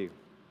thing to do.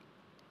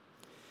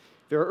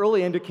 There are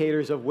early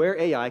indicators of where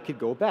AI could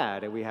go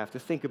bad, and we have to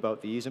think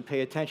about these and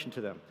pay attention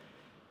to them.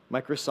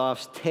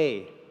 Microsoft's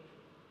Tay.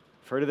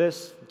 Heard of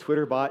this?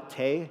 Twitter bot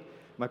Tay.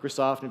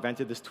 Microsoft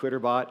invented this Twitter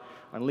bot,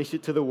 unleashed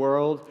it to the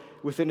world.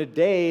 Within a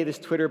day, this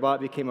Twitter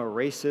bot became a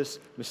racist,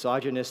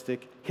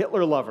 misogynistic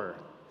Hitler lover.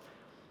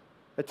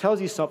 That tells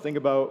you something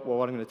about,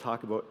 what I'm going to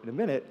talk about in a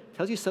minute,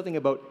 tells you something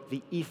about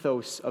the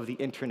ethos of the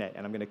internet,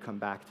 and I'm going to come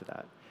back to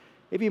that.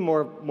 Maybe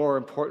more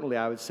importantly,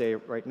 I would say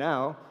right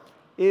now,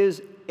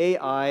 is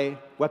AI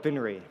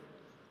weaponry.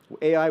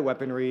 AI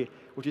weaponry,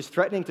 which is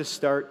threatening to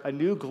start a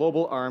new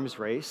global arms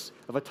race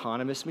of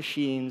autonomous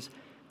machines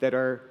that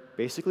are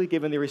basically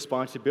given the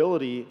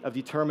responsibility of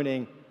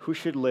determining who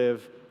should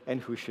live and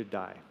who should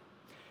die.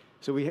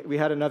 So we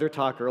had another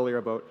talk earlier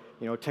about,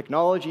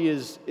 technology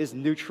is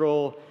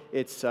neutral.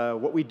 It's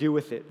what we do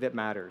with it that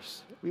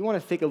matters. We want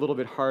to think a little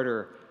bit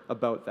harder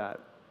about that.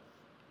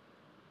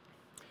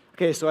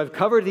 Okay, so I've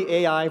covered the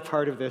AI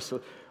part of this.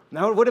 So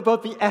now what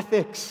about the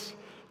ethics?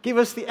 Give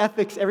us the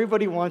ethics.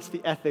 Everybody wants the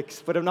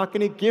ethics, but I'm not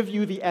going to give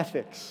you the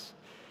ethics.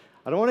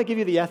 I don't want to give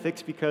you the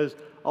ethics because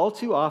all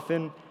too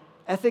often,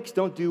 ethics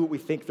don't do what we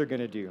think they're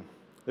going to do.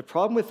 The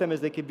problem with them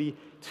is they can be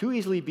too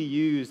easily be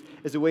used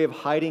as a way of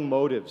hiding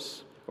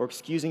motives or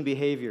excusing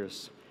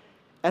behaviors.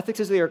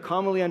 Ethics, as they are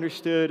commonly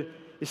understood,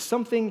 is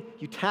something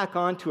you tack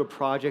on to a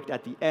project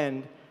at the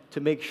end to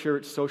make sure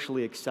it's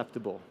socially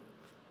acceptable.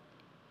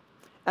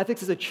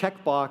 Ethics is a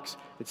checkbox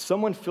that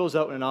someone fills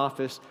out in an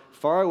office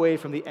far away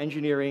from the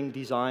engineering,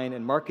 design,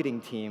 and marketing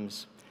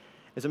teams.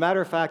 As a matter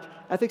of fact,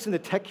 ethics in the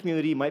tech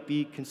community might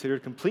be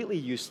considered completely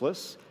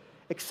useless,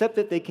 except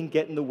that they can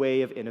get in the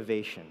way of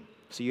innovation.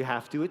 So you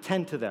have to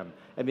attend to them,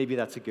 and maybe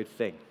that's a good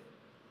thing.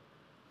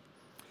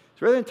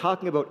 So rather than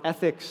talking about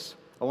ethics,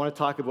 I want to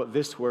talk about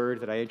this word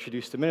that I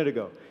introduced a minute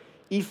ago,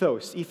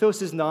 ethos.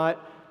 Ethos is not,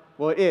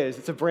 well, it is.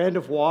 It's a brand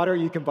of water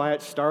you can buy at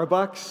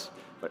Starbucks.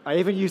 But I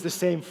even used the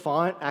same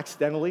font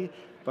accidentally,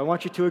 but I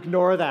want you to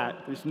ignore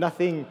that. There's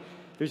nothing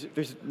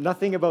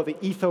about the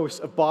ethos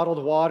of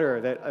bottled water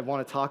that I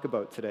want to talk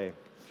about today.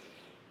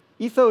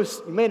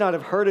 Ethos, you may not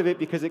have heard of it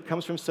because it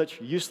comes from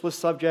such useless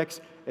subjects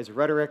as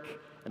rhetoric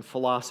and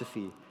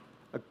philosophy.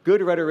 A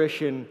good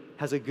rhetorician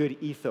has a good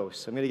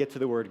ethos. I'm going to get to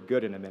the word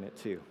good in a minute,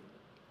 too.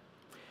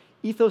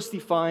 Ethos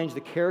defines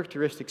the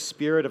characteristic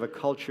spirit of a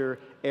culture,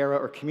 era,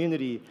 or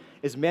community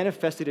as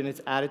manifested in its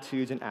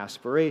attitudes and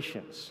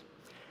aspirations.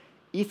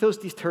 Ethos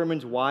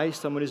determines why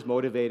someone is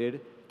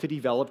motivated to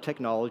develop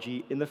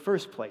technology in the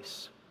first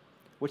place.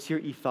 What's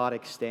your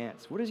ethotic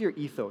stance? What is your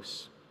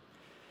ethos?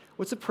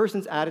 What's a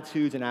person's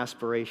attitudes and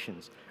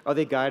aspirations? Are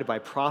they guided by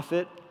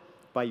profit,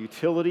 by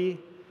utility,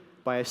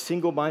 by a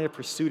single-minded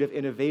pursuit of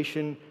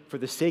innovation for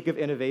the sake of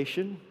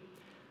innovation?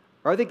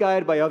 Are they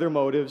guided by other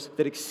motives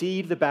that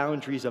exceed the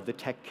boundaries of the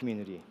tech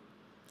community?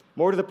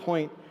 More to the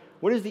point,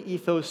 what is the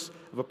ethos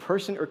of a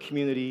person or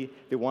community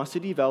that wants to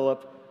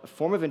develop a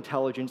form of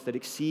intelligence that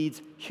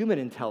exceeds human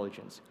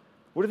intelligence?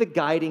 What are the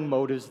guiding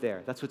motives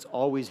there? That's what's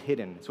always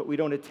hidden. It's what we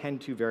don't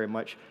attend to very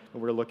much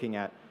when we're looking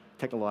at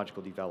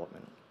technological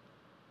development.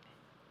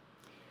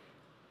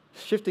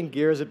 Shifting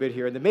gears a bit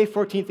here, in the May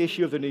 14th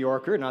issue of The New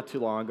Yorker, not too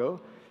long ago,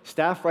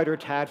 staff writer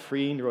Tad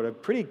Freed wrote a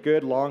pretty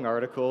good long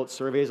article. It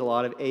surveys a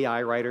lot of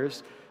AI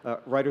writers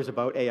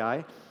about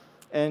AI.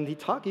 And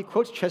he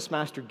quotes chess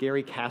master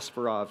Garry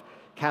Kasparov.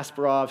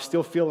 Kasparov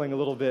still feeling a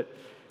little bit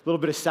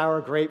of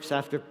sour grapes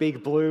after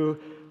Big Blue.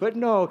 But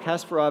no,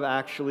 Kasparov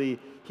actually,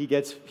 he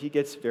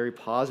gets very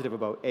positive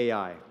about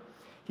AI.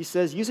 He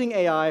says, using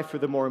AI for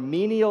the more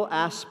menial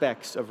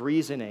aspects of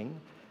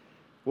reasoning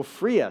will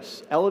free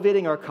us,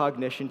 elevating our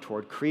cognition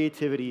toward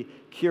creativity,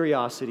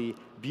 curiosity,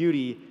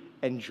 beauty,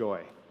 and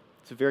joy.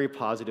 It's a very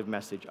positive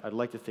message. I'd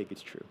like to think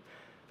it's true.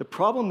 The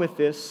problem with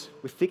this,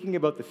 with thinking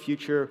about the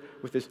future,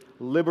 with this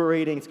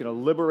liberating, it's going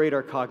to liberate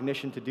our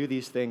cognition to do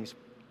these things,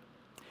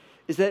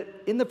 is that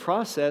in the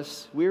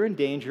process, we're in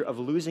danger of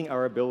losing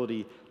our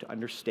ability to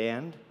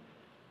understand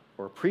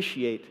or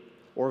appreciate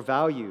or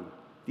value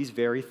these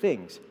very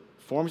things.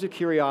 Forms of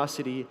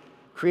curiosity,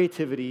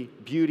 creativity,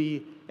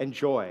 beauty, and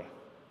joy.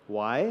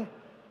 Why?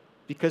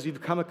 Because we've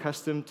become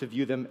accustomed to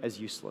view them as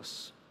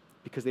useless,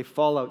 because they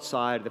fall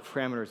outside the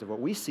parameters of what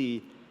we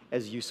see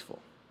as useful.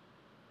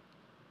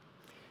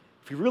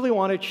 If you really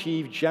want to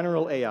achieve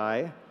general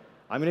AI,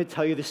 I'm going to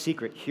tell you the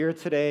secret. Here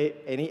today,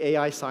 any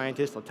AI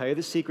scientist, I'll tell you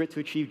the secret to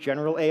achieve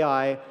general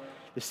AI.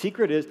 The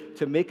secret is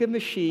to make a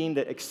machine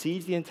that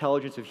exceeds the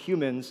intelligence of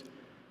humans,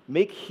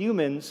 make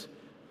humans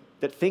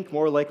that think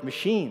more like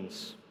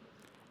machines.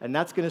 And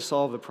that's going to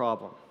solve the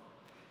problem.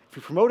 If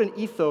we promote an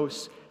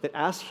ethos that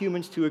asks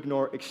humans to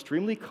ignore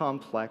extremely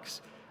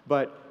complex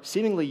but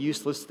seemingly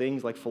useless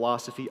things like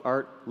philosophy,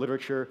 art,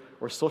 literature,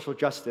 or social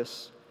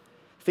justice,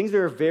 things that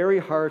are very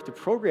hard to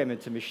program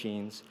into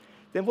machines,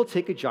 then we'll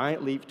take a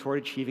giant leap toward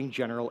achieving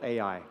general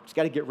AI. Just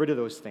got to get rid of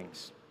those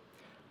things.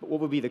 But what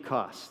would be the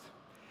cost?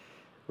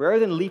 Rather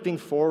than leaping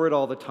forward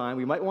all the time,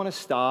 we might want to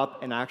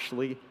stop and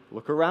actually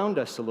look around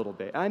us a little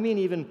bit. I mean,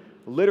 even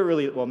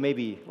literally,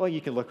 well,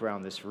 you can look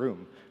around this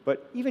room,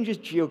 but even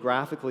just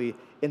geographically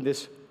in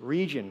this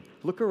region,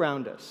 look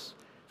around us.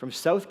 From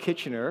South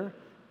Kitchener,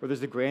 where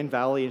there's the Grand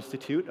Valley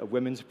Institute, a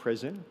women's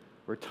prison,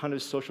 where a ton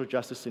of social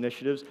justice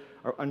initiatives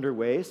are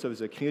underway. So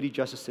there's a community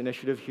justice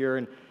initiative here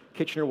in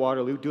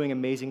Kitchener-Waterloo doing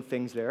amazing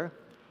things there.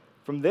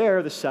 From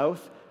there, the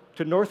south,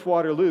 to North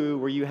Waterloo,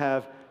 where you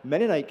have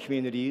Mennonite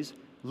communities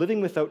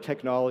living without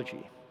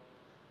technology.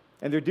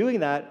 And they're doing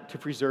that to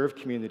preserve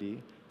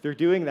community. They're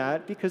doing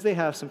that because they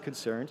have some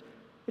concerns.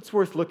 It's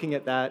worth looking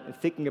at that and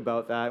thinking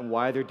about that and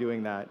why they're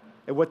doing that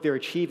and what they're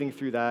achieving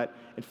through that.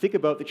 And think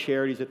about the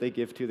charities that they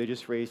give to. They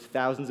just raised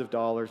thousands of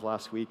dollars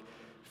last week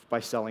by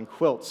selling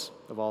quilts,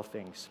 of all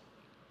things.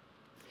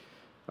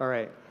 All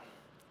right.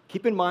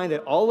 Keep in mind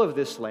that all of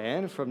this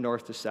land, from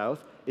north to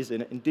south, is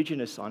on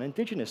indigenous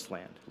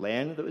land,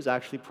 land that was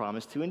actually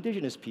promised to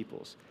indigenous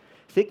peoples.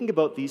 Thinking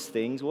about these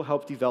things will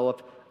help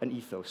develop an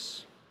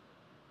ethos.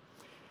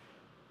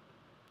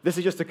 This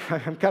is just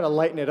I'm kind of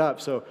lighting it up.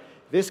 So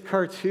this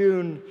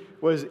cartoon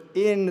was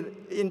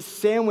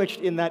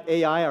sandwiched in that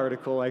AI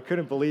article. I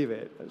couldn't believe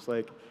it. I was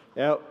like,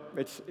 yeah,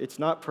 it's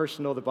not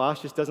personal. The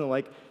boss just doesn't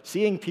like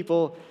seeing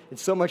people in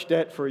so much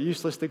debt for a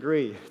useless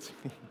degree.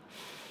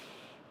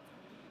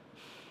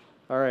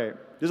 All right.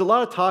 There's a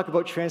lot of talk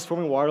about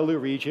transforming Waterloo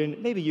region.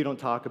 Maybe you don't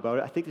talk about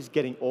it. I think it's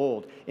getting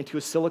old, into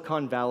a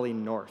Silicon Valley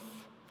North.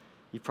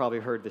 You've probably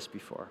heard this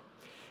before.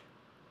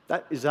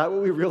 Is that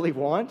what we really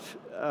want?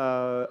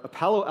 A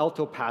Palo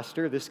Alto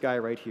pastor, this guy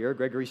right here,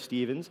 Gregory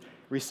Stevens,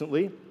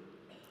 recently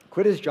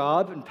quit his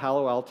job in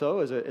Palo Alto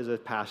as a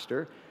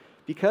pastor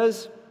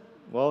because,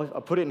 well,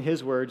 I'll put it in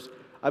his words,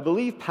 I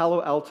believe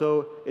Palo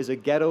Alto is a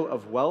ghetto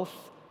of wealth,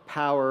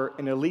 power,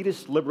 and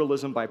elitist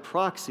liberalism by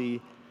proxy,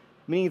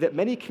 meaning that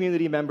many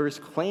community members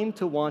claim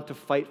to want to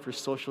fight for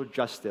social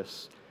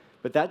justice,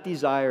 but that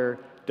desire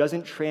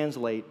doesn't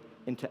translate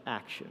into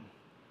action.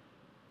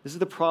 This is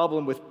the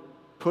problem with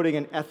putting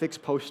an ethics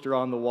poster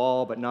on the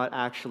wall, but not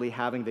actually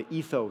having the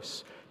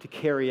ethos to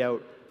carry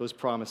out those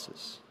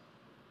promises.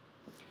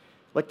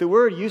 Like the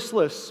word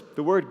useless,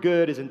 the word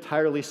good is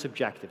entirely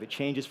subjective. It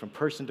changes from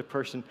person to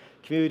person,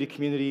 community to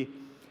community.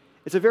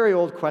 It's a very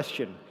old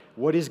question.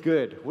 What is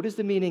good? What is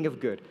the meaning of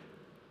good?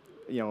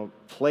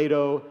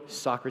 Plato,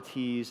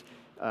 Socrates,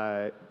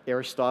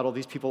 Aristotle,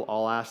 these people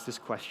all ask this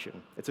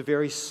question. It's a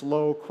very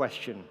slow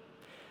question.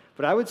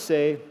 But I would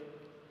say,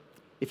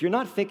 if you're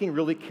not thinking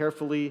really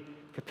carefully,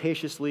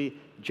 capaciously,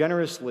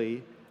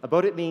 generously about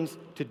what it means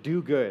to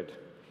do good,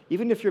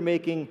 even if you're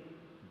making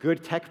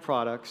good tech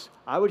products,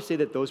 I would say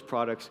that those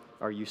products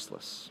are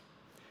useless.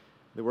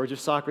 The words of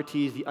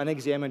Socrates, the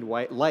unexamined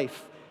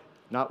life,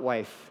 not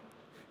wife,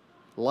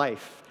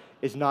 life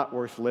is not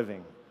worth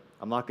living.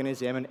 I'm not going to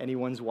examine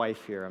anyone's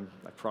wife here,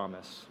 I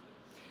promise.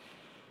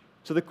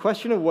 So the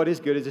question of what is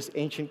good is this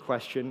ancient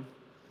question,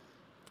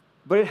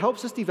 but it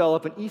helps us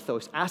develop an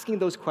ethos. Asking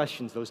those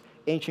questions, those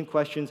ancient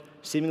questions,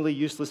 seemingly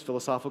useless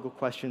philosophical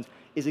questions,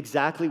 is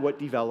exactly what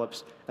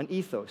develops an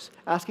ethos.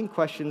 Asking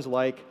questions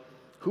like,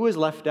 who is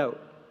left out?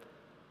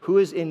 Who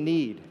is in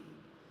need?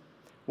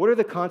 What are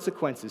the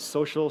consequences,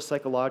 social,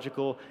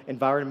 psychological,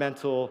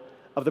 environmental,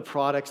 of the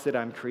products that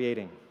I'm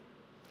creating?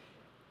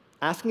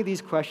 Asking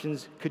these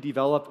questions could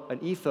develop an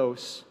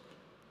ethos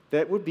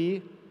that would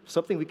be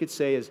something we could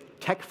say is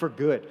tech for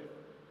good.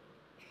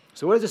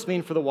 So what does this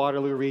mean for the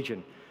Waterloo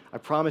region? I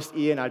promised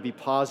Ian I'd be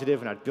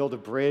positive and I'd build a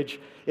bridge.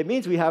 It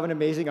means we have an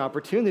amazing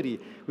opportunity.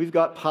 We've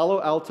got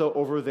Palo Alto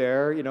over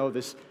there,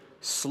 this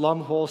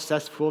slum hole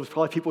cesspool. There's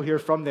probably people here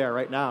from there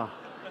right now.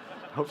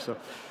 I hope so.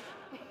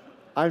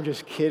 I'm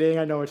just kidding.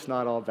 I know it's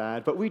not all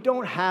bad. But we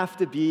don't have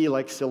to be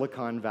like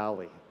Silicon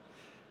Valley.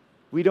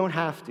 We don't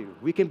have to.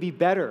 We can be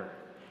better.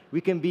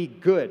 We can be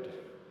good.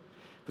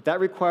 But that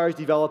requires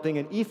developing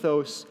an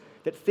ethos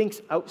that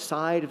thinks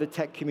outside of the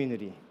tech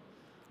community.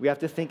 We have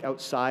to think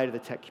outside of the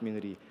tech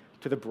community,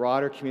 to the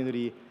broader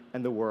community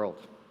and the world.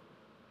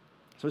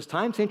 So it's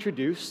time to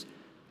introduce,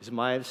 this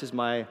is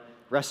my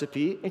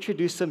recipe,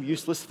 introduce some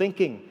useless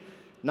thinking,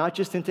 not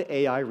just into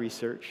AI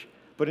research,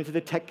 but into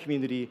the tech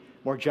community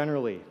more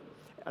generally.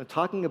 I'm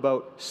talking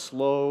about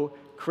slow,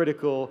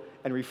 critical,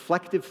 and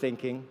reflective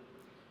thinking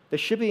that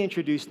should be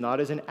introduced not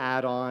as an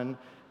add-on,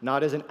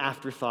 not as an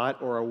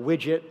afterthought or a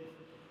widget,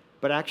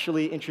 but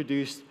actually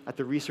introduced at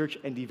the research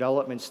and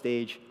development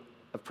stage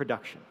of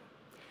production.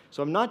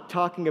 So I'm not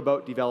talking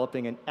about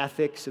developing an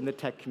ethics in the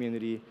tech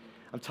community.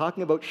 I'm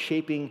talking about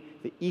shaping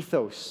the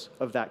ethos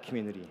of that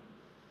community.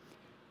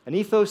 An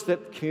ethos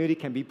that the community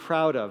can be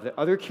proud of, that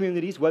other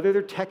communities, whether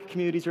they're tech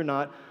communities or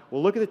not,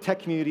 will look at the tech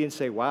community and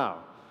say, wow,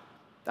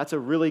 that's a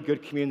really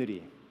good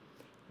community.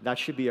 That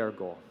should be our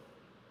goal.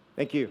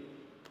 Thank you.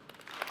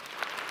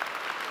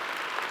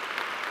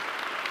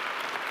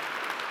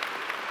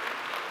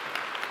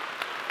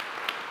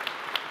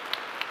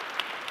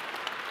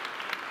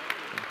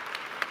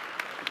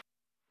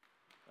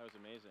 That was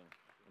amazing.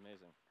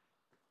 Amazing.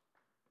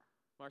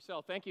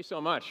 Marcel, thank you so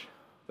much.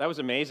 That was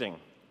amazing.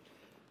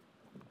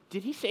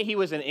 Did he say he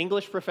was an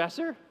English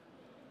professor?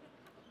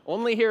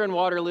 Only here in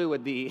Waterloo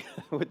would the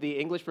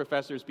English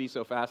professors be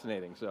so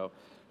fascinating. So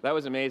that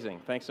was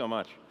amazing. Thanks so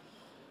much.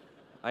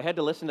 I had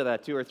to listen to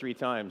that 2 or 3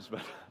 times,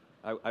 but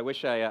I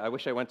wish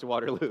I went to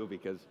Waterloo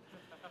because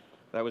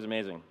that was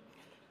amazing.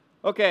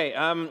 Okay,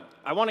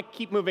 I want to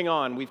keep moving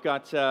on. We've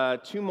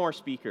got 2 more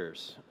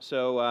speakers.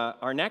 So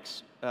our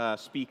next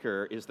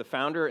speaker is the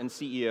founder and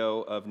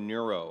CEO of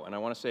Neuro, and I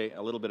want to say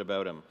a little bit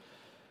about him.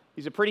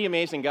 He's a pretty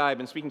amazing guy. I've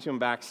been speaking to him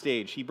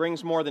backstage. He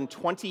brings more than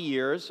 20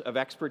 years of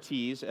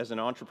expertise as an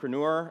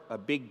entrepreneur, a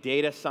big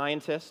data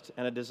scientist,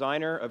 and a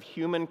designer of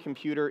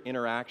human-computer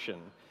interaction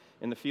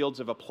in the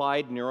fields of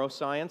applied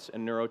neuroscience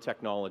and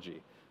neurotechnology.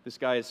 This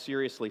guy is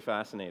seriously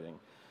fascinating.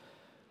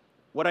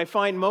 What I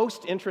find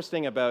most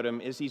interesting about him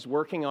is he's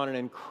working on an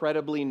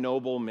incredibly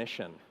noble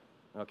mission,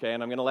 okay?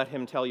 And I'm going to let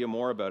him tell you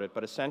more about it,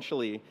 but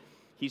essentially,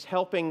 he's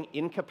helping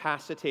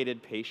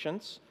incapacitated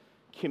patients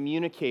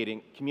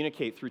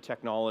communicate through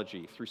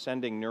technology, through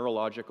sending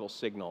neurological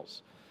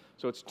signals.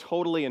 So it's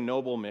totally a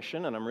noble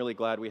mission, and I'm really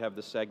glad we have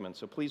this segment.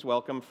 So please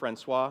welcome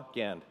Francois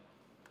Gand.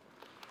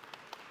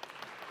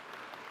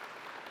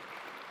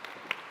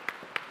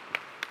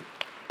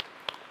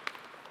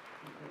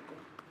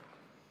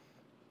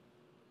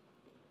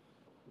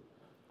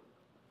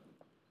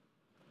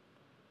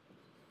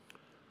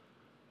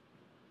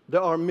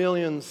 There are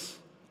millions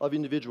of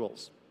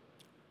individuals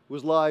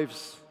whose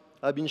lives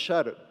have been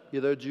shattered,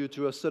 either due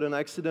to a sudden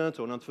accident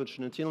or an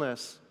unfortunate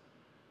illness.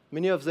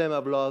 Many of them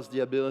have lost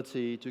the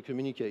ability to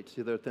communicate,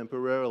 either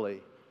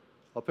temporarily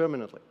or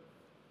permanently.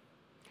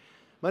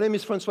 My name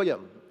is Francois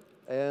Gand,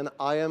 and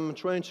I am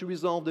trying to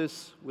resolve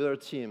this with our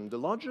team. The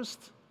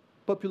largest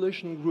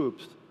population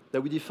group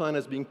that we define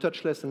as being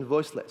touchless and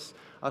voiceless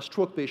are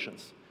stroke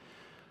patients.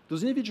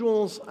 Those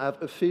individuals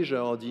have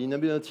aphasia, or the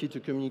inability to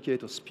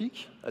communicate or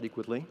speak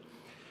adequately,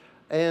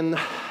 and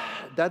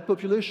that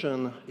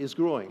population is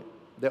growing.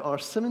 There are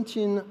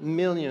 17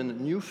 million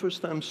new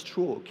first-time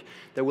stroke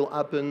that will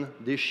happen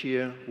this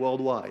year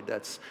worldwide.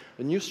 That's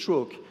a new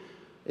stroke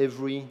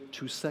every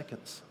 2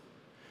 seconds.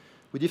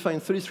 We define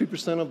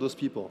 33% of those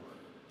people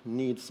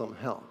need some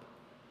help.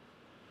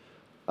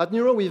 At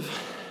Neuro, we've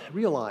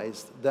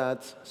realized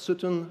that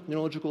certain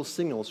neurological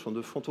signals from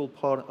the frontal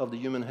part of the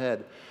human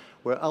head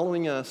were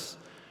allowing us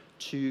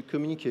to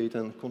communicate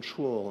and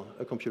control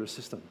a computer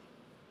system.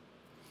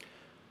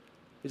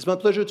 It's my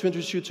pleasure to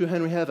introduce you to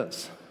Henry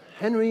Evans.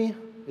 Henry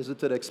is a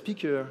TEDx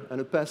speaker and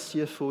a past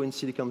CFO in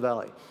Silicon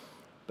Valley.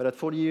 But at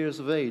 40 years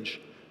of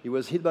age, he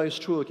was hit by a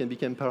stroke and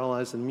became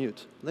paralyzed and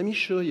mute. Let me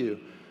show you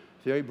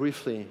very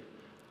briefly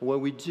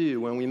what we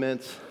do when we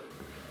met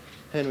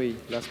Henry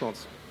last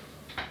month.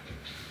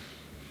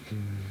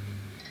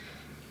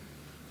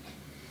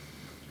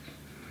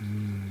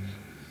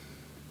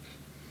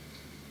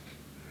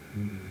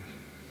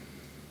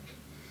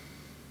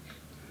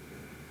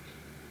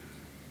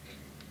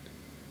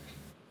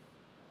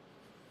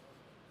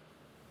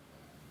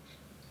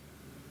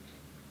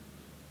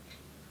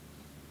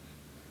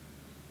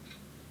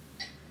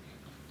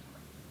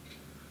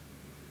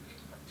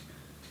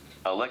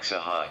 Alexa,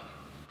 hi.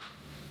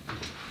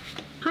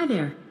 Hi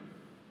there.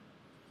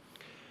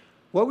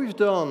 What we've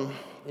done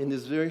in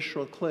this very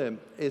short clip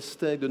is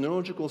take the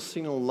neurological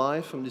signal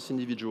live from this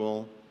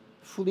individual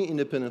fully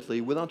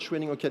independently without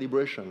training or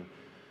calibration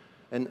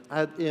and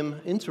had him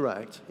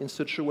interact in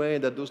such a way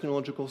that those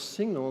neurological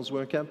signals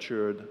were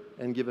captured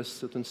and give us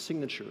certain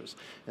signatures.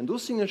 And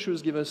those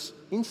signatures give us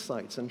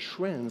insights and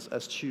trends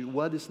as to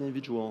what this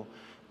individual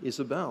is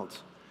about.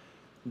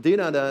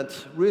 Data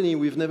that really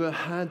we've never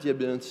had the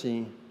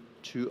ability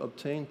to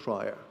obtain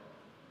prior.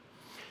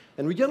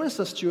 And regardless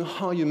as to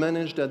how you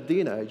manage that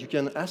data, you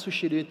can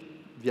associate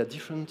it via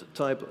different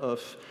type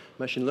of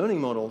machine learning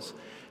models,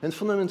 and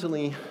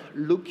fundamentally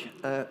look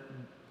at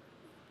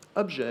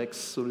objects,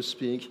 so to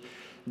speak,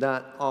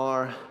 that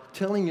are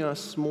telling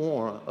us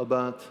more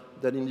about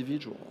that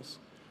individuals.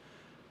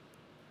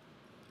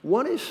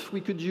 What if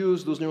we could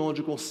use those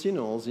neurological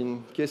signals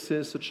in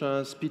cases such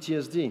as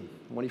PTSD?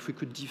 What if we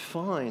could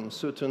define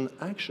certain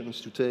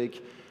actions to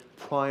take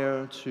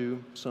prior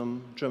to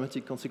some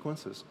dramatic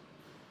consequences?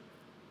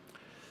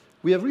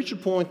 We have reached a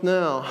point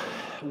now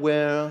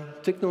where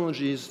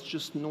technology is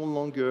just no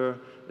longer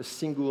a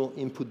single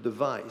input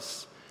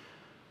device.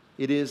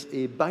 It is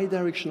a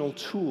bidirectional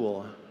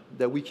tool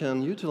that we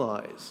can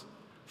utilize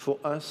for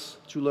us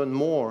to learn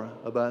more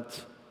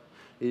about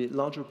a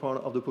larger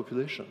part of the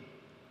population.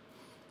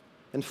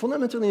 And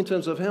fundamentally, in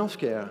terms of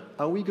healthcare,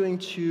 are we going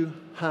to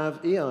have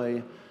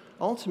AI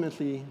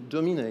ultimately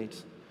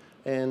dominate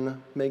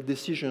and make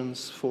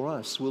decisions for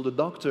us? Will the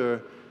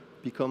doctor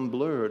become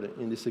blurred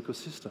in this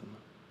ecosystem?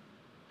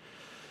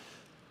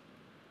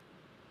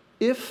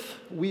 If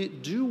we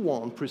do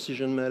want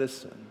precision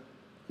medicine,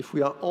 if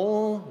we are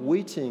all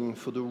waiting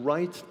for the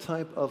right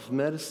type of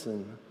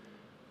medicine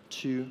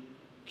to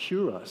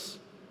cure us,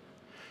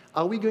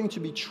 are we going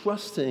to be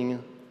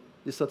trusting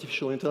this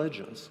artificial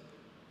intelligence?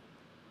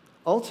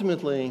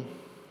 Ultimately,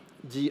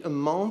 the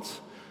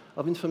amount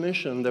of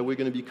information that we're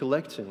going to be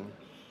collecting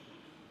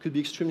could be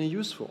extremely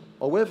useful.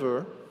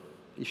 However,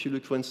 if you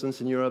look, for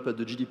instance, in Europe at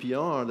the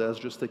GDPR that has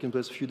just taken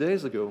place a few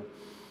days ago,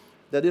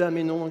 that data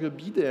may no longer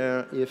be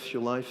there if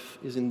your life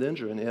is in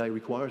danger and AI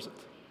requires it.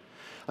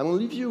 I will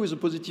leave you with a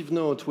positive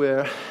note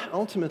where,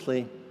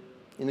 ultimately,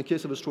 in the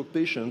case of a stroke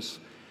patient,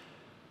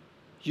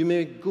 you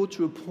may go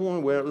to a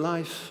point where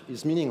life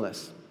is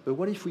meaningless. But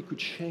what if we could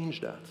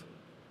change that?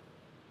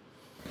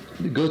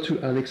 Go to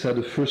Alexa,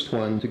 the first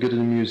one, to get the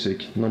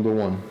music, number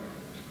 1.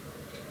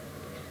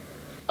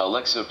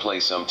 Alexa, play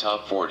some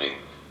top 40.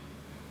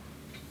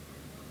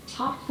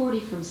 Top 40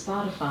 from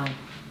Spotify.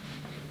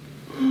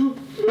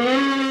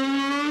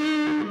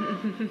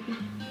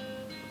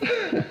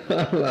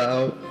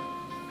 Wow.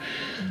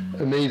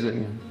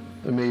 Amazing.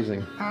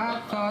 Amazing.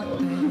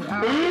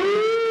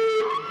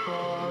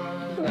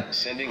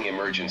 Sending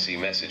emergency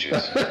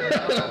messages.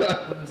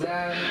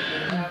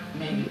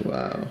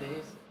 Wow.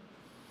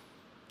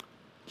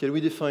 Can we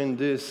define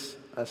this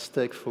as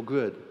tech for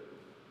good?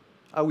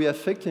 Are we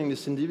affecting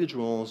these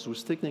individuals who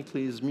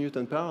technically is mute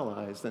and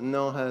paralyzed and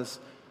now has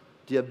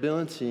the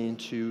ability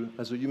to,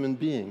 as a human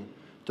being,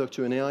 talk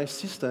to an AI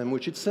system,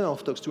 which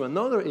itself talks to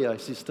another AI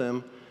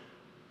system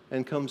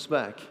and comes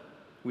back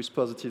with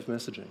positive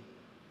messaging?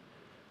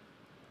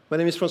 My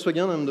name is Francois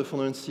Gand. I'm the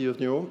founder and CEO of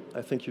Neuro.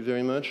 I thank you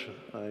very much.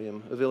 I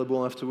am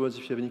available afterwards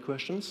if you have any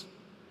questions.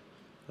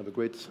 Have a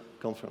great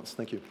conference.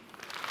 Thank you.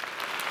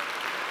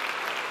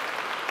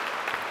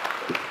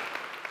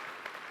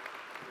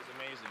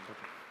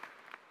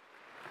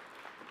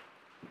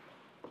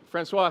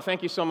 Francois,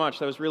 thank you so much.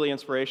 That was really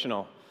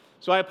inspirational.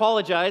 So I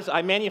apologize.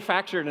 I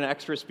manufactured an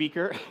extra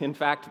speaker. In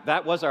fact,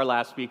 that was our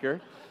last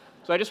speaker.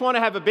 So I just want to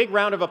have a big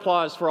round of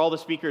applause for all the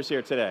speakers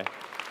here today.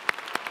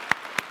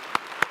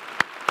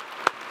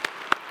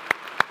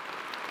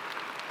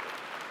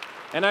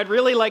 And I'd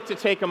really like to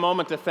take a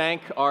moment to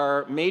thank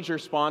our major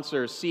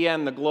sponsors,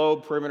 CN, the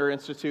Globe, Perimeter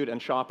Institute,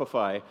 and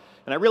Shopify.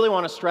 And I really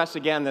want to stress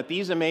again that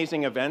these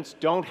amazing events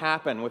don't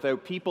happen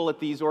without people at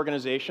these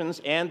organizations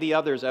and the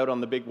others out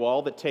on the big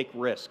wall that take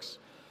risks.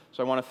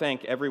 So I want to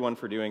thank everyone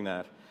for doing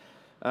that.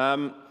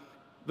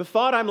 The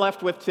thought I'm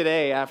left with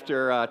today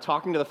after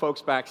talking to the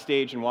folks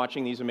backstage and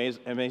watching these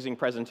amazing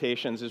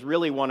presentations is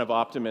really one of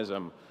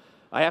optimism.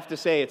 I have to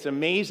say, it's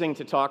amazing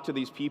to talk to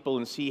these people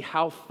and see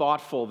how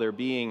thoughtful they're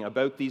being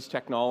about these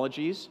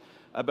technologies,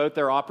 about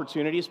their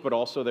opportunities, but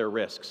also their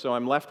risks. So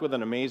I'm left with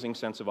an amazing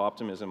sense of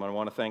optimism, and I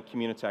want to thank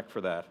Communitech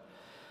for that.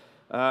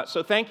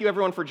 So thank you,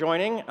 everyone, for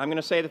joining. I'm going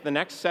to say that the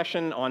next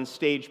session on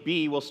Stage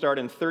B will start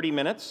in 30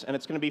 minutes, and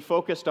it's going to be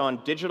focused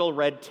on digital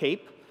red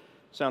tape,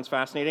 sounds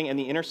fascinating, and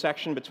the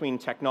intersection between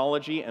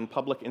technology and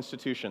public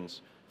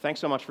institutions. Thanks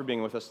so much for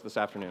being with us this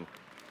afternoon.